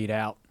kind of fade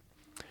out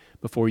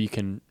before you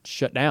can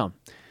shut down.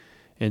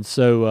 And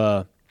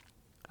so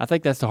I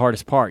think that's the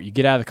hardest part. You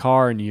get out of the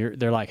car and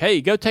they're like,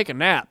 "Hey, go take a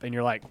nap," and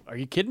you're like, "Are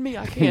you kidding me?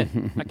 I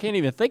can't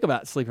even think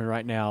about sleeping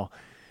right now."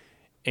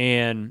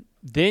 And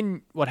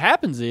then what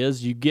happens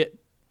is you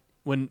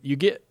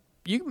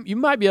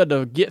might be able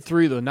to get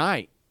through the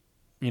night,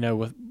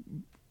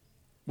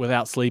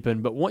 without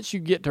sleeping. But once you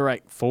get to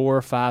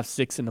 4, 5,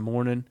 6 in the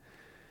morning,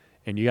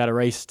 and you got to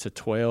race to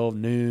 12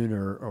 noon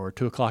or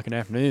 2 o'clock in the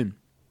afternoon,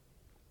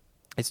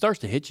 it starts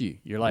to hit you.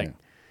 You're like,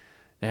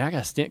 "Man, I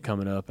got a stint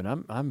coming up, and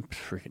I'm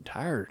freaking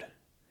tired,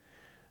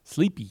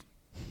 sleepy,"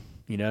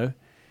 And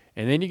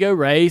then you go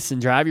race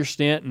and drive your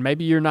stint, and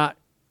maybe you're not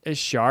as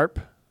sharp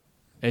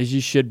as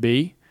you should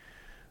be,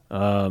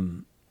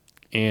 and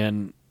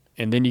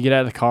then you get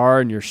out of the car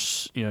and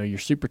you're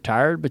super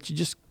tired, but you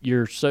just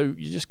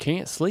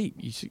can't sleep.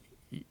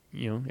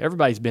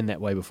 Everybody's been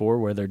that way before,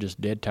 where they're just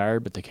dead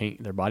tired, but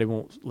their body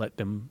won't let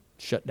them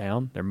shut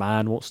down. Their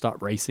mind won't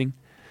stop racing.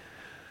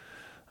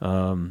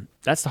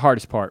 That's the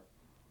hardest part.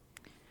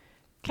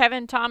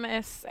 Kevin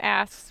Thomas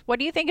asks, what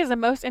do you think is the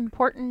most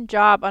important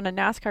job on a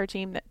NASCAR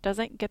team that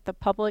doesn't get the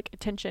public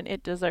attention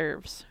it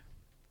deserves?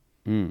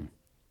 That's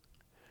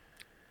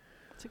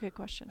a good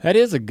question. That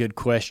is a good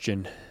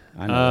question.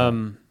 I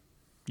know.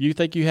 You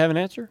think you have an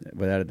answer?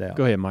 Without a doubt.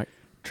 Go ahead, Mike.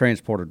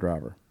 Transporter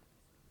driver.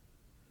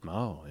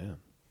 Oh, yeah.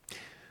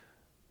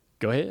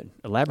 Go ahead.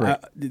 Elaborate.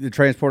 The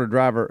transporter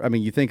driver,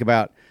 you think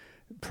about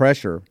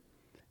pressure.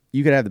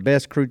 You could have the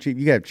best crew chief.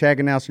 You could have Chad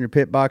Ganous in your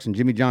pit box and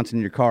Jimmy Johnson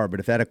in your car, but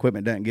if that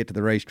equipment doesn't get to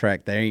the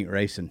racetrack, they ain't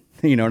racing.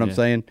 You know what I'm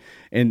saying?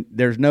 And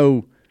there's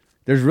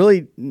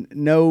really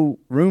no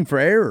room for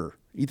error.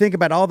 You think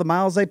about all the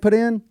miles they put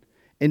in,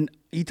 and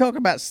you talk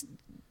about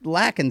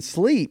lacking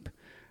sleep.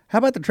 How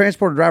about the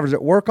transporter drivers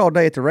that work all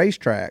day at the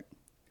racetrack?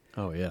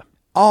 Oh, yeah.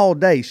 All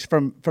day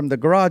from the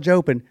garage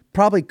open,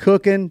 probably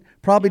cooking,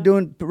 probably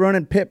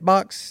running pit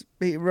box,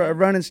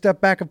 running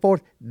stuff back and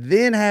forth,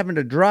 then having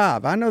to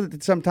drive. I know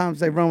that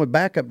sometimes they run with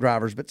backup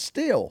drivers, but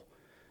still,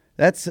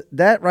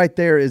 that right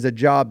there is a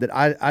job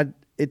that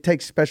it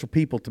takes special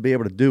people to be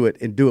able to do it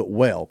and do it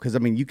well. Because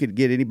you could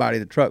get anybody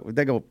in the truck,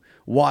 they go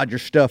wad your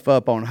stuff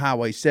up on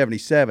Highway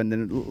 77,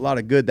 then a lot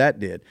of good that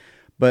did.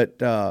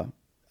 But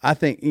I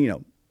think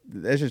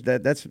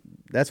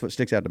that's what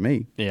sticks out to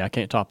me. Yeah, I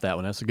can't top that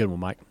one. That's a good one,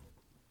 Mike.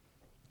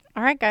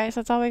 All right, guys,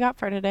 that's all we got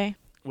for today.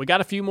 We got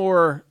a few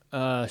more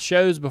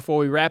shows before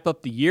we wrap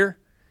up the year,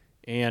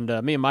 and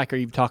me and Mike are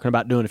even talking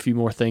about doing a few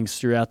more things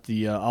throughout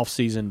the off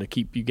season to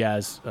keep you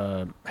guys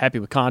happy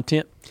with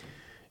content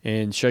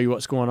and show you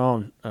what's going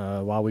on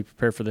while we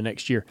prepare for the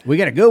next year. We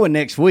got a good one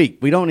next week.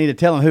 We don't need to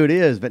tell them who it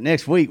is, but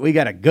next week we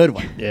got a good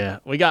one. Yeah,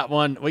 we got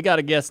one. We got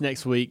a guest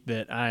next week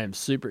that I am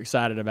super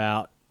excited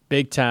about.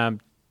 Big time,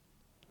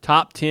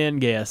 top 10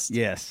 guest.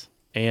 Yes,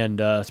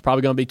 and it's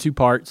probably going to be 2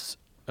 parts.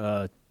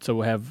 So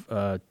we'll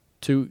have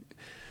two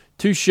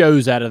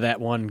shows out of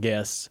that one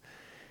guest,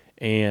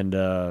 and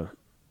I'm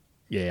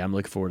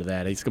looking forward to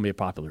that. It's going to be a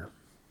popular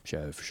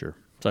show for sure.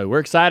 So we're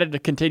excited to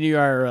continue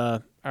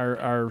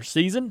our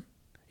season,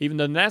 even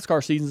though the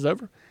NASCAR season's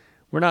over.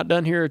 We're not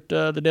done here at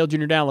the Dale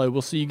Jr. Download.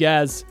 We'll see you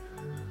guys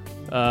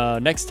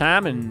next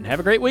time, and have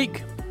a great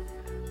week.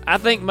 I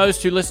think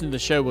most who listen to the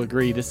show will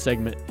agree this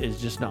segment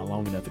is just not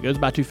long enough. It goes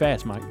by too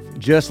fast, Mike.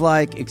 Just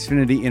like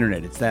Xfinity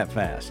Internet, it's that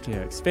fast.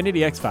 Yeah, Xfinity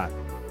X5.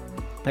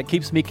 That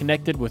keeps me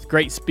connected with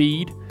great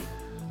speed.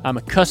 I'm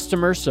a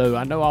customer, so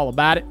I know all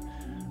about it.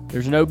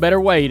 There's no better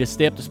way to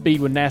stay up to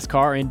speed with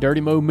NASCAR and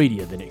Dirty Mo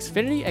Media than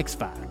Xfinity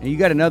X5. And you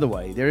got another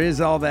way. There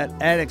is all that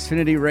at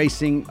Xfinity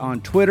Racing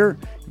on Twitter.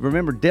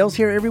 Remember, Dale's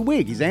here every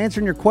week. He's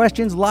answering your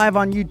questions live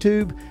on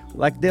YouTube,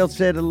 like Dale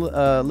said a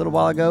little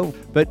while ago.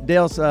 But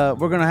Dale's, we're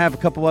going to have a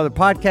couple other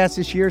podcasts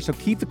this year, so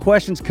keep the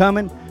questions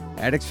coming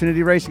at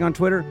Xfinity Racing on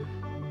Twitter.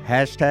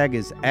 Hashtag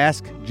is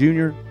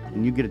AskJunior,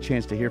 and you get a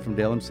chance to hear from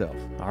Dale himself.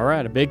 All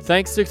right, a big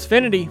thanks to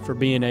Xfinity for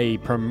being a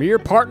premier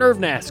partner of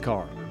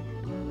NASCAR.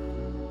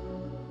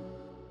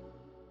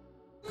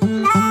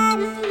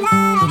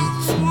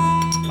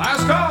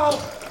 Last call.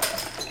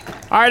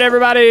 All right,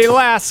 everybody,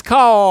 last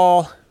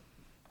call.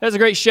 That was a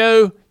great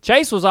show.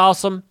 Chase was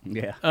awesome.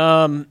 Yeah.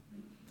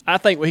 I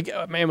think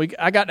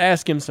I got to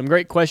ask him some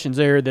great questions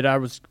there that I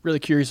was really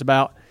curious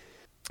about.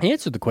 He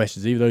answered the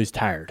questions even though he's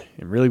tired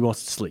and really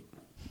wants to sleep.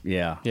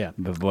 Yeah. Yeah.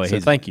 But boy, so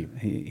thank you.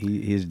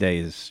 His day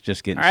is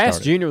just getting started. Our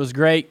Ask Junior was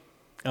great.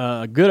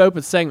 A good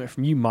open segment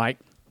from you, Mike.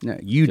 No,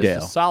 you, Just Dale.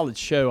 a solid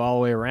show all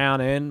the way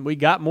around, and we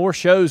got more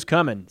shows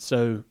coming.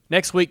 So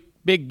next week,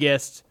 big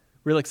guests.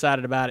 Real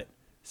excited about it.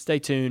 Stay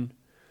tuned.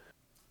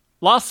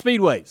 Lost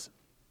Speedways.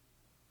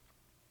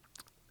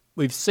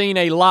 We've seen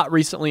a lot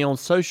recently on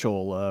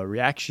social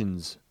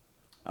reactions.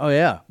 Oh,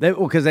 yeah.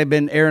 Because they've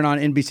been airing on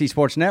NBC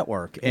Sports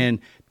Network. And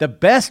the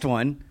best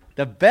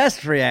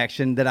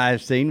reaction that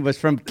I've seen was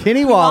from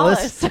Kenny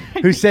Wallace,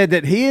 who said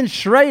that he and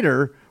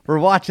Schrader were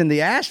watching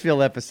the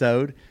Asheville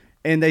episode,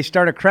 and they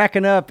started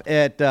cracking up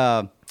at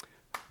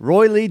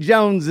Roy Lee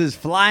Jones's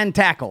flying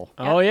tackle.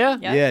 Oh, yeah?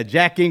 Yeah,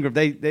 Jack Ingram.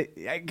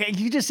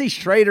 You just see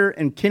Schrader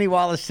and Kenny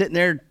Wallace sitting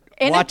there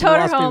in a watching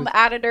Lost motorhome Speedways.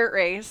 at a dirt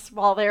race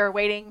while they were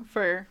waiting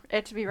for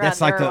it to be run. That's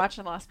They like were the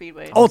watching Lost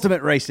Speedways.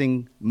 ultimate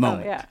racing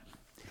moment. Oh, yeah.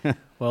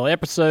 Well,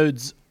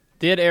 episodes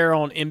did air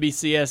on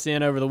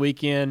NBCSN over the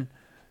weekend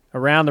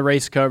around the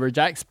race coverage.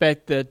 I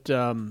expect that,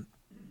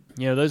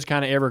 those are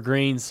kind of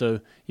evergreens, so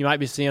you might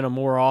be seeing them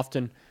more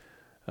often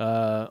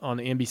on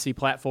the NBC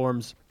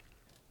platforms.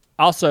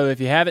 Also,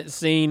 if you haven't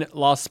seen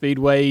Lost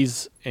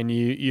Speedways and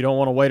you don't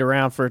want to wait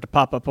around for it to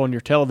pop up on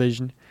your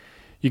television,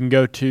 you can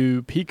go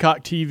to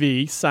Peacock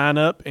TV, sign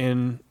up,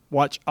 and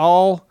watch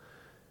all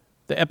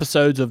the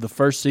episodes of the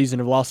first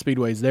season of Lost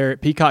Speedways there at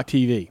Peacock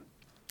TV.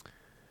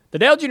 The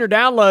Dale Jr.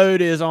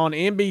 Download is on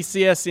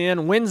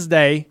NBCSN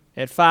Wednesday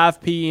at 5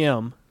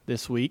 p.m.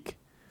 this week.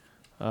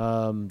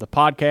 The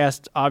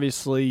podcast,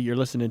 obviously, you're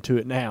listening to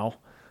it now,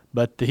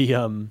 but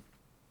the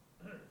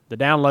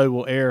download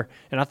will air.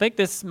 And I think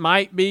this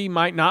might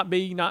not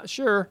be, not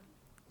sure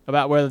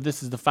about whether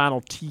this is the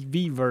final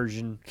TV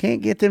version.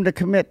 Can't get them to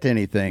commit to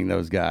anything,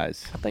 those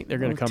guys. I think they're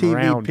going to come TV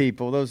around.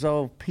 people, those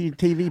old TV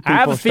people I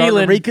have a starting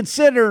feeling, to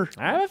reconsider.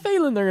 I have a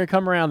feeling they're going to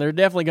come around. They're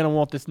definitely going to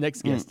want this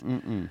next guest.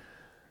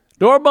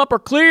 Door bumper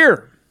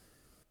clear.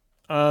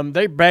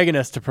 They're begging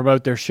us to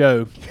promote their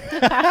show.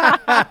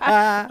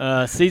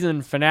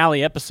 Season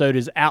finale episode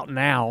is out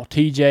now.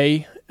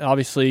 TJ,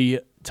 obviously,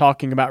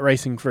 talking about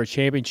racing for a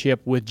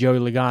championship with Joey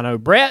Logano.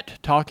 Brett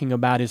talking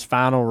about his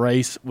final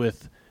race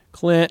with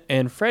Clint.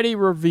 And Freddie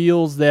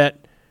reveals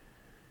that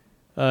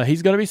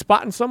he's going to be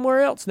spotting somewhere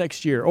else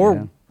next year.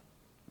 Or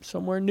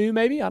somewhere new,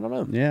 maybe. I don't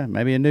know. Yeah,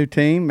 maybe a new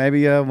team.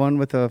 Maybe one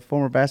with a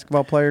former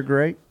basketball player.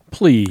 Great.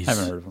 Please, I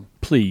haven't heard of them.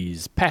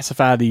 Please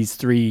pacify these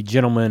three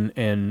gentlemen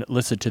and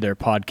listen to their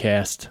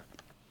podcast.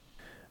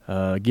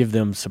 Give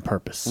them some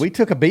purpose. We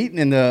took a beating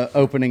in the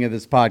opening of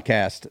this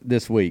podcast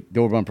this week,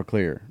 Door Bumper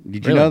Clear.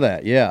 Did you know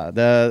that? Yeah.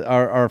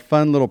 Our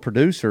fun little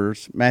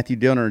producers, Matthew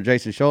Dillner and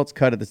Jason Schultz,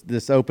 cut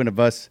this open of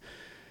us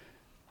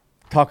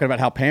talking about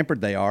how pampered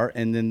they are,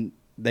 and then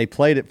they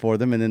played it for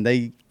them, and then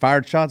they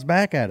fired shots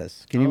back at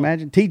us. Can you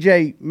imagine?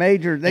 TJ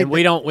Major.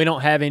 We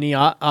don't have any. We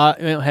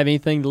don't have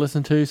anything to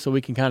listen to, so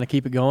we can kind of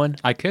keep it going.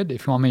 I could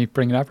if you want me to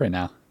bring it up right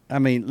now. I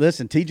mean,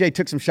 listen. TJ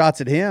took some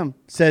shots at him.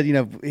 Said,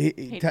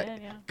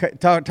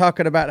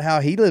 talking about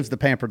how he lives the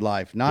pampered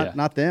life,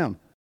 not them.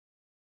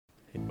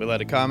 We let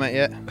a comment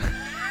yet?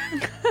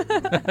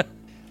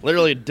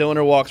 Literally,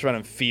 Dillner walks around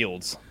in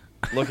fields,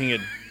 looking at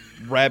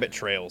rabbit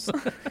trails.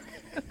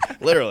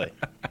 Literally.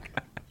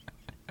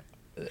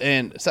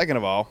 And second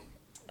of all,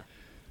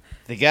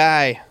 the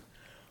guy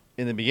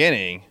in the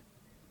beginning,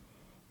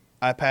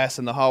 I passed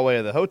in the hallway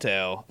of the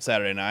hotel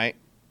Saturday night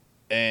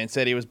and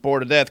said he was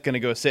bored to death, going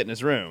to go sit in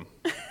his room.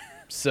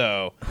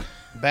 So,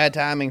 bad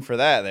timing for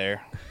that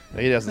there.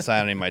 He doesn't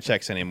sign any of my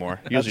checks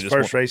anymore. That's the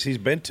first race he's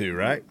been to,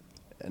 right?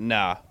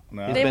 Nah.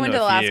 They went to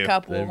the last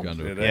couple.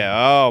 Yeah,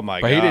 oh my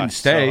god. But he didn't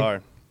stay. So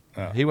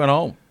hard. He went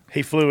home.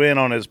 He flew in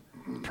on his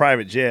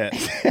private jet.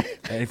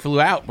 And he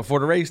flew out before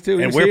the race, too.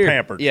 And we're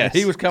pampered. Yes.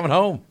 He was coming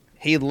home.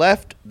 He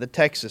left the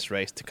Texas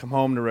race to come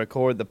home to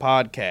record the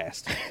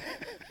podcast.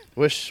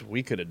 Wish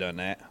we could have done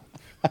that.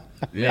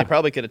 Yeah. They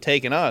probably could have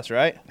taken us,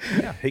 right?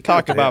 Yeah. He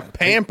Talk could've- about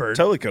pampered.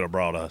 Totally could have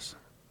brought us.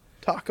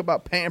 Talk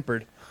about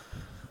pampered.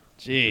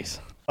 Jeez.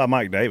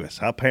 Mike Davis,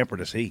 how pampered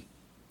is he?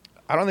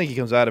 I don't think he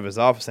comes out of his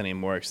office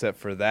anymore except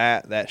for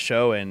that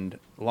show and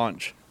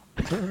lunch.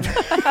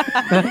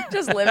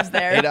 Just lives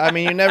there.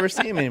 You never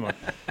see him anymore.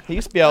 He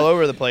used to be all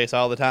over the place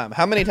all the time.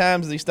 How many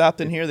times has he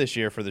stopped in here this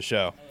year for the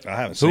show? I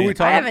haven't Who are we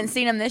talking I haven't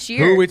seen him this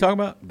year. Who are we talking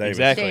about? Davis.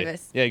 Exactly.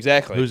 Davis. Yeah,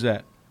 exactly. Who's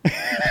that?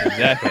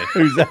 Exactly.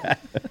 Who's that?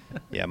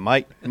 Yeah,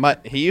 Mike.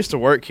 He used to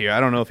work here. I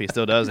don't know if he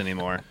still does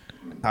anymore.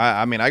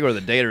 I go to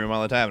the data room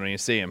all the time when you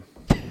see him.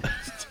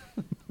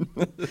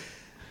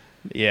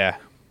 Yeah.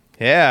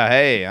 Yeah,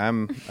 hey,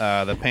 I'm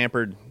the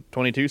pampered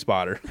 22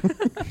 spotter.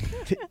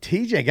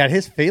 TJ got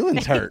his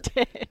feelings hurt.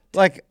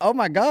 Like, oh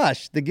my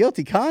gosh, the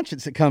guilty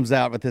conscience that comes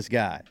out with this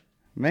guy.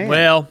 Man.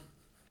 Well,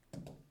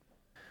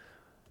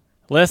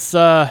 let's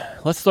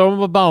throw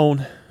them a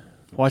bone.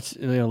 Watch,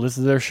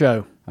 listen to their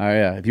show. Oh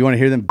yeah, if you want to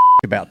hear them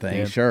about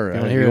things, sure.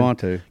 If you want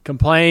to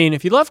complain,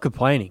 if you love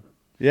complaining,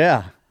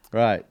 yeah,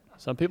 right.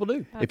 Some people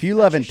do. If you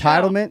love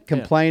entitlement,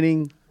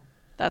 complaining,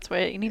 that's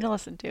what you need to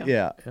listen to.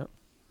 Yeah. Yep.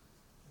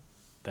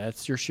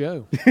 That's your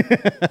show.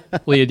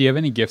 Leah, do you have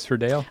any gifts for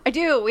Dale? I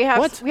do. We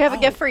have a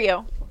gift for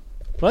you.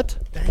 What?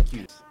 Thank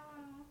you.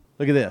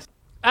 Look at this.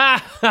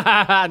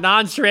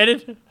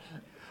 Non-shredded?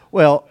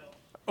 Well,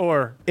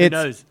 or who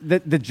knows? The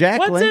Jack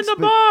What's Links, in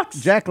the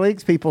box? Jack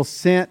Links people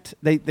sent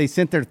they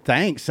sent their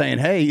thanks saying,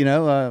 hey,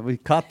 we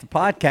caught the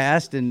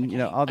podcast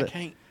and all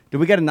the. Do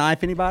we got a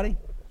knife? Anybody?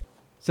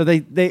 So they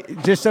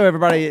just so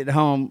everybody at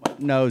home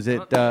knows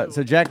it.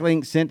 So Jack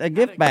Link sent a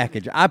gift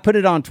package. I put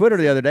it on Twitter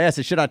the other day. I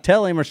said, should I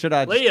tell him or should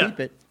I just keep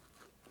it?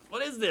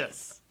 What is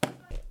this?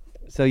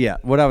 So yeah,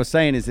 what I was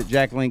saying is that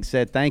Jack Link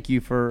said thank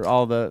you for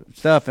all the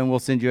stuff, and we'll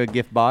send you a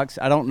gift box.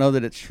 I don't know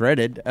that it's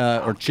shredded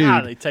or chewed.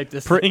 God, they tape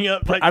this thing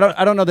up. Like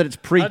I don't know that it's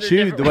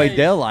pre-chewed the way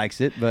Dale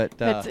likes it, but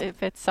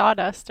if it's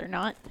sawdust or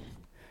not.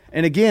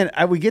 And again,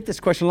 we get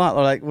this question a lot.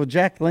 They're like, well,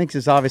 Jack Links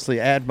is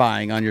obviously ad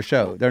buying on your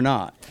show. They're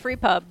not. Free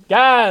pub.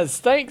 Guys,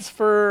 thanks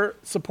for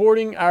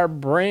supporting our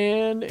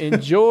brand.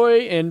 Enjoy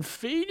and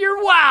feed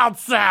your wild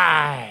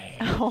side.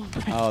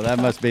 Oh, that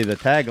must be the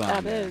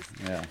tagline. That is.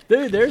 Yeah.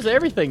 Dude, there's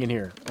everything in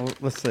here. Well,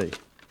 let's see.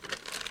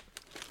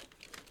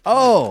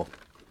 Oh.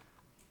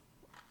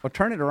 Well,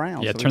 turn it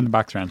around. Yeah, turn the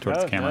box around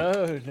towards the camera.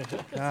 No.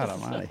 God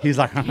almighty. He's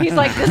like,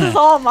 this is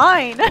all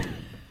mine.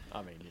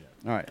 All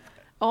right.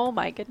 Oh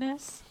my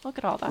goodness! Look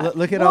at all that.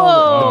 Look at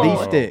all the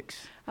beef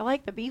sticks. I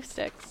like the beef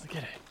sticks. Look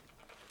at it.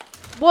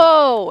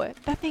 Whoa,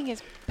 that thing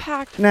is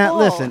packed Now full.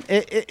 listen,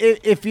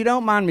 if you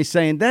don't mind me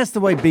saying, that's the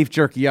way beef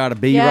jerky ought to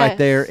be right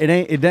there. It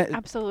ain't.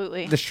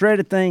 Absolutely. The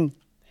shredded thing,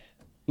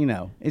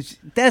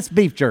 that's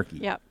beef jerky.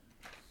 Yep.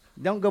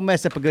 Don't go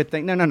mess up a good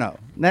thing. No.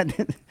 That,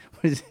 what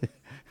is it?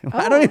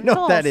 I don't even know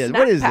what that is.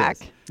 What is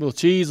this? Little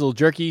cheese, little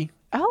jerky.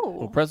 Oh.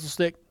 Little pretzel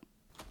stick.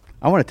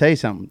 I want to tell you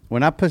something.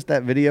 When I posted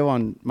that video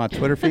on my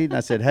Twitter feed, and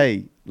I said,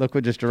 hey, look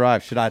what just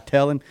arrived. Should I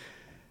tell him?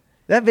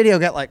 That video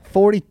got like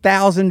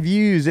 40,000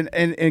 views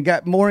and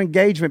got more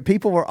engagement.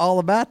 People were all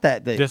about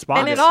that thing.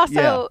 And it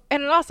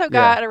also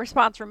got a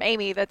response from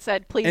Amy that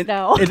said, please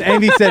no. And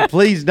Amy said,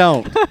 please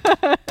don't.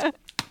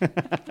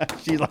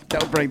 She's like,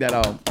 don't bring that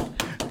home.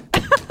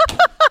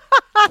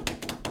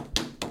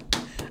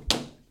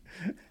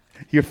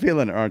 You're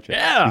feeling it, aren't you?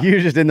 Yeah. You're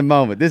just in the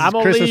moment. This is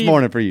Christmas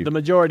morning for you. The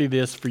majority of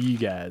this for you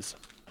guys.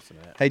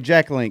 Hey,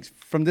 Jack Links,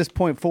 from this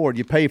point forward,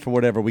 you pay for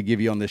whatever we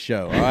give you on this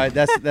show. All right?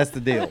 That's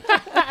the deal.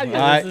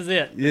 This is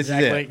it. This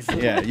Jack is it. Links.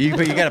 Yeah, you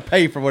got to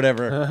pay for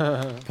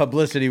whatever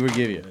publicity we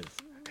give you.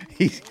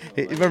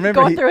 Remember,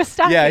 Going through a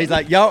stocking. Yeah, he's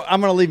like, y'all, I'm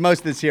going to leave most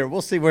of this here.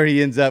 We'll see where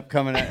he ends up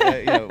coming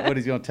at, what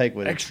he's going to take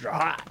with him. Extra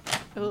hot.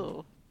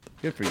 Ooh.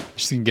 Good for you.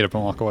 Just gonna get up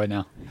and walk away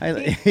now.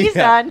 He's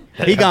done.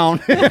 He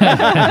gone. All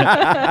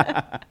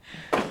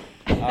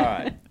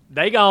right.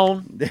 They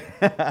gone. That's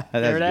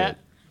Hear good. that?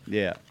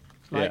 Yeah.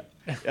 Mike?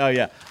 Yeah. Oh,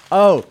 yeah.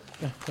 Oh,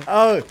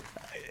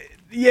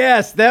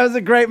 yes. That was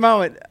a great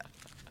moment.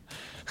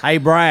 Hey,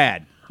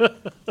 Brad.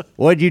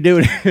 What'd you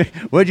do?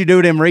 What'd you do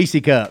with them Reese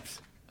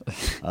cups?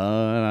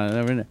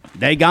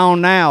 They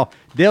gone now.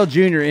 Dale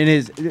Jr.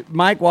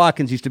 Mike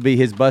Watkins used to be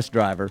his bus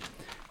driver,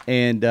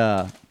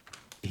 and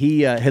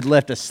he had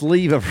left a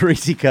sleeve of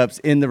Reese cups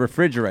in the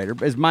refrigerator.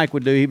 As Mike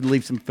would do, he would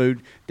leave some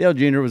food. Dale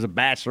Jr. was a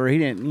bachelor. He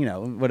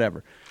didn't,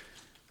 whatever.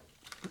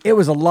 It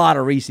was a lot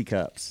of Reese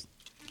cups.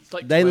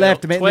 Like they 12,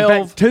 left them. 12.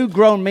 In fact, 2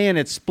 grown men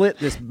had split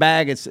this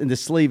bag in the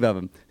sleeve of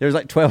them. There was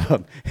like 12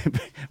 of them.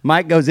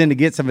 Mike goes in to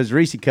get some of his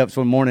Reese cups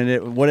one morning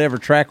at whatever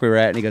track we were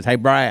at, and he goes, hey,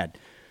 Brad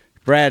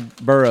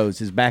Burrows,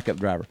 his backup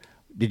driver,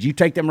 did you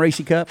take them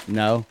Reese cups?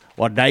 No.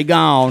 Well, they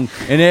gone.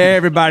 And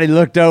everybody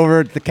looked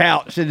over at the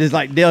couch, and it's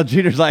like Dale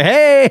Jr.'s like,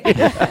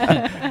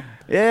 hey.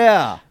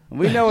 Yeah.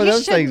 We know where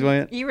those things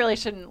went. You really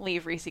shouldn't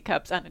leave Reese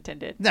cups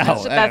unattended.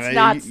 No. That's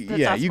not you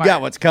smart.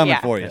 got what's coming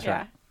Yeah, for you.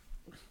 Yeah.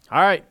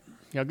 All right.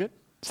 Y'all good?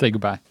 Say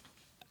goodbye.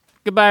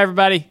 Goodbye,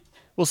 everybody.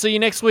 We'll see you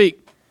next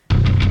week.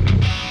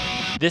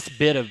 This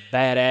bit of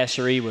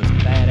badassery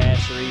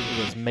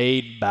was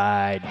made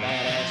by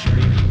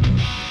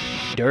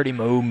Dirty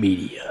Mo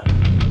Media.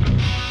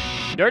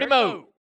 Dirty Mo.